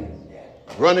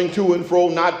 Running to and fro,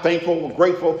 not thankful,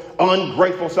 grateful,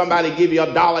 ungrateful. Somebody give you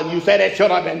 $1 and you say that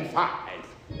should have been 5.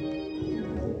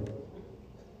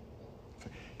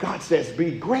 God says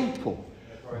be grateful.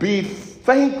 Be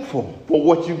thankful for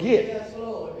what you get. Yes,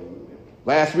 Lord.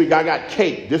 Last week I got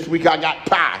cake. This week I got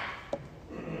pie.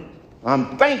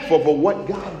 I'm thankful for what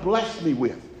God blessed me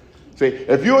with. See,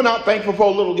 if you're not thankful for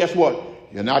a little, guess what?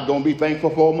 You're not going to be thankful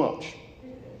for much.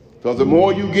 Because the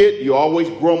more you get, you're always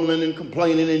grumbling and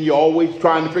complaining and you're always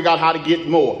trying to figure out how to get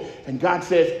more. And God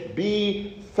says,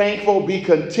 be thankful, be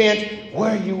content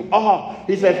where you are.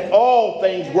 He says, all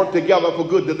things work together for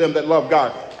good to them that love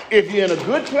God. If you're in a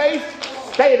good place,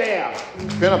 stay there.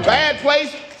 If you're in a bad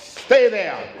place, stay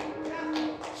there.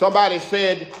 Somebody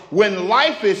said, when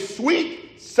life is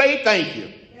sweet, say thank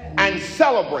you and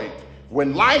celebrate.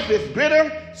 When life is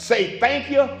bitter, say thank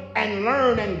you and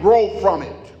learn and grow from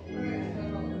it.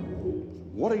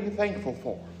 What are you thankful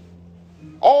for?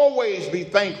 Always be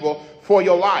thankful for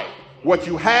your life. What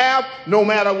you have, no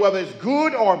matter whether it's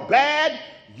good or bad,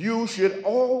 you should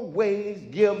always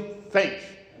give thanks.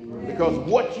 Because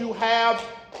what you have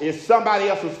is somebody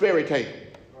else's fairy tale.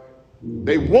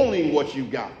 They're wanting what you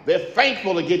got. They're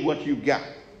thankful to get what you've got.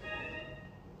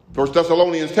 1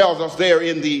 Thessalonians tells us there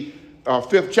in the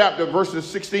 5th chapter, verses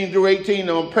 16 through 18,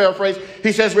 I'm paraphrase.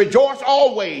 He says, rejoice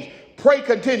always, pray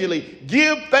continually,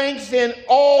 give thanks in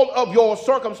all of your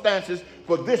circumstances,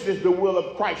 for this is the will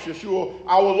of Christ Yeshua,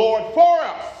 our Lord, for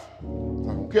us.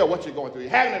 I don't care what you're going through.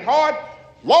 You're having it hard.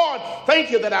 Lord,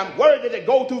 thank you that I'm worthy to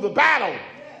go through the battle.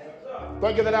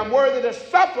 Thank you that I'm worthy to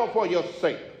suffer for your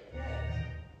sake.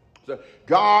 So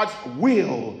God's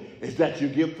will is that you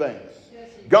give thanks.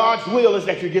 God's will is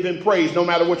that you give him praise no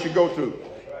matter what you go through.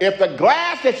 If the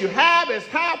glass that you have is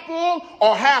half full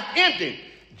or half empty,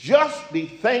 just be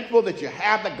thankful that you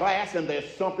have the glass and there's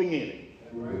something in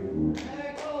it.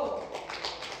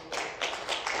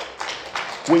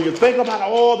 When you think about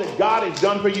all that God has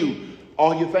done for you,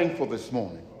 are you thankful this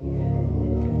morning?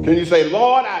 Can you say,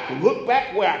 Lord, I can look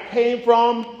back where I came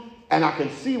from and I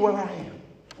can see where I am.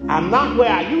 I'm not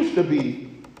where I used to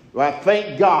be, but I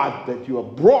thank God that you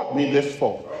have brought me this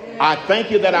far. I thank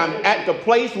you that I'm at the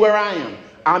place where I am.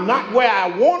 I'm not where I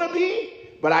want to be,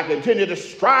 but I continue to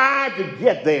strive to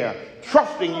get there,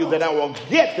 trusting you that I will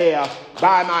get there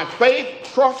by my faith,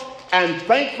 trust, and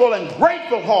thankful and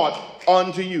grateful heart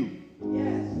unto you.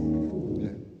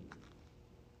 Yes.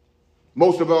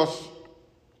 Most of us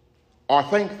are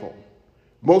thankful.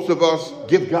 Most of us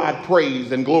give God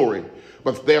praise and glory.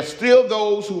 But there are still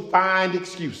those who find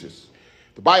excuses.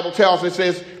 The Bible tells us, it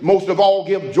says, most of all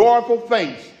give joyful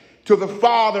thanks to the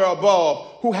Father above,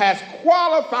 who has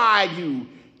qualified you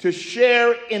to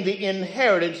share in the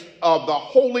inheritance of the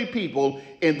holy people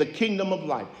in the kingdom of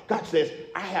life. God says,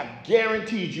 I have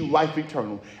guaranteed you life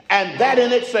eternal. And that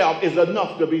in itself is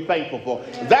enough to be thankful for.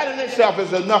 That in itself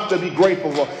is enough to be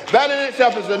grateful for. That in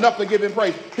itself is enough to give him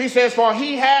praise. He says, for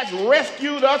he has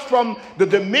rescued us from the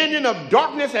dominion of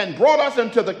darkness and brought us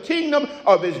into the kingdom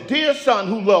of his dear Son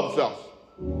who loves us,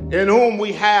 in whom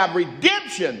we have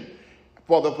redemption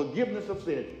for the forgiveness of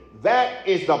sin. That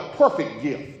is the perfect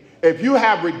gift. If you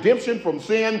have redemption from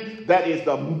sin, that is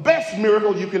the best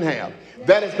miracle you can have.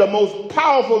 That is the most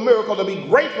powerful miracle to be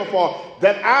grateful for,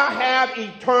 that I have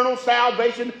eternal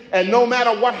salvation, and no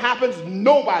matter what happens,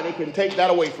 nobody can take that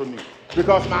away from me.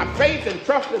 Because my faith and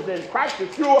trust is in Christ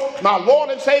Yeshua, my Lord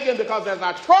and Savior, because as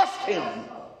I trust him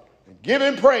and give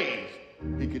him praise,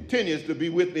 he continues to be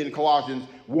with me in Colossians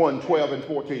 1:12 and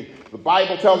 14. The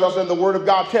Bible tells us, and the Word of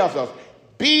God tells us,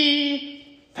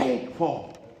 be thankful.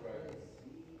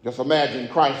 Just imagine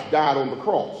Christ died on the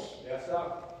cross. Yes, sir.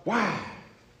 Why?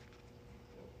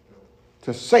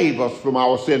 To save us from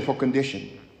our sinful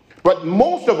condition. But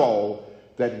most of all,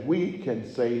 that we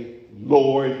can say,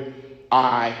 Lord,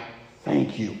 I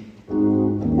thank you.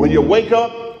 When you wake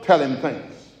up, tell him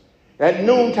thanks. At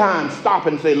noontime, stop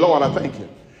and say, Lord, I thank you.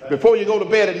 Before you go to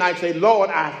bed at night, say, Lord,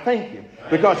 I thank you.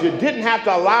 Because you didn't have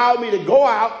to allow me to go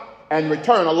out and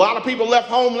return. A lot of people left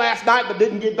home last night but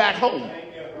didn't get back home.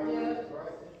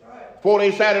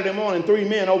 4-day Saturday morning, 3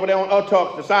 men over there on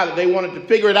Uttuck decided they wanted to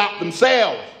figure it out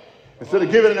themselves instead of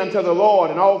giving it unto the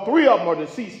Lord. And all 3 of them are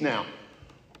deceased now.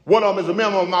 One of them is a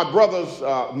member of my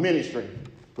brother's ministry.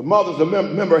 The mother's a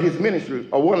member of his ministry,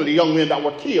 or one of the young men that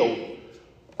were killed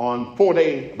on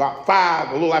 4-day, about 5,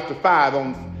 a little after 5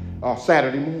 on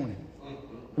Saturday morning,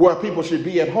 where people should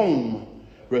be at home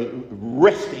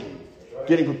resting,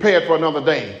 getting prepared for another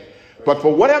day. But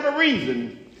for whatever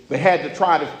reason, they had to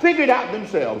try to figure it out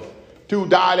themselves. 2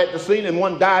 died at the scene and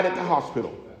 1 died at the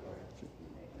hospital.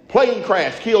 Plane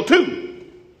crash killed 2.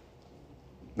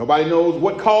 Nobody knows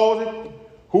what caused it,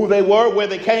 who they were, where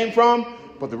they came from.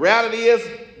 But the reality is,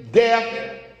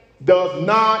 death does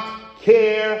not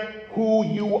care who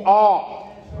you are.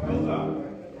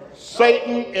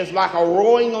 Satan is like a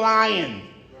roaring lion,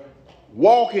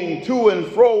 walking to and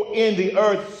fro in the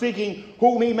earth, seeking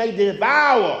whom he may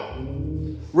devour.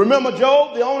 Remember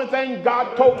Job? The only thing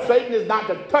God told Satan is not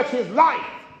to touch his life.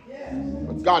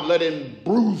 But God let him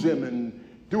bruise him and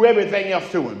do everything else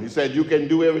to him. He said, you can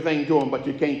do everything to him, but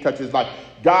you can't touch his life.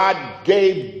 God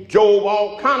gave Job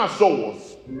all kind of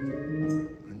sores.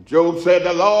 And Job said,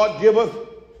 the Lord giveth,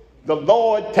 the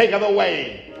Lord taketh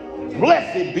away.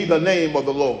 Blessed be the name of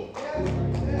the Lord.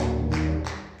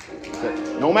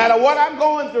 No matter what I'm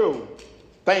going through,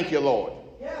 thank you, Lord.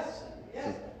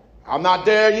 I'm not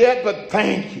there yet, but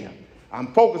thank you.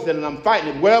 I'm focusing and I'm fighting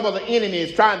it. Whatever the enemy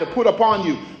is trying to put upon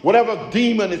you, whatever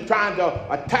demon is trying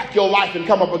to attack your life and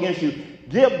come up against you,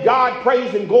 give God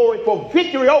praise and glory for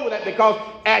victory over that, because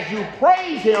as you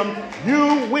praise him,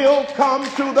 you will come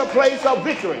to the place of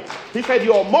victory. He said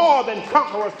you're more than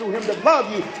conquerors through him that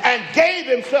loved you and gave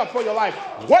himself for your life.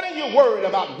 What are you worried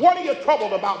about? What are you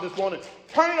troubled about this morning?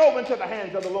 Turn it over into the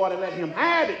hands of the Lord and let him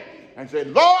have it. And say,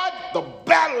 Lord, the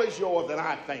battle is yours and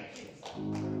I thank you.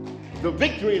 The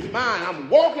victory is mine. I'm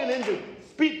walking into,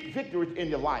 speak victory in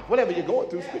your life. Whatever you're going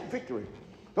through, speak victory.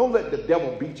 Don't let the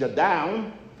devil beat you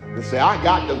down. Just say, I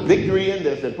got the victory in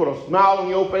this, and put a smile on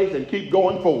your face and keep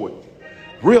going forward.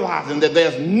 Realizing that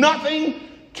there's nothing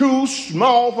too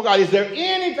small for God. Is there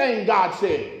anything, God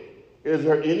said, is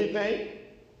there anything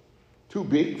too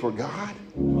big for God?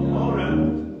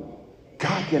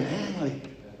 God can handle it.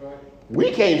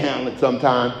 We can't handle it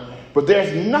sometimes, but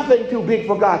there's nothing too big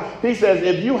for God. He says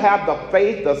if you have the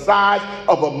faith the size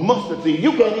of a mustard seed,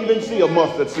 you can't even see a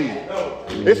mustard seed.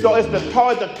 It's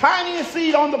the tiniest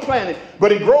seed on the planet,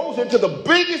 but it grows into the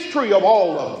biggest tree of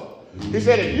all of them. He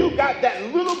said if you got that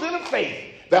little bit of faith,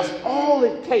 that's all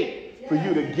it takes for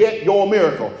you to get your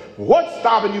miracle. What's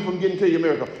stopping you from getting to your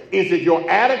miracle? Is it your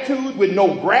attitude with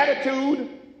no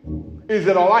gratitude? Is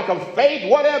it a lack of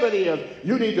faith? Whatever it is,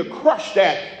 you need to crush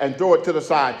that and throw it to the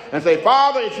side and say,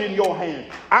 Father, it's in your hands.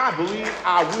 I believe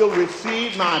I will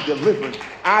receive my deliverance.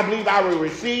 I believe I will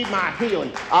receive my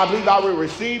healing. I believe I will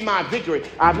receive my victory.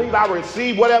 I believe I will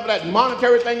receive whatever that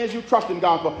monetary thing is you trust in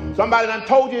God for. Somebody done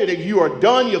told you that you are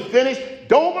done, you're finished.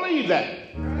 Don't believe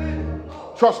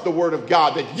that. Trust the word of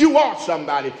God that you are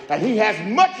somebody and he has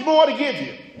much more to give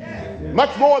you.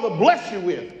 Much more to bless you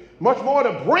with. Much more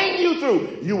to bring you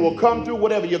through. You will come through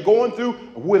whatever you're going through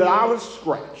without a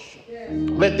scratch.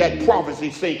 Let that prophecy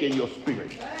sink in your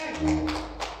spirit.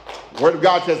 The word of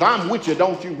God says, I'm with you.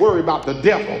 Don't you worry about the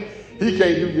devil. He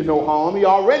can't do you no harm. He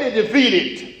already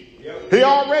defeated. He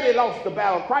already lost the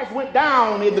battle. Christ went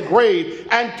down in the grave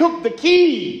and took the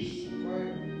keys.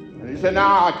 And he said,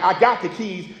 now I got the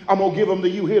keys. I'm going to give them to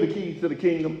you. Here are the keys to the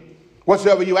kingdom.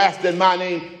 Whatsoever you ask in my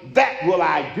name, that will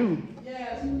I do.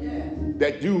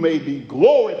 That you may be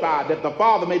glorified, that the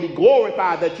Father may be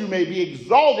glorified, that you may be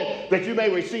exalted, that you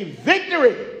may receive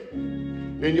victory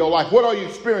in your life. What are you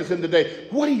experiencing today?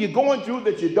 What are you going through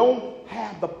that you don't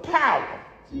have the power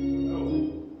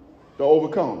to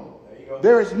overcome?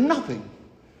 There is nothing.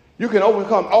 You can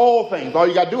overcome all things. All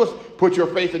you got to do is put your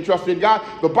faith and trust in God.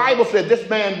 The Bible said this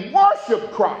man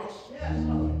worshiped Christ.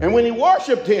 And when he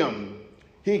worshiped him,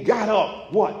 he got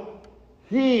up, what?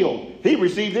 Healed. He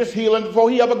received this healing before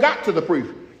he ever got to the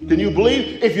priest. Can you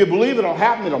believe? If you believe it'll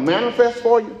happen, it'll manifest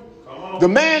for you. The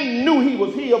man knew he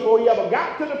was healed before he ever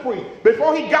got to the priest.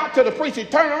 Before he got to the priest, he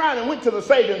turned around and went to the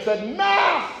Savior and said,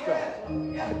 Master,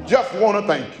 I just want to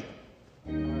thank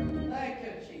you. Thank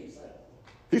you, Jesus.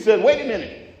 He said, wait a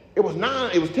minute. It was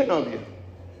 10 of you.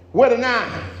 Where the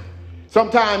 9?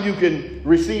 Sometimes you can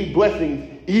receive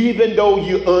blessings even though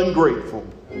you're ungrateful.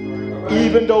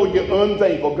 Even though you're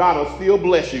unthankful, God will still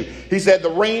bless you. He said the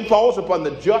rain falls upon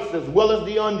the just as well as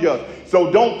the unjust.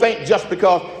 So don't think just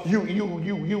because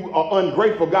you are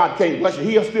ungrateful, God can't bless you.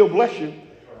 He'll still bless you.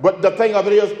 But the thing of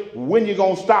it is, when you're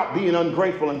going to stop being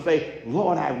ungrateful and say,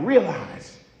 Lord, I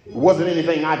realize it wasn't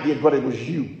anything I did, but it was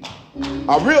you.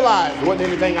 I realize it wasn't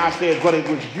anything I said, but it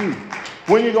was you.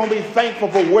 When you're going to be thankful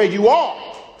for where you are.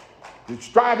 You're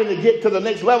striving to get to the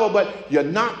next level, but you're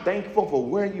not thankful for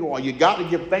where you are. You got to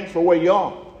give thanks for where you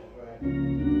are.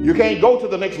 You can't go to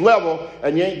the next level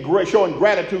and you ain't showing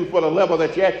gratitude for the level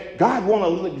that you're at. God want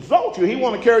to exalt you. He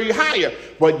want to carry you higher,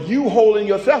 but you holding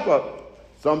yourself up.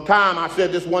 Sometime, I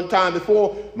said this one time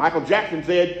before, Michael Jackson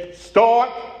said, start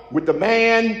with the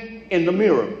man in the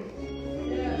mirror.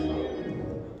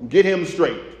 Get him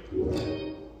straight.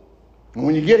 And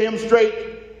when you get him straight,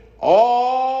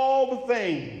 all the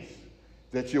things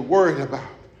that you're worried about,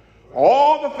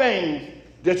 all the things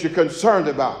that you're concerned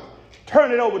about, turn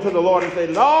it over to the Lord and say,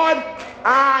 Lord,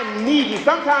 I need you.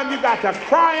 Sometimes you got to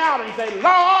cry out and say,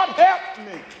 Lord, help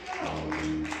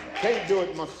me. Can't do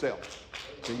it myself.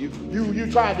 So you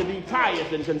trying to be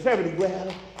pious and conservative.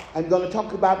 Well, I'm going to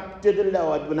talk about to the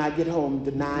Lord when I get home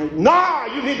tonight. No,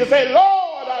 you need to say,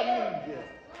 Lord, I need you.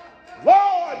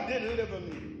 Lord, deliver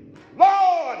me.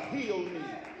 Lord, heal me.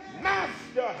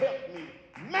 Master, help me.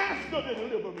 Master,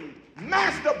 deliver me.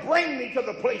 Master, bring me to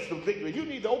the place of victory. You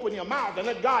need to open your mouth and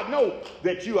let God know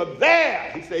that you are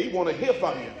there. He said he want to hear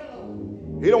from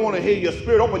you. He don't want to hear your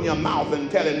spirit. Open your mouth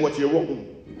and tell him what you want.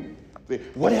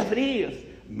 Whatever it is,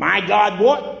 my God,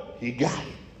 what? He got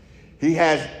it. He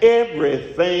has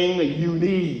everything you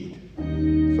need.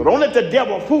 So don't let the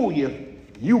devil fool you.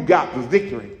 You got the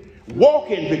victory. Walk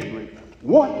in victory.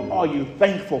 What are you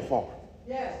thankful for?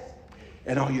 Yes.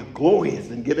 And are you glorious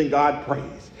in giving God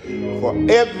praise for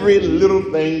every little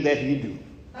thing that he do?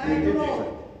 Thank you, Lord.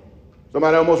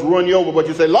 Somebody almost run you over, but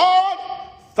you say, Lord,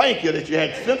 thank you that you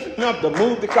had sense enough to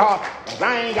move the car, because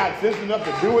I ain't got sense enough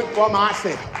to do it for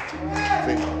myself.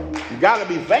 See, you got to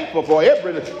be thankful for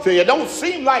every. See, it don't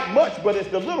seem like much, but it's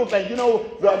the little things. You know,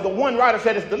 the one writer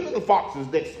said it's the little foxes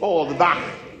that spoil the vine.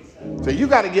 So you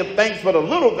got to give thanks for the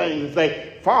little things and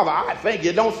say, Father, I thank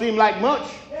you. It don't seem like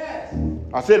much. Yes.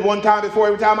 I said one time before,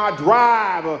 every time I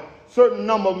drive a certain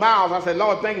number of miles, I said,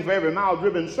 Lord, thank you for every mile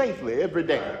driven safely every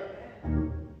day.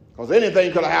 Because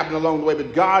anything could have happened along the way,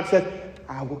 but God said,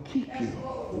 I will keep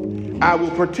you. I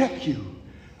will protect you.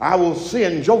 I will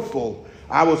send Jophel.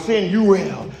 I will send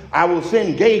Uriel. I will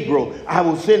send Gabriel. I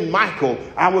will send Michael.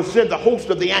 I will send the host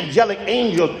of the angelic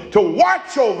angels to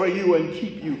watch over you and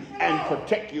keep you and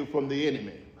protect you from the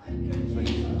enemy.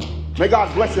 May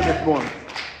God bless you this morning.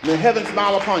 May heaven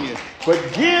smile upon you. But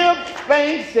give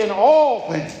thanks in all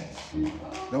things.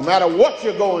 No matter what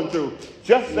you're going through,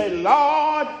 just say,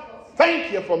 Lord,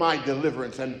 thank you for my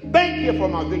deliverance and thank you for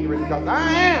my victory, because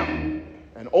I am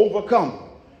an overcomer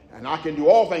and I can do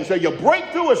all things. So your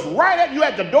breakthrough is right at you,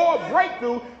 at the door of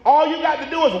breakthrough. All you got to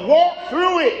do is walk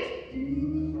through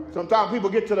it. Sometimes people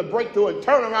get to the breakthrough and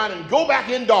turn around and go back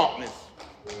in darkness.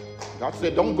 God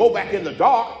said, don't go back in the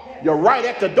dark. You're right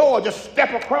at the door. Just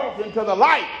step across into the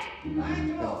light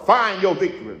and find your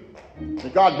victory. May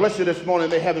God bless you this morning.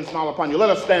 May heaven smile upon you.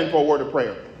 Let us stand for a word of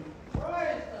prayer.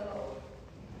 Praise the Lord.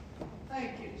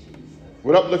 Thank you, Jesus.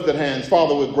 With uplifted hands,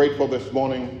 Father, we're grateful this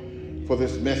morning for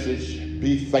this message.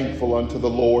 Be thankful unto the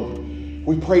Lord.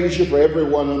 We praise you for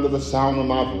everyone under the sound of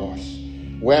my voice.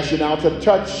 We ask you now to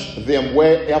touch them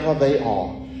wherever they are.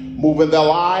 Move in their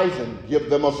lives and give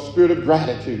them a spirit of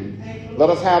gratitude. Let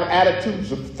us have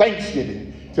attitudes of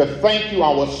thanksgiving to thank you,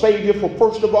 our Savior, for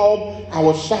first of all,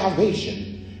 our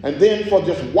salvation. And then for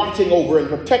just watching over and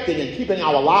protecting and keeping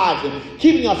our lives and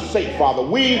keeping us safe, Father.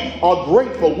 We are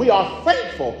grateful. We are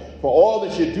thankful for all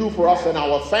that you do for us and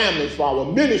our families, for our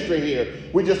ministry here.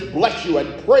 We just bless you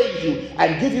and praise you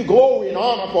and give you glory and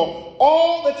honor for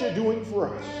all that you're doing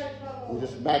for us. We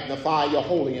just magnify your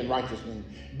holy and righteous name.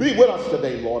 Be with us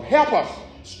today, Lord. Help us.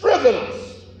 Strengthen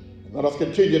us. Let us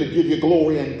continue to give you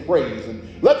glory and praise.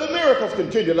 And let the miracles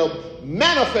continue to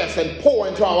manifest and pour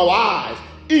into our lives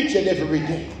each and every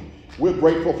day. We're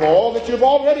grateful for all that you've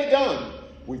already done.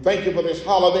 We thank you for this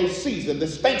holiday season,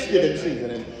 this Thanksgiving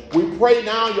season. And we pray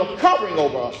now you're covering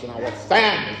over us and our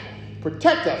families.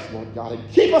 Protect us, Lord God,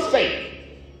 and keep us safe.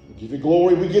 We give you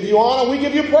glory, we give you honor, we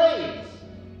give you praise.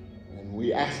 And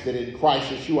we ask it in Christ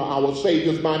Yeshua, our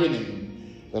Savior's mighty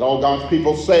name. That all God's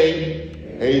people say,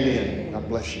 amen. God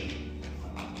bless you.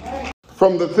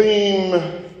 From the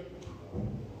theme,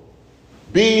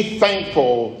 be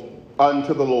thankful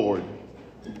unto the Lord.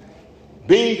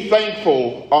 Be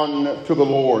thankful unto the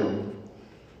Lord.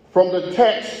 From the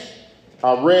text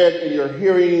I read in your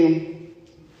hearing,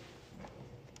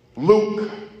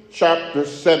 Luke chapter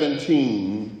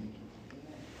 17,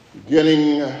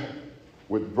 beginning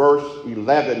with verse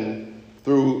 11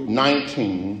 through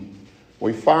 19,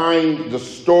 we find the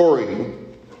story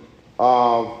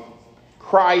of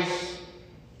Christ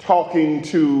talking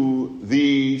to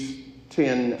these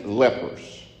 10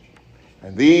 lepers.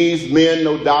 And these men,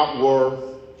 no doubt,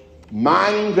 were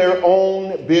minding their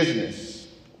own business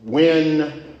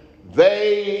when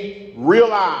they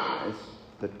realized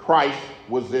that Christ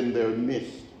was in their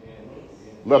midst.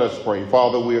 Let us pray.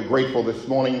 Father, we are grateful this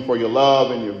morning for your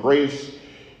love and your grace.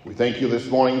 We thank you this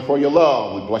morning for your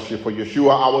love. We bless you for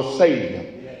Yeshua, our Savior.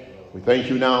 We thank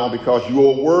you now because you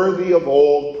are worthy of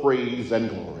all praise and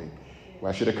glory. We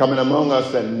ask you to come in among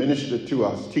us and minister to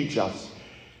us, teach us,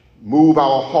 move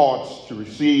our hearts to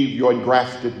receive your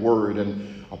engrafted word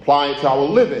and apply it to our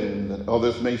living, that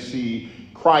others may see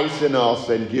Christ in us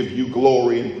and give you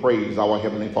glory and praise, our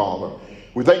Heavenly Father.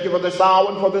 We thank you for this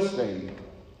hour and for this day.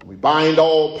 We bind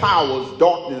all powers,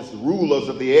 darkness, rulers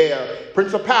of the air,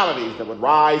 principalities that would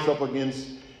rise up against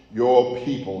your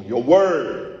people, your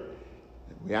word.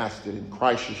 And we ask it in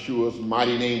Christ Yeshua's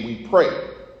mighty name we pray.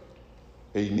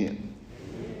 Amen.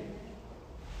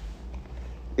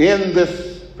 In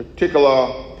this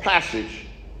particular passage,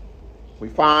 we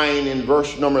find in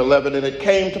verse number 11, and it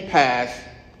came to pass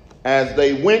as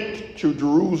they went to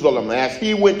Jerusalem, as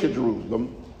he went to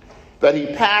Jerusalem, that he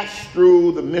passed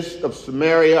through the midst of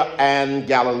Samaria and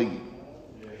Galilee.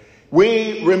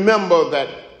 We remember that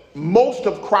most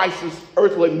of Christ's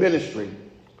earthly ministry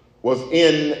was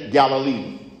in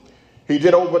Galilee. He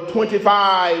did over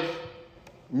 25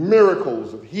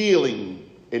 miracles of healing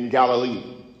in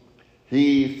Galilee.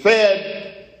 He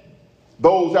fed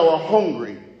those that were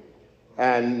hungry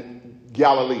in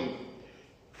Galilee.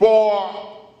 For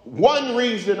one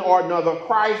reason or another,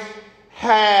 Christ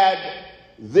had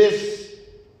this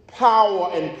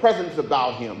power and presence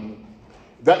about him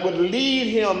that would lead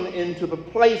him into the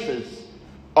places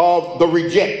of the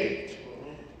rejected.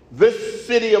 This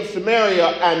city of Samaria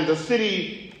and the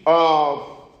city of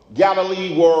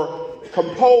Galilee were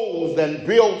composed and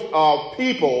built of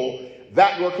people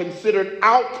that were considered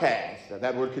outcasts,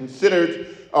 that were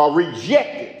considered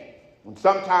rejected. And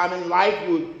sometime in life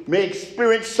you may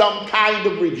experience some kind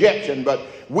of rejection, but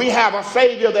we have a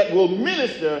Savior that will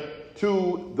minister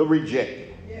to the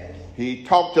rejected. Yes. He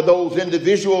talked to those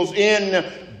individuals in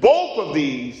both of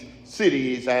these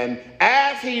cities, and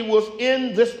as he was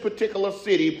in this particular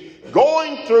city,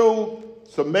 going through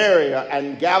Samaria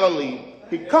and Galilee,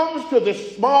 he comes to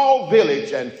this small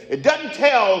village, and it doesn't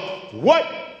tell what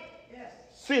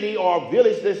city or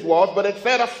village this was, but it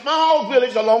said a small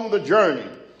village along the journey.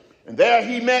 And there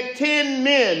he met 10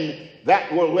 men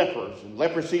that were lepers. And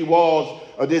leprosy was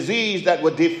a disease that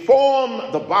would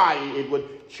deform the body. It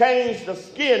would change the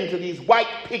skin to these white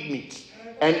pigments.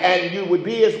 And you would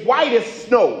be as white as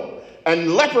snow.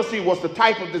 And leprosy was the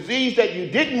type of disease that you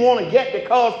didn't want to get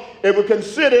because it was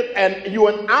considered you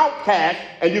were an outcast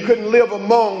and you couldn't live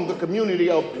among the community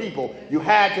of people. You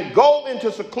had to go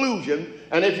into seclusion,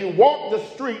 and if you walked the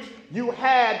streets, you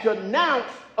had to announce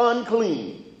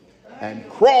unclean and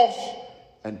cross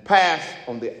and pass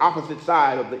on the opposite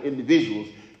side of the individuals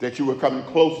that you were coming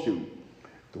close to.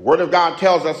 The Word of God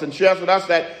tells us and shares with us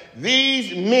that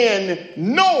these men,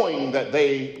 knowing that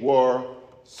they were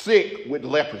sick with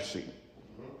leprosy,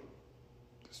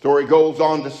 the story goes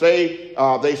on to say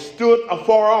they stood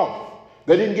afar off.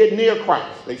 They didn't get near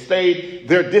Christ. They stayed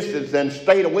their distance and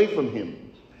stayed away from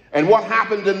him. And what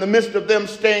happened in the midst of them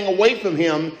staying away from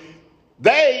him,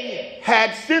 they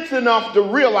had sense enough to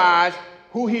realize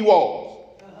who he was.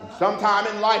 And sometime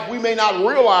in life, we may not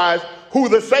realize who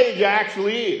the Savior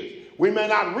actually is. We may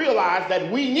not realize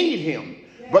that we need him.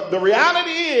 But the reality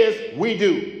is we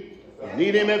do. We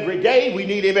need him every day. We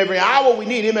need him every hour. We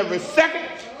need him every second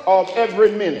of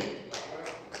every minute.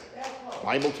 The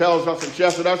Bible tells us and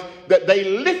shares with us that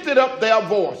they lifted up their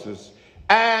voices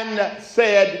and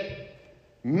said,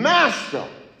 Master,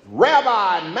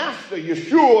 Rabbi, Master,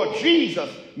 Yeshua, Jesus,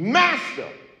 Master.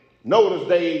 Notice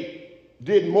they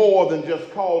did more than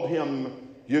just called him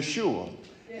Yeshua.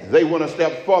 They went a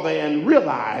step further and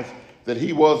realized that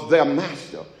he was their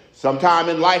master. Sometime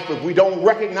in life, if we don't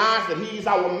recognize that he's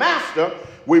our master,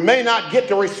 we may not get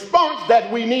the response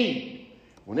that we need.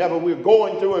 Whenever we're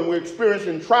going through and we're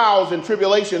experiencing trials and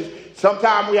tribulations,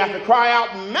 sometimes we have to cry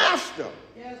out, Master,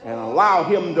 and allow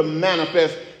him to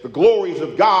manifest the glories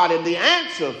of God and the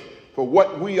answers for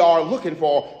what we are looking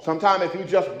for. Sometimes if you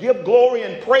just give glory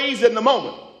and praise in the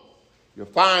moment, you'll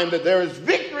find that there is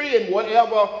victory in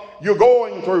whatever you're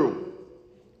going through.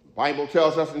 The Bible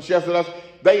tells us and shares with us,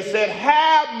 they said,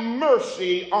 have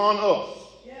mercy on us.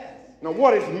 Yes. Now,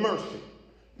 what is mercy?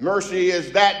 Mercy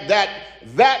is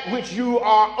that which you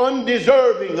are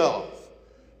undeserving of.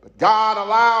 But God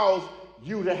allows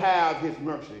you to have his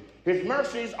mercy. His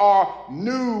mercies are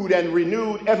new and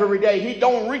renewed every day. He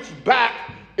don't reach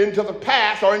back into the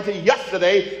past or into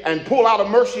yesterday and pull out a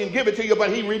mercy and give it to you,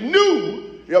 but he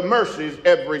renews your mercies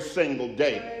every single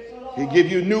day. He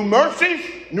gives you new mercies,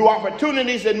 new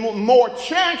opportunities, and more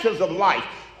chances of life.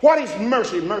 What is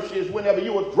mercy? Mercy is whenever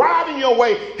you were driving your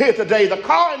way here today, the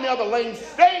car in the other lane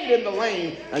stayed in the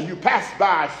lane and you passed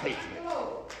by safely.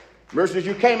 Mercy is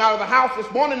you came out of the house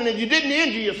this morning and you didn't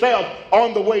injure yourself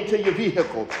on the way to your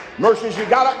vehicle. Mercy is you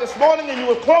got up this morning and you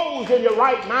were clothed in your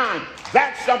right mind.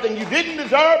 That's something you didn't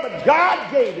deserve, but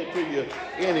God gave it to you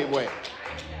anyway.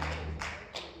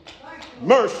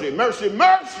 Mercy, mercy,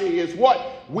 mercy is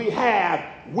what we have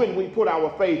when we put our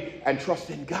faith and trust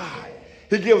in God.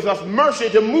 He gives us mercy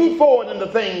to move forward in the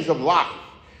things of life.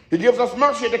 He gives us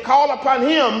mercy to call upon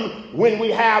him when we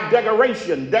have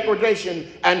degradation,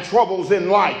 and troubles in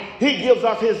life. He gives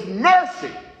us his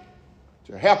mercy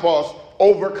to help us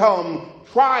overcome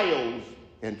trials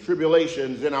and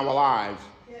tribulations in our lives.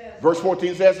 Yes. Verse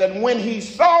 14 says, and when he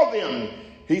saw them,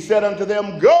 he said unto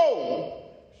them, go,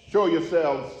 show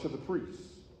yourselves to the priests.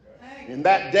 In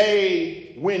that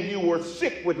day when you were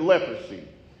sick with leprosy,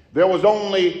 there was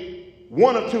only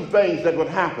one of two things that would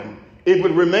happen. It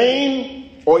would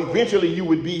remain, or eventually you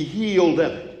would be healed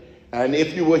of it. And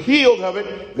if you were healed of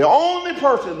it, the only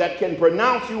person that can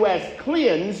pronounce you as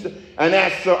cleansed and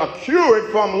as cured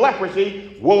from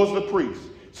leprosy was the priest.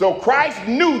 So Christ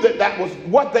knew that that was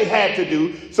what they had to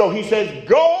do. So he says,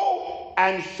 go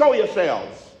and show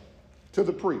yourselves to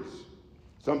the priest.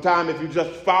 Sometimes if you just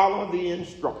follow the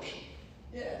instruction,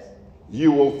 Yes.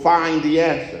 you will find the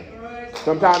answer.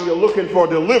 Sometimes you're looking for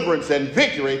deliverance and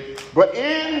victory, but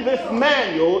in this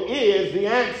manual is the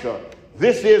answer.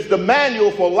 This is the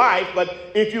manual for life, but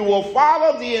if you will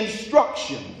follow the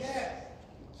instructions. Yes.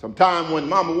 Sometimes when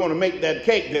mama want to make that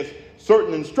cake, there's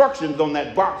certain instructions on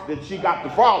that box that she got to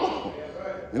follow.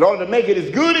 In order to make it as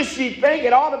good as she think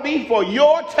it ought to be for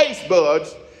your taste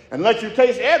buds, and let you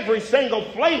taste every single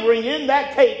flavoring in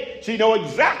that cake. She know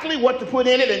exactly what to put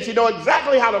in it, and she know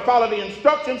exactly how to follow the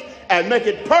instructions and make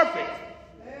it perfect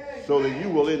so that you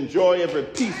will enjoy every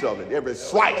piece of it, every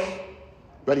slice.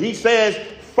 But he says,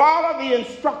 follow the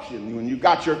instructions. When you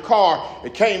got your car,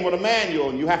 it came with a manual,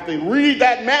 and you have to read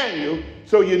that manual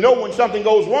so you know when something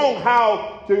goes wrong,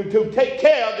 how to take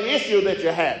care of the issue that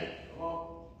you're having.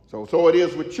 So it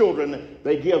is with children.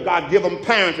 God give them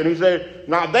parents, and he said,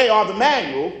 now they are the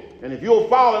manual, and if you'll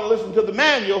follow and listen to the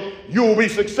manual, you will be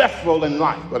successful in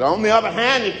life. But on the other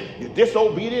hand, if you're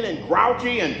disobedient and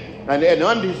grouchy and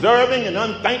undeserving and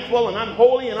unthankful and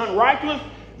unholy and unrighteous,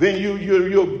 then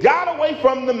you got away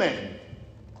from the man.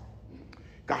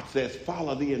 God says,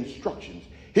 follow the instructions.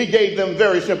 He gave them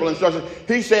very simple instructions.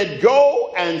 He said,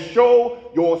 go and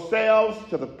show yourselves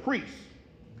to the priests.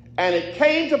 And it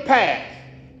came to pass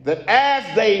that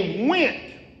as they went,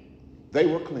 they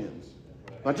were cleansed.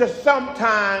 Now, just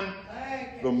sometimes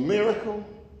the miracle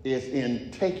is in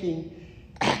taking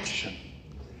action.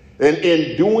 And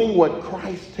in doing what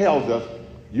Christ tells us,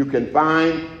 you can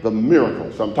find the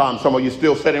miracle. Sometimes some of you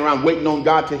still sitting around waiting on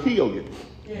God to heal you.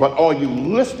 But are you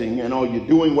listening, and are you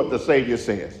doing what the Savior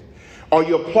says? Are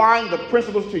you applying the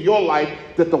principles to your life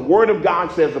that the Word of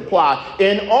God says apply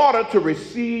in order to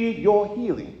receive your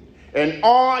healing? And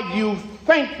are you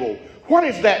thankful? What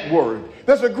is that word?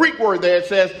 There's a Greek word there. It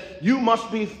says you must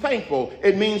be thankful.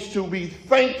 It means to be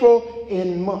thankful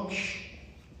in much.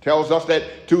 It tells us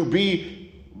that to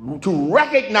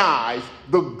recognize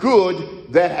the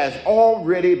good that has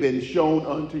already been shown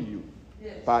unto you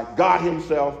by God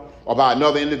himself or by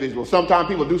another individual. Sometimes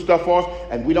people do stuff for us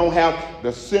and we don't have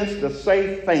the sense to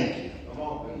say thank you.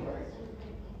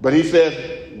 But he says,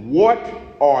 what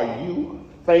are you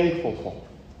thankful for?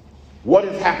 What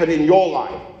has happened in your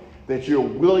life that you're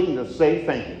willing to say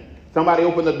thank you? Somebody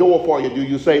open the door for you. Do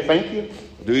you say thank you?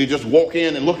 Or do you just walk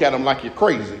in and look at them like you're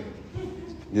crazy?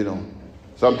 You know,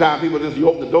 sometimes people just, you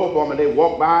open the door for them and they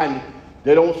walk by and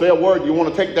they don't say a word. You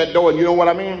want to take that door, and you know what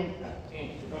I mean?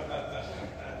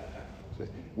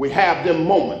 We have them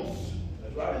moments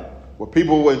where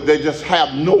people, they just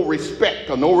have no respect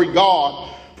or no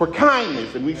regard for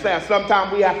kindness. And we say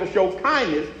sometimes we have to show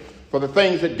kindness for the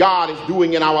things that God is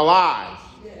doing in our lives.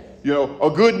 You know, a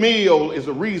good meal is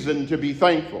a reason to be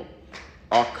thankful.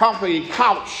 A comfy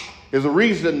couch is a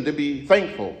reason to be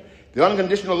thankful. The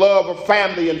unconditional love of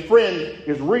family and friends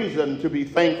is reason to be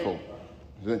thankful.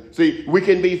 See, we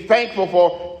can be thankful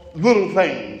for little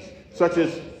things, such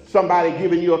as somebody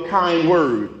giving you a kind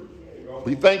word.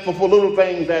 Be thankful for little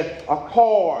things as a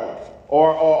card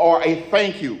or a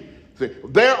thank you.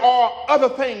 There are other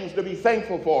things to be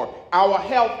thankful for. Our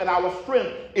health and our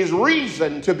strength is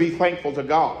reason to be thankful to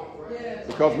God. Yes.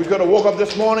 Because we could have woke up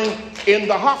this morning in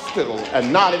the hospital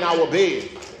and not in our bed.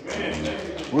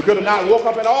 We could have not woke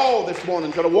up at all this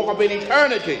morning. Could have woke up in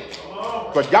eternity.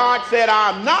 But God said,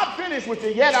 I'm not finished with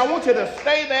you yet. I want you to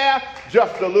stay there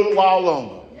just a little while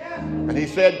longer. And he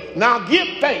said, now give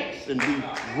thanks and be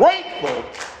grateful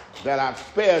that I've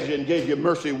spared you and gave you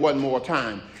mercy one more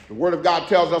time. The Word of God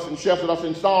tells us and shares with us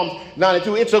in Psalms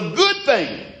 92, it's a good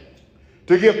thing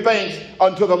to give thanks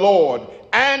unto the Lord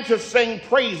and to sing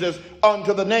praises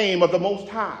unto the name of the Most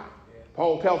High.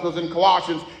 Paul tells us in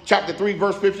Colossians chapter 3,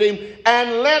 verse 15,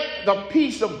 and let the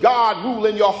peace of God rule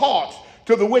in your hearts,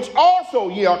 to the which also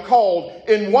ye are called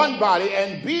in one body,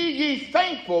 and be ye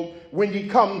thankful when ye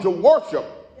come to worship.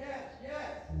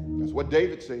 That's what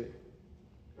David said.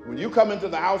 When you come into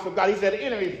the house of God, he said,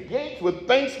 enter his gates with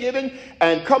thanksgiving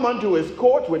and come unto his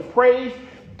courts with praise.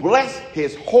 Bless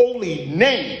his holy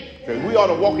name. Because we ought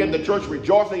to walk into church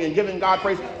rejoicing and giving God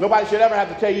praise. Nobody should ever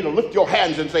have to tell you to lift your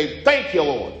hands and say, thank you,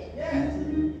 Lord.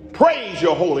 Praise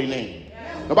your holy name.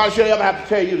 Nobody should ever have to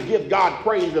tell you to give God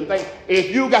praise and thanks. If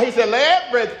you got, he said,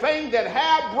 let everything that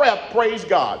have breath praise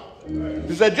God.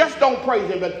 He said, just don't praise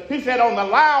him. But he said on the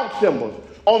loud cymbals,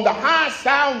 on the high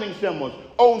sounding cymbals,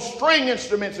 on string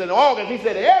instruments and organs, he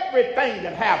said, everything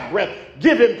that have breath,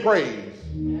 give him praise.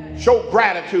 Show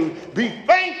gratitude. Be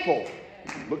thankful.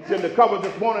 Looked in the cupboard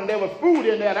this morning, there was food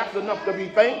in there. That's enough to be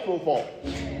thankful for.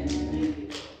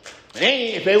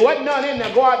 And if there wasn't none in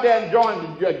there, go out there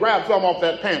and grab some off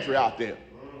that pantry out there.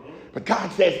 But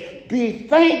God says, be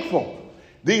thankful.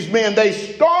 These men, they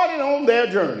started on their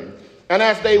journey. And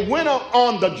as they went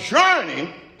on the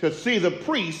journey to see the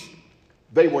priest,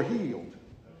 they were healed.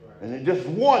 And it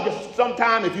just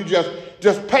sometime if you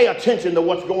just pay attention to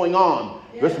what's going on.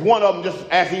 Yeah. This one of them, just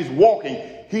as he's walking,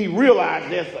 he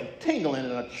realized there's a tingling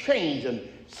and a change, and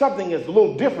something is a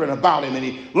little different about him. And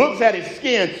he looks at his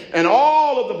skin, and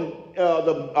all of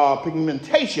the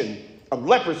pigmentation of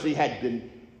leprosy had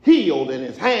been healed, and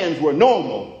his hands were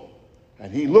normal.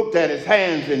 And he looked at his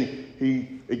hands, and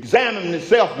he examined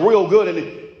himself real good, and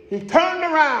he turned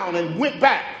around and went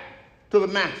back to the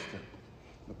master.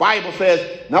 The Bible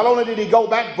says not only did he go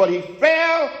back, but he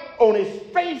fell on his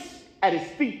face at his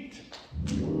feet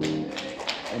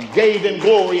and gave him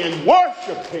glory and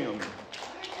worshiped him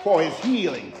for his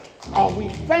healing. Are we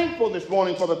thankful this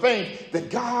morning for the things that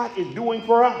God is doing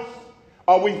for us?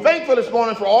 Are we thankful this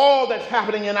morning for all that's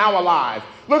happening in our lives?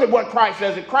 Look at what Christ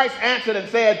says. And Christ answered and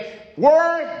said,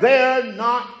 were there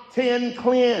not 10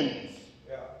 cleansed?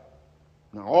 Yeah.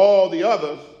 Now all the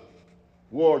others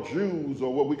were Jews,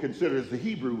 or what we consider as the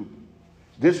Hebrew.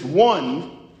 This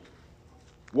one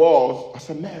was a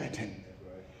Samaritan.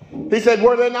 He said,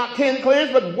 were there not 10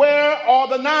 cleansed? But where are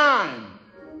the 9?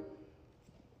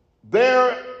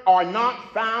 There are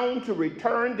not found to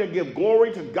return to give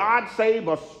glory to God save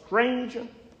a stranger.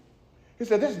 He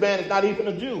said, this man is not even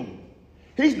a Jew.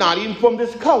 He's not even from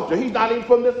this culture. He's not even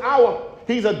from this hour.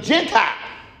 He's a Gentile.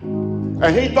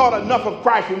 And he thought enough of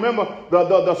Christ. Remember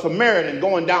the Samaritan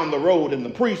going down the road, and the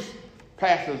priest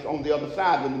passes on the other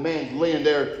side when the man's laying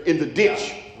there in the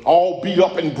ditch, all beat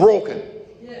up and broken.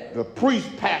 Yeah. The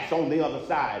priest passed on the other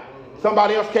side.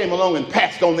 Somebody else came along and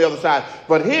passed on the other side.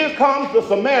 But here comes the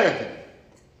Samaritan,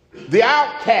 the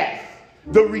outcast,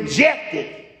 the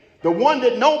rejected, the one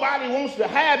that nobody wants to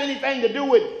have anything to do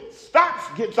with.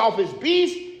 Stops, gets off his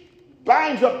beast,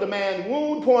 binds up the man's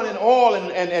wound, pouring in oil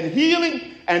and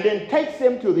healing, and then takes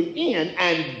him to the inn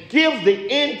and gives the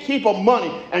innkeeper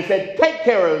money and said, take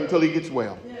care of him until he gets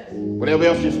well. Yes. Whatever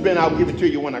else you spend, I'll give it to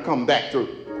you when I come back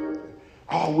through.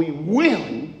 Are we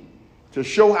willing to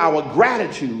show our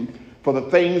gratitude for the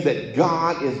things that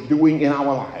God is doing in our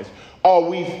lives? Are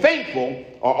we thankful,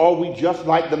 or are we just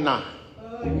like the 9?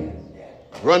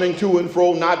 Running to and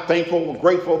fro, not thankful,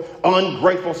 grateful,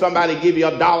 ungrateful. Somebody give you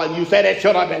 $1 and you say that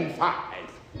should have been 5.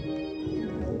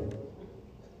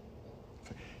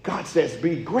 God says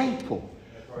be grateful.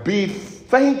 Be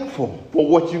thankful for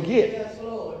what you get. Yes,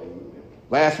 Lord.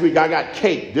 Last week I got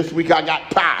cake. This week I got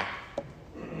pie.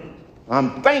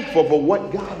 I'm thankful for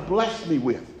what God blessed me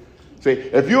with. See,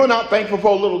 if you're not thankful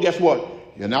for a little, guess what?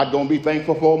 You're not going to be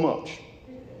thankful for much.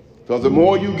 So the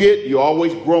more you get, you're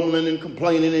always grumbling and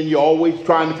complaining, and you're always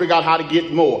trying to figure out how to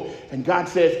get more. And God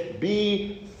says,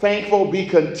 be thankful, be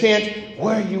content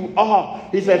where you are.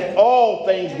 He says, all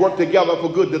things work together for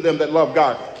good to them that love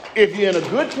God. If you're in a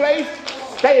good place,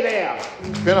 stay there.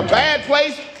 If you're in a bad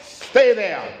place, stay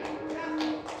there.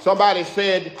 Somebody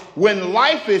said, when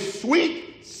life is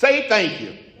sweet, say thank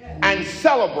you and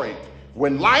celebrate.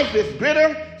 When life is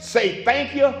bitter, say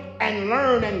thank you and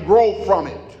learn and grow from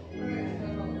it.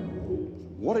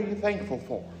 What are you thankful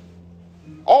for?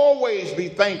 Always be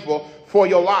thankful for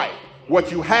your life. What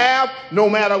you have, no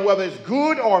matter whether it's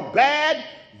good or bad,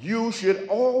 you should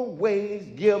always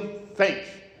give thanks.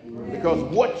 Because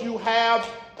what you have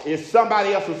is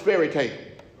somebody else's fairy tale.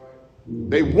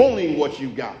 They're wanting what you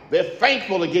got. They're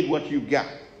thankful to get what you've got.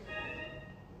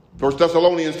 1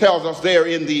 Thessalonians tells us there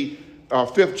in the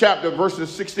 5th chapter,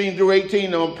 verses 16 through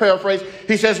 18, I'm paraphrase.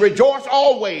 He says, rejoice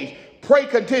always. Pray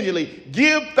continually.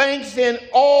 Give thanks in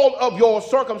all of your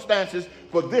circumstances,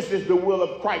 for this is the will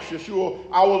of Christ Yeshua,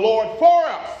 our Lord, for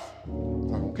us. I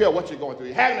don't care what you're going through.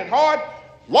 You're having it hard.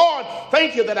 Lord,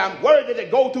 thank you that I'm worthy to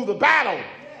go through the battle.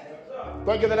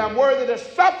 Thank you that I'm worthy to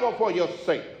suffer for your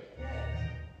sake.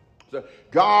 So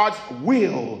God's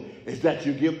will is that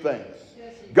you give thanks.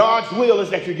 God's will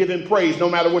is that you give him praise no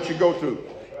matter what you go through.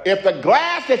 If the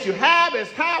glass that you have is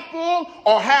half full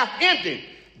or half empty,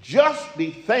 just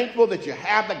be thankful that you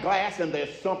have the glass and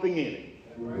there's something in it.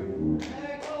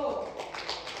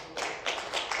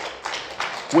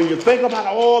 When you think about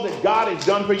all that God has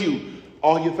done for you,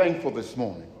 are you thankful this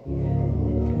morning?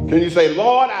 Can you say,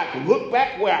 Lord, I can look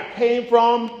back where I came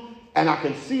from and I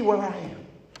can see where I am.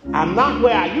 I'm not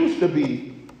where I used to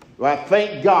be, but I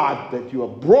thank God that you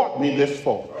have brought me this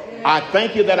far. I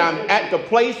thank you that I'm at the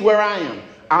place where I am.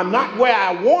 I'm not where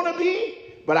I want to be,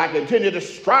 but I continue to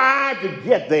strive to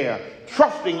get there,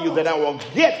 trusting you that I will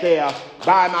get there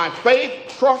by my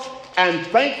faith, trust, and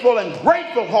thankful and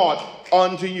grateful heart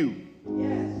unto you.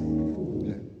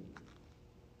 Yes.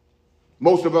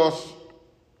 Most of us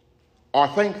are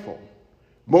thankful,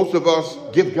 Most of us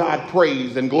give God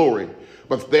praise and glory,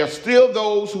 but there are still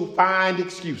those who find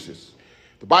excuses.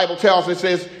 The Bible tells us, it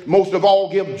says, most of all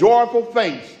give joyful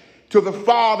thanks to the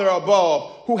Father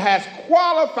above, who has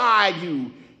qualified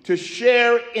you to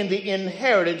share in the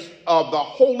inheritance of the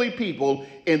holy people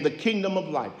in the kingdom of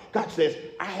light. God says,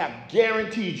 I have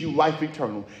guaranteed you life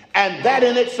eternal. And that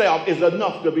in itself is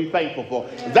enough to be thankful for.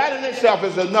 That in itself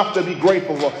is enough to be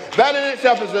grateful for. That in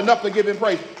itself is enough to give him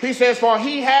praise. He says, for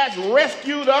he has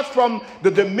rescued us from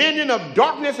the dominion of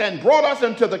darkness and brought us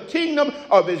into the kingdom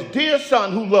of his dear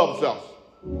Son who loves us,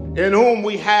 in whom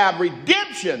we have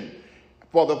redemption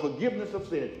for the forgiveness of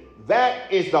sin.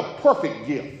 That is the perfect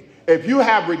gift. If you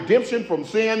have redemption from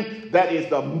sin, that is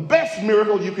the best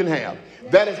miracle you can have.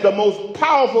 That is the most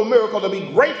powerful miracle to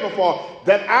be grateful for,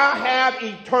 that I have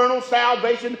eternal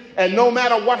salvation, and no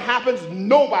matter what happens,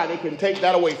 nobody can take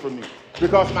that away from me.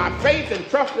 Because my faith and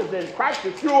trust is in Christ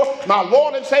Yeshua, my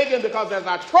Lord and Savior, because as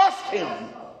I trust him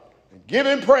and give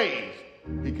him praise,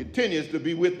 he continues to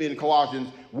be with me in Colossians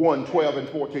 1:12 and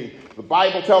 14. The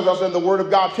Bible tells us, and the Word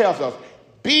of God tells us,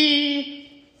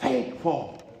 be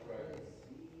thankful.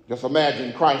 Just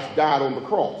imagine Christ died on the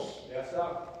cross. Yes, sir.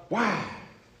 Why?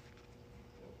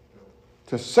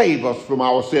 To save us from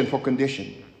our sinful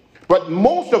condition. But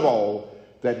most of all,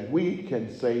 that we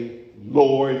can say,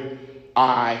 Lord,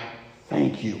 I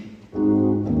thank you.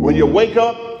 When you wake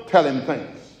up, tell him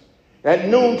thanks. At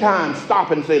noontime,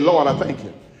 stop and say, Lord, I thank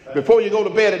you. Before you go to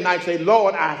bed at night, say,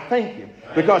 Lord, I thank you.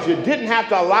 Because you didn't have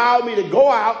to allow me to go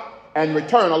out and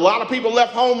return. A lot of people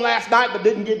left home last night but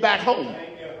didn't get back home.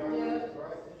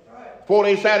 4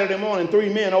 days Saturday morning,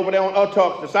 3 men over there on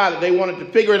Uttuck decided they wanted to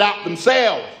figure it out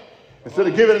themselves instead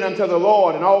of giving it unto the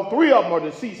Lord. And all 3 of them are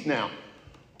deceased now.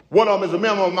 One of them is a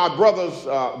member of my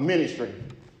brother's ministry.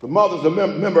 The mother's a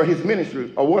member of his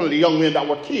ministry, or one of the young men that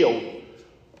were killed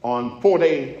on 4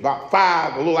 days, about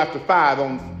 5, a little after 5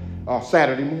 on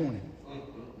Saturday morning,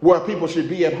 where people should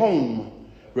be at home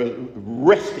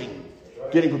resting,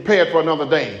 getting prepared for another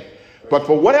day. But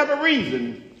for whatever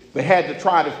reason, they had to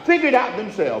try to figure it out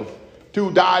themselves.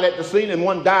 2 died at the scene and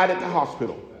 1 died at the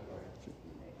hospital.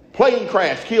 Plane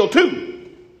crash killed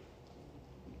 2.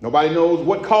 Nobody knows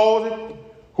what caused it,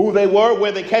 who they were,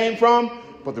 where they came from.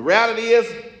 But the reality is,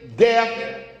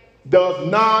 death does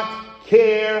not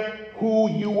care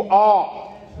who you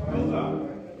are.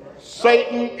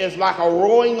 Satan is like a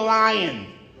roaring lion,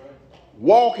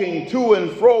 walking to and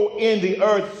fro in the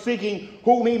earth, seeking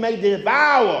whom he may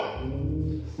devour.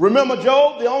 Remember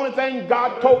Job? The only thing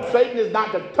God told Satan is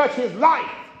not to touch his life.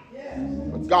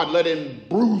 But God let him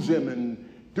bruise him and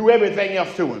do everything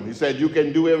else to him. He said, you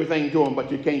can do everything to him,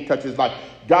 but you can't touch his life.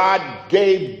 God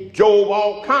gave Job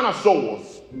all kind of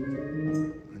sores.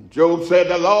 And Job said,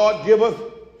 the Lord giveth,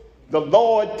 the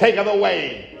Lord taketh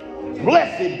away.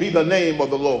 Blessed be the name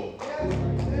of the Lord.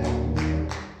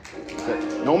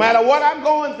 No matter what I'm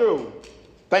going through,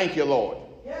 thank you, Lord.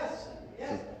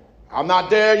 I'm not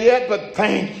there yet, but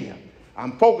thank you.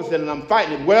 I'm focusing and I'm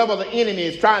fighting it. Whatever the enemy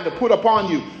is trying to put upon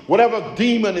you, whatever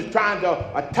demon is trying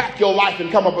to attack your life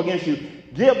and come up against you,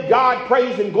 give God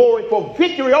praise and glory for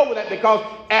victory over that, because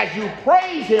as you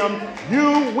praise him,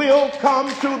 you will come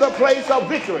to the place of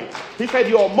victory. He said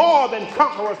you're more than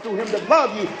conquerors through him that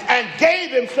loved you and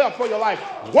gave himself for your life.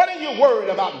 What are you worried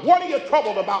about? What are you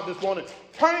troubled about this morning?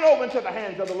 Turn it over into the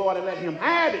hands of the Lord and let him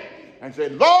have it. And say,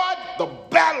 Lord, the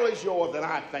battle is yours and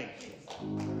I thank you.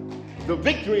 The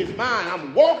victory is mine.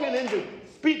 I'm walking into,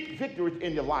 speak victory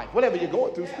in your life. Whatever you're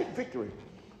going through, speak victory.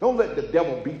 Don't let the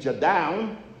devil beat you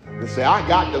down and say, I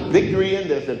got the victory in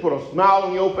this, and put a smile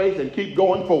on your face and keep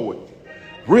going forward.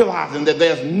 Realizing that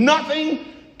there's nothing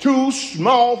too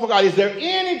small for God. Is there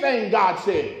anything, God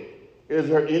said, is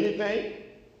there anything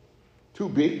too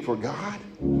big for God?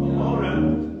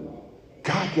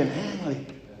 God can handle it.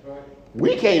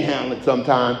 We can't handle it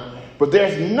sometimes, but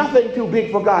there's nothing too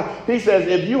big for God. He says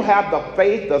if you have the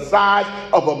faith the size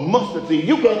of a mustard seed,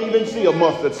 you can't even see a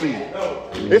mustard seed.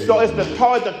 It's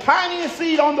the tiniest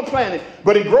seed on the planet,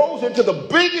 but it grows into the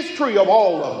biggest tree of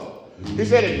all of them. He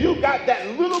said if you got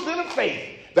that little bit of faith,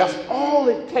 that's all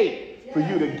it takes for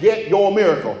you to get your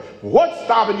miracle. What's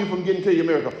stopping you from getting to your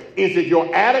miracle? Is it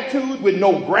your attitude with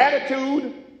no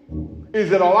gratitude?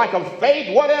 Is it a lack of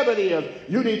faith? Whatever it is,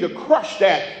 you need to crush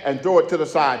that and throw it to the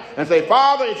side and say,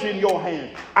 Father, it's in your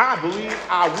hands. I believe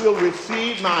I will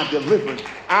receive my deliverance.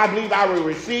 I believe I will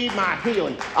receive my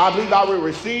healing. I believe I will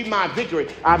receive my victory.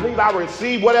 I believe I will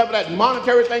receive whatever that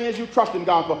monetary thing is you trust in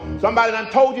God for. Somebody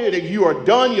done told you that you are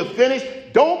done, you're finished.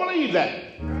 Don't believe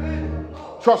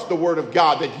that. Trust the word of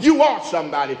God that you are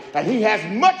somebody and he has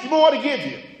much more to give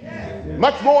you.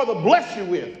 Much more to bless you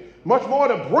with. much more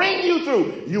to bring you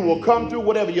through. You will come through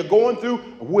whatever you're going through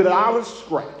without a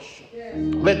scratch. Yes.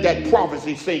 Let that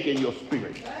prophecy sink in your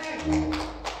spirit.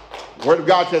 The Word of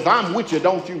God says, I'm with you.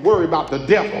 Don't you worry about the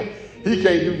devil. He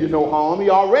can't do you no harm. He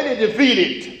already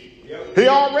defeated. Yep. He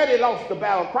already lost the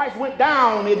battle. Christ went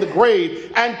down in the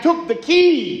grave and took the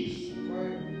keys.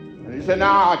 And he said,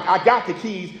 now I got the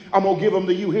keys. I'm going to give them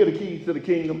to you. Here are the keys to the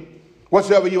kingdom.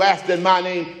 Whatsoever you ask in my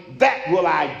name, that will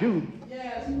I do.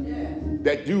 Yes, yes.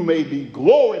 That you may be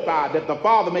glorified, that the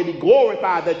Father may be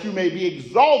glorified, that you may be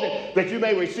exalted, that you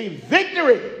may receive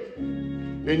victory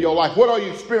in your life. What are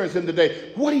you experiencing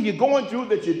today? What are you going through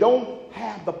that you don't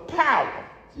have the power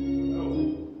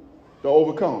to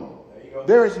overcome?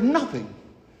 There is nothing.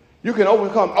 You can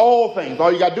overcome all things.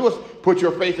 All you got to do is put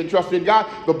your faith and trust in God.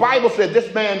 The Bible said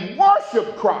this man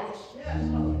worshiped Christ.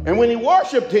 And when he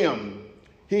worshiped him,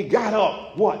 he got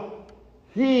up, what?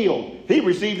 Healed. He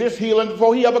received this healing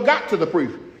before he ever got to the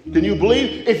priest. Can you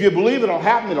believe? If you believe it'll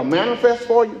happen, it'll manifest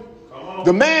for you.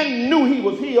 The man knew he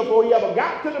was healed before he ever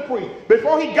got to the priest.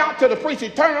 Before he got to the priest, he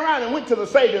turned around and went to the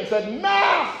Savior and said,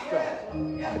 Master,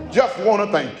 I just want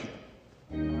to thank you.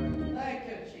 Thank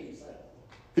you, Jesus.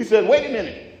 He said, wait a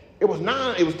minute. It was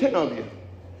 10 of you.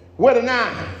 Where the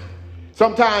 9?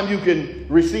 Sometimes you can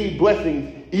receive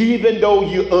blessings even though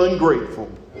you're ungrateful.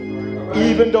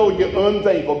 Even though you're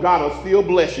unthankful, God will still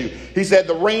bless you. He said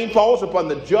the rain falls upon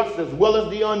the just as well as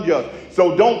the unjust.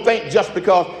 So don't think just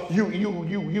because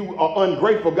you are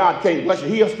ungrateful, God can't bless you.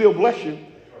 He'll still bless you.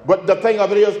 But the thing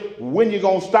of it is, when you're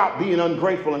going to stop being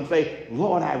ungrateful and say,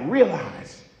 Lord, I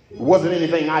realize it wasn't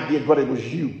anything I did, but it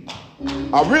was you.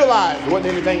 I realize it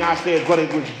wasn't anything I said, but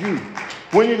it was you.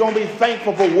 When you're going to be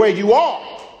thankful for where you are.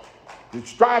 You're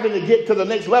striving to get to the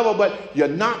next level, but you're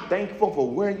not thankful for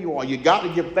where you are. You got to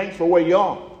give thanks for where you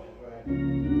are.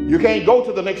 You can't go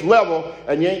to the next level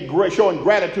and you ain't showing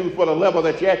gratitude for the level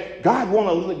that you're at. God want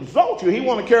to exalt you. He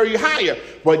want to carry you higher,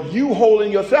 but you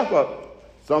holding yourself up.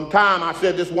 Sometime, I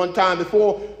said this one time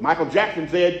before, Michael Jackson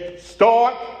said,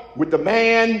 start with the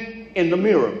man in the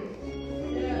mirror.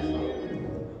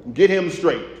 Get him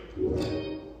straight.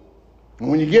 And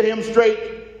when you get him straight,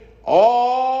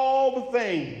 all the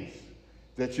things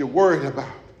that you're worried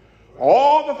about,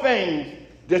 all the things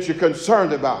that you're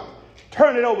concerned about,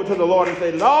 turn it over to the Lord and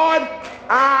say, Lord,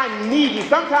 I need you.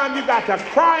 Sometimes you got to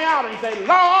cry out and say,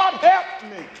 Lord, help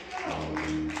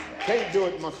me. Can't do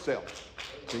it myself.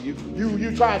 So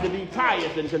you trying to be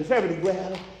pious and conservative.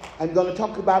 Well, I'm going to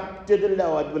talk about the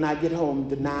Lord when I get home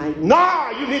tonight.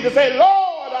 No, you need to say,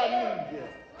 Lord, I need you.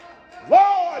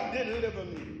 Lord, deliver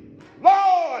me.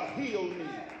 Lord, heal me.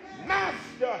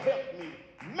 Master, help me.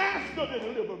 Master,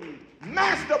 deliver me.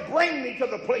 Master, bring me to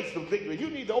the place of victory. You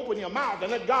need to open your mouth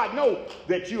and let God know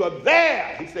that you are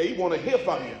there. He said he want to hear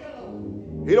from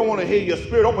you. He don't want to hear your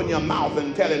spirit. Open your mouth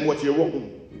and tell him what you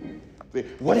want. See,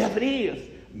 whatever it is,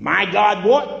 my God,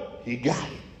 what? He got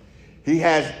it. He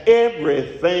has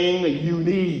everything you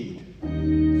need.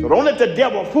 So don't let the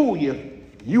devil fool you.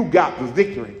 You got the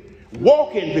victory.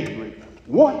 Walk in victory.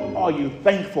 What are you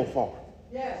thankful for?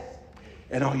 Yes.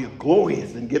 And are you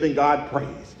glorious in giving God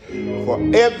praise for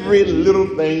every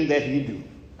little thing that he do?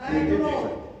 Thank you,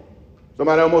 Lord.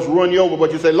 Somebody almost run you over,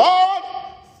 but you say, Lord,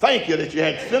 thank you that you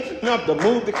had sense enough to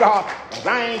move the car, because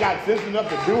I ain't got sense enough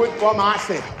to do it for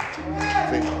myself.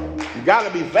 See, you got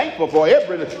to be thankful for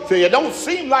everything. See, it don't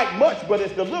seem like much, but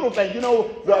it's the little things. You know,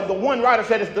 the one writer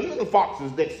said it's the little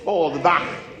foxes that spoil the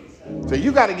vine. So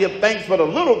you got to give thanks for the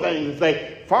little things and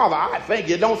say, Father, I thank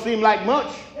you. It don't seem like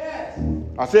much. Yes.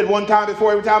 I said one time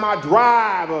before, every time I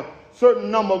drive a certain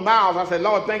number of miles, I said,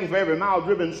 Lord, thank you for every mile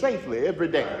driven safely every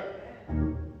day.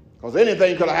 Because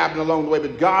anything could have happened along the way.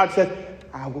 But God said,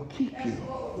 I will keep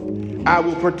you. I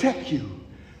will protect you.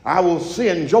 I will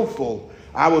send Jophel.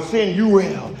 I will send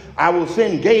Uriel. I will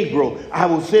send Gabriel. I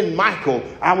will send Michael.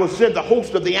 I will send the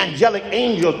host of the angelic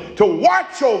angels to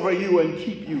watch over you and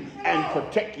keep you and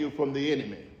protect you from the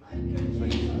enemy.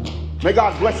 May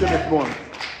God bless you this morning.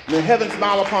 May heaven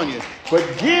smile upon you. But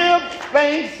give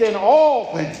thanks in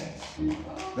all things.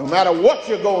 No matter what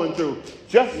you're going through,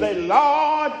 just say,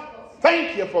 Lord,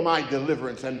 thank you for my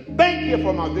deliverance and thank you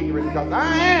for my victory, because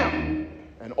I am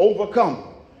an overcomer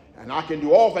and I can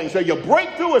do all things. So your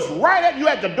breakthrough is right at you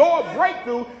at the door of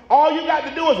breakthrough. All you got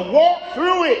to do is walk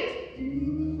through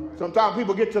it. Sometimes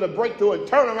people get to the breakthrough and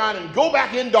turn around and go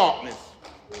back in darkness.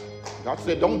 God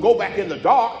said, don't go back in the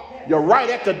dark. You're right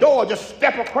at the door. Just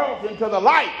step across into the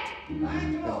light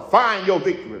and find your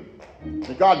victory.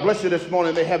 May God bless you this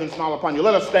morning. May heaven smile upon you.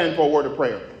 Let us stand for a word of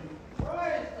prayer.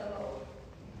 Praise the Lord.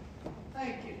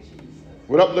 Thank you, Jesus.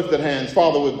 With uplifted hands,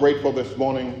 Father, we're grateful this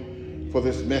morning for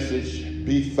this message.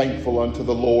 Be thankful unto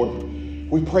the Lord.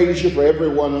 We praise you for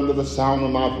everyone under the sound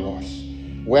of my voice.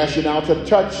 We ask you now to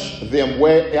touch them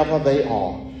wherever they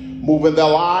are. Move in their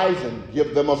lives and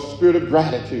give them a spirit of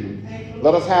gratitude.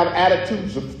 Let us have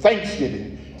attitudes of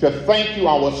thanksgiving to thank you,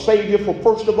 our Savior, for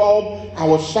first of all,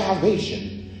 our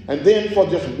salvation. And then for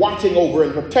just watching over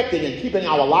and protecting and keeping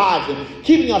our lives and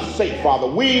keeping us safe, Father.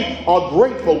 We are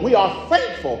grateful. We are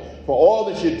thankful for all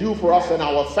that you do for us and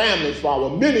our families, for our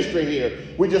ministry here.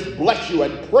 We just bless you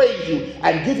and praise you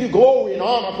and give you glory and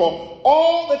honor for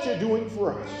all that you're doing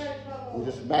for us. We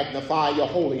just magnify your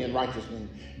holy and righteous name.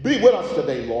 Be with us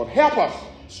today, Lord. Help us.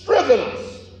 Strengthen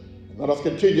us. And let us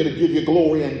continue to give you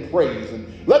glory and praise.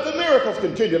 And let the miracles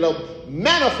continue to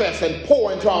manifest and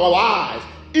pour into our lives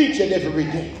each and every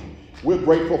day. We're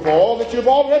grateful for all that you've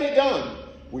already done.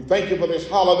 We thank you for this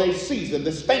holiday season,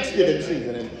 this Thanksgiving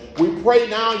season. And we pray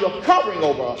now you're covering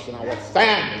over us and our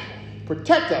families.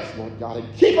 Protect us, Lord God,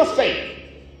 and keep us safe.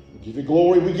 We give you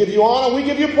glory, we give you honor, we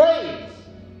give you praise.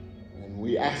 And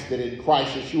we ask it in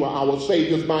Christ Yeshua, our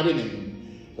Savior's mighty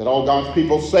name. That all God's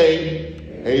people say,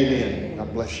 amen.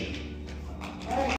 God bless you.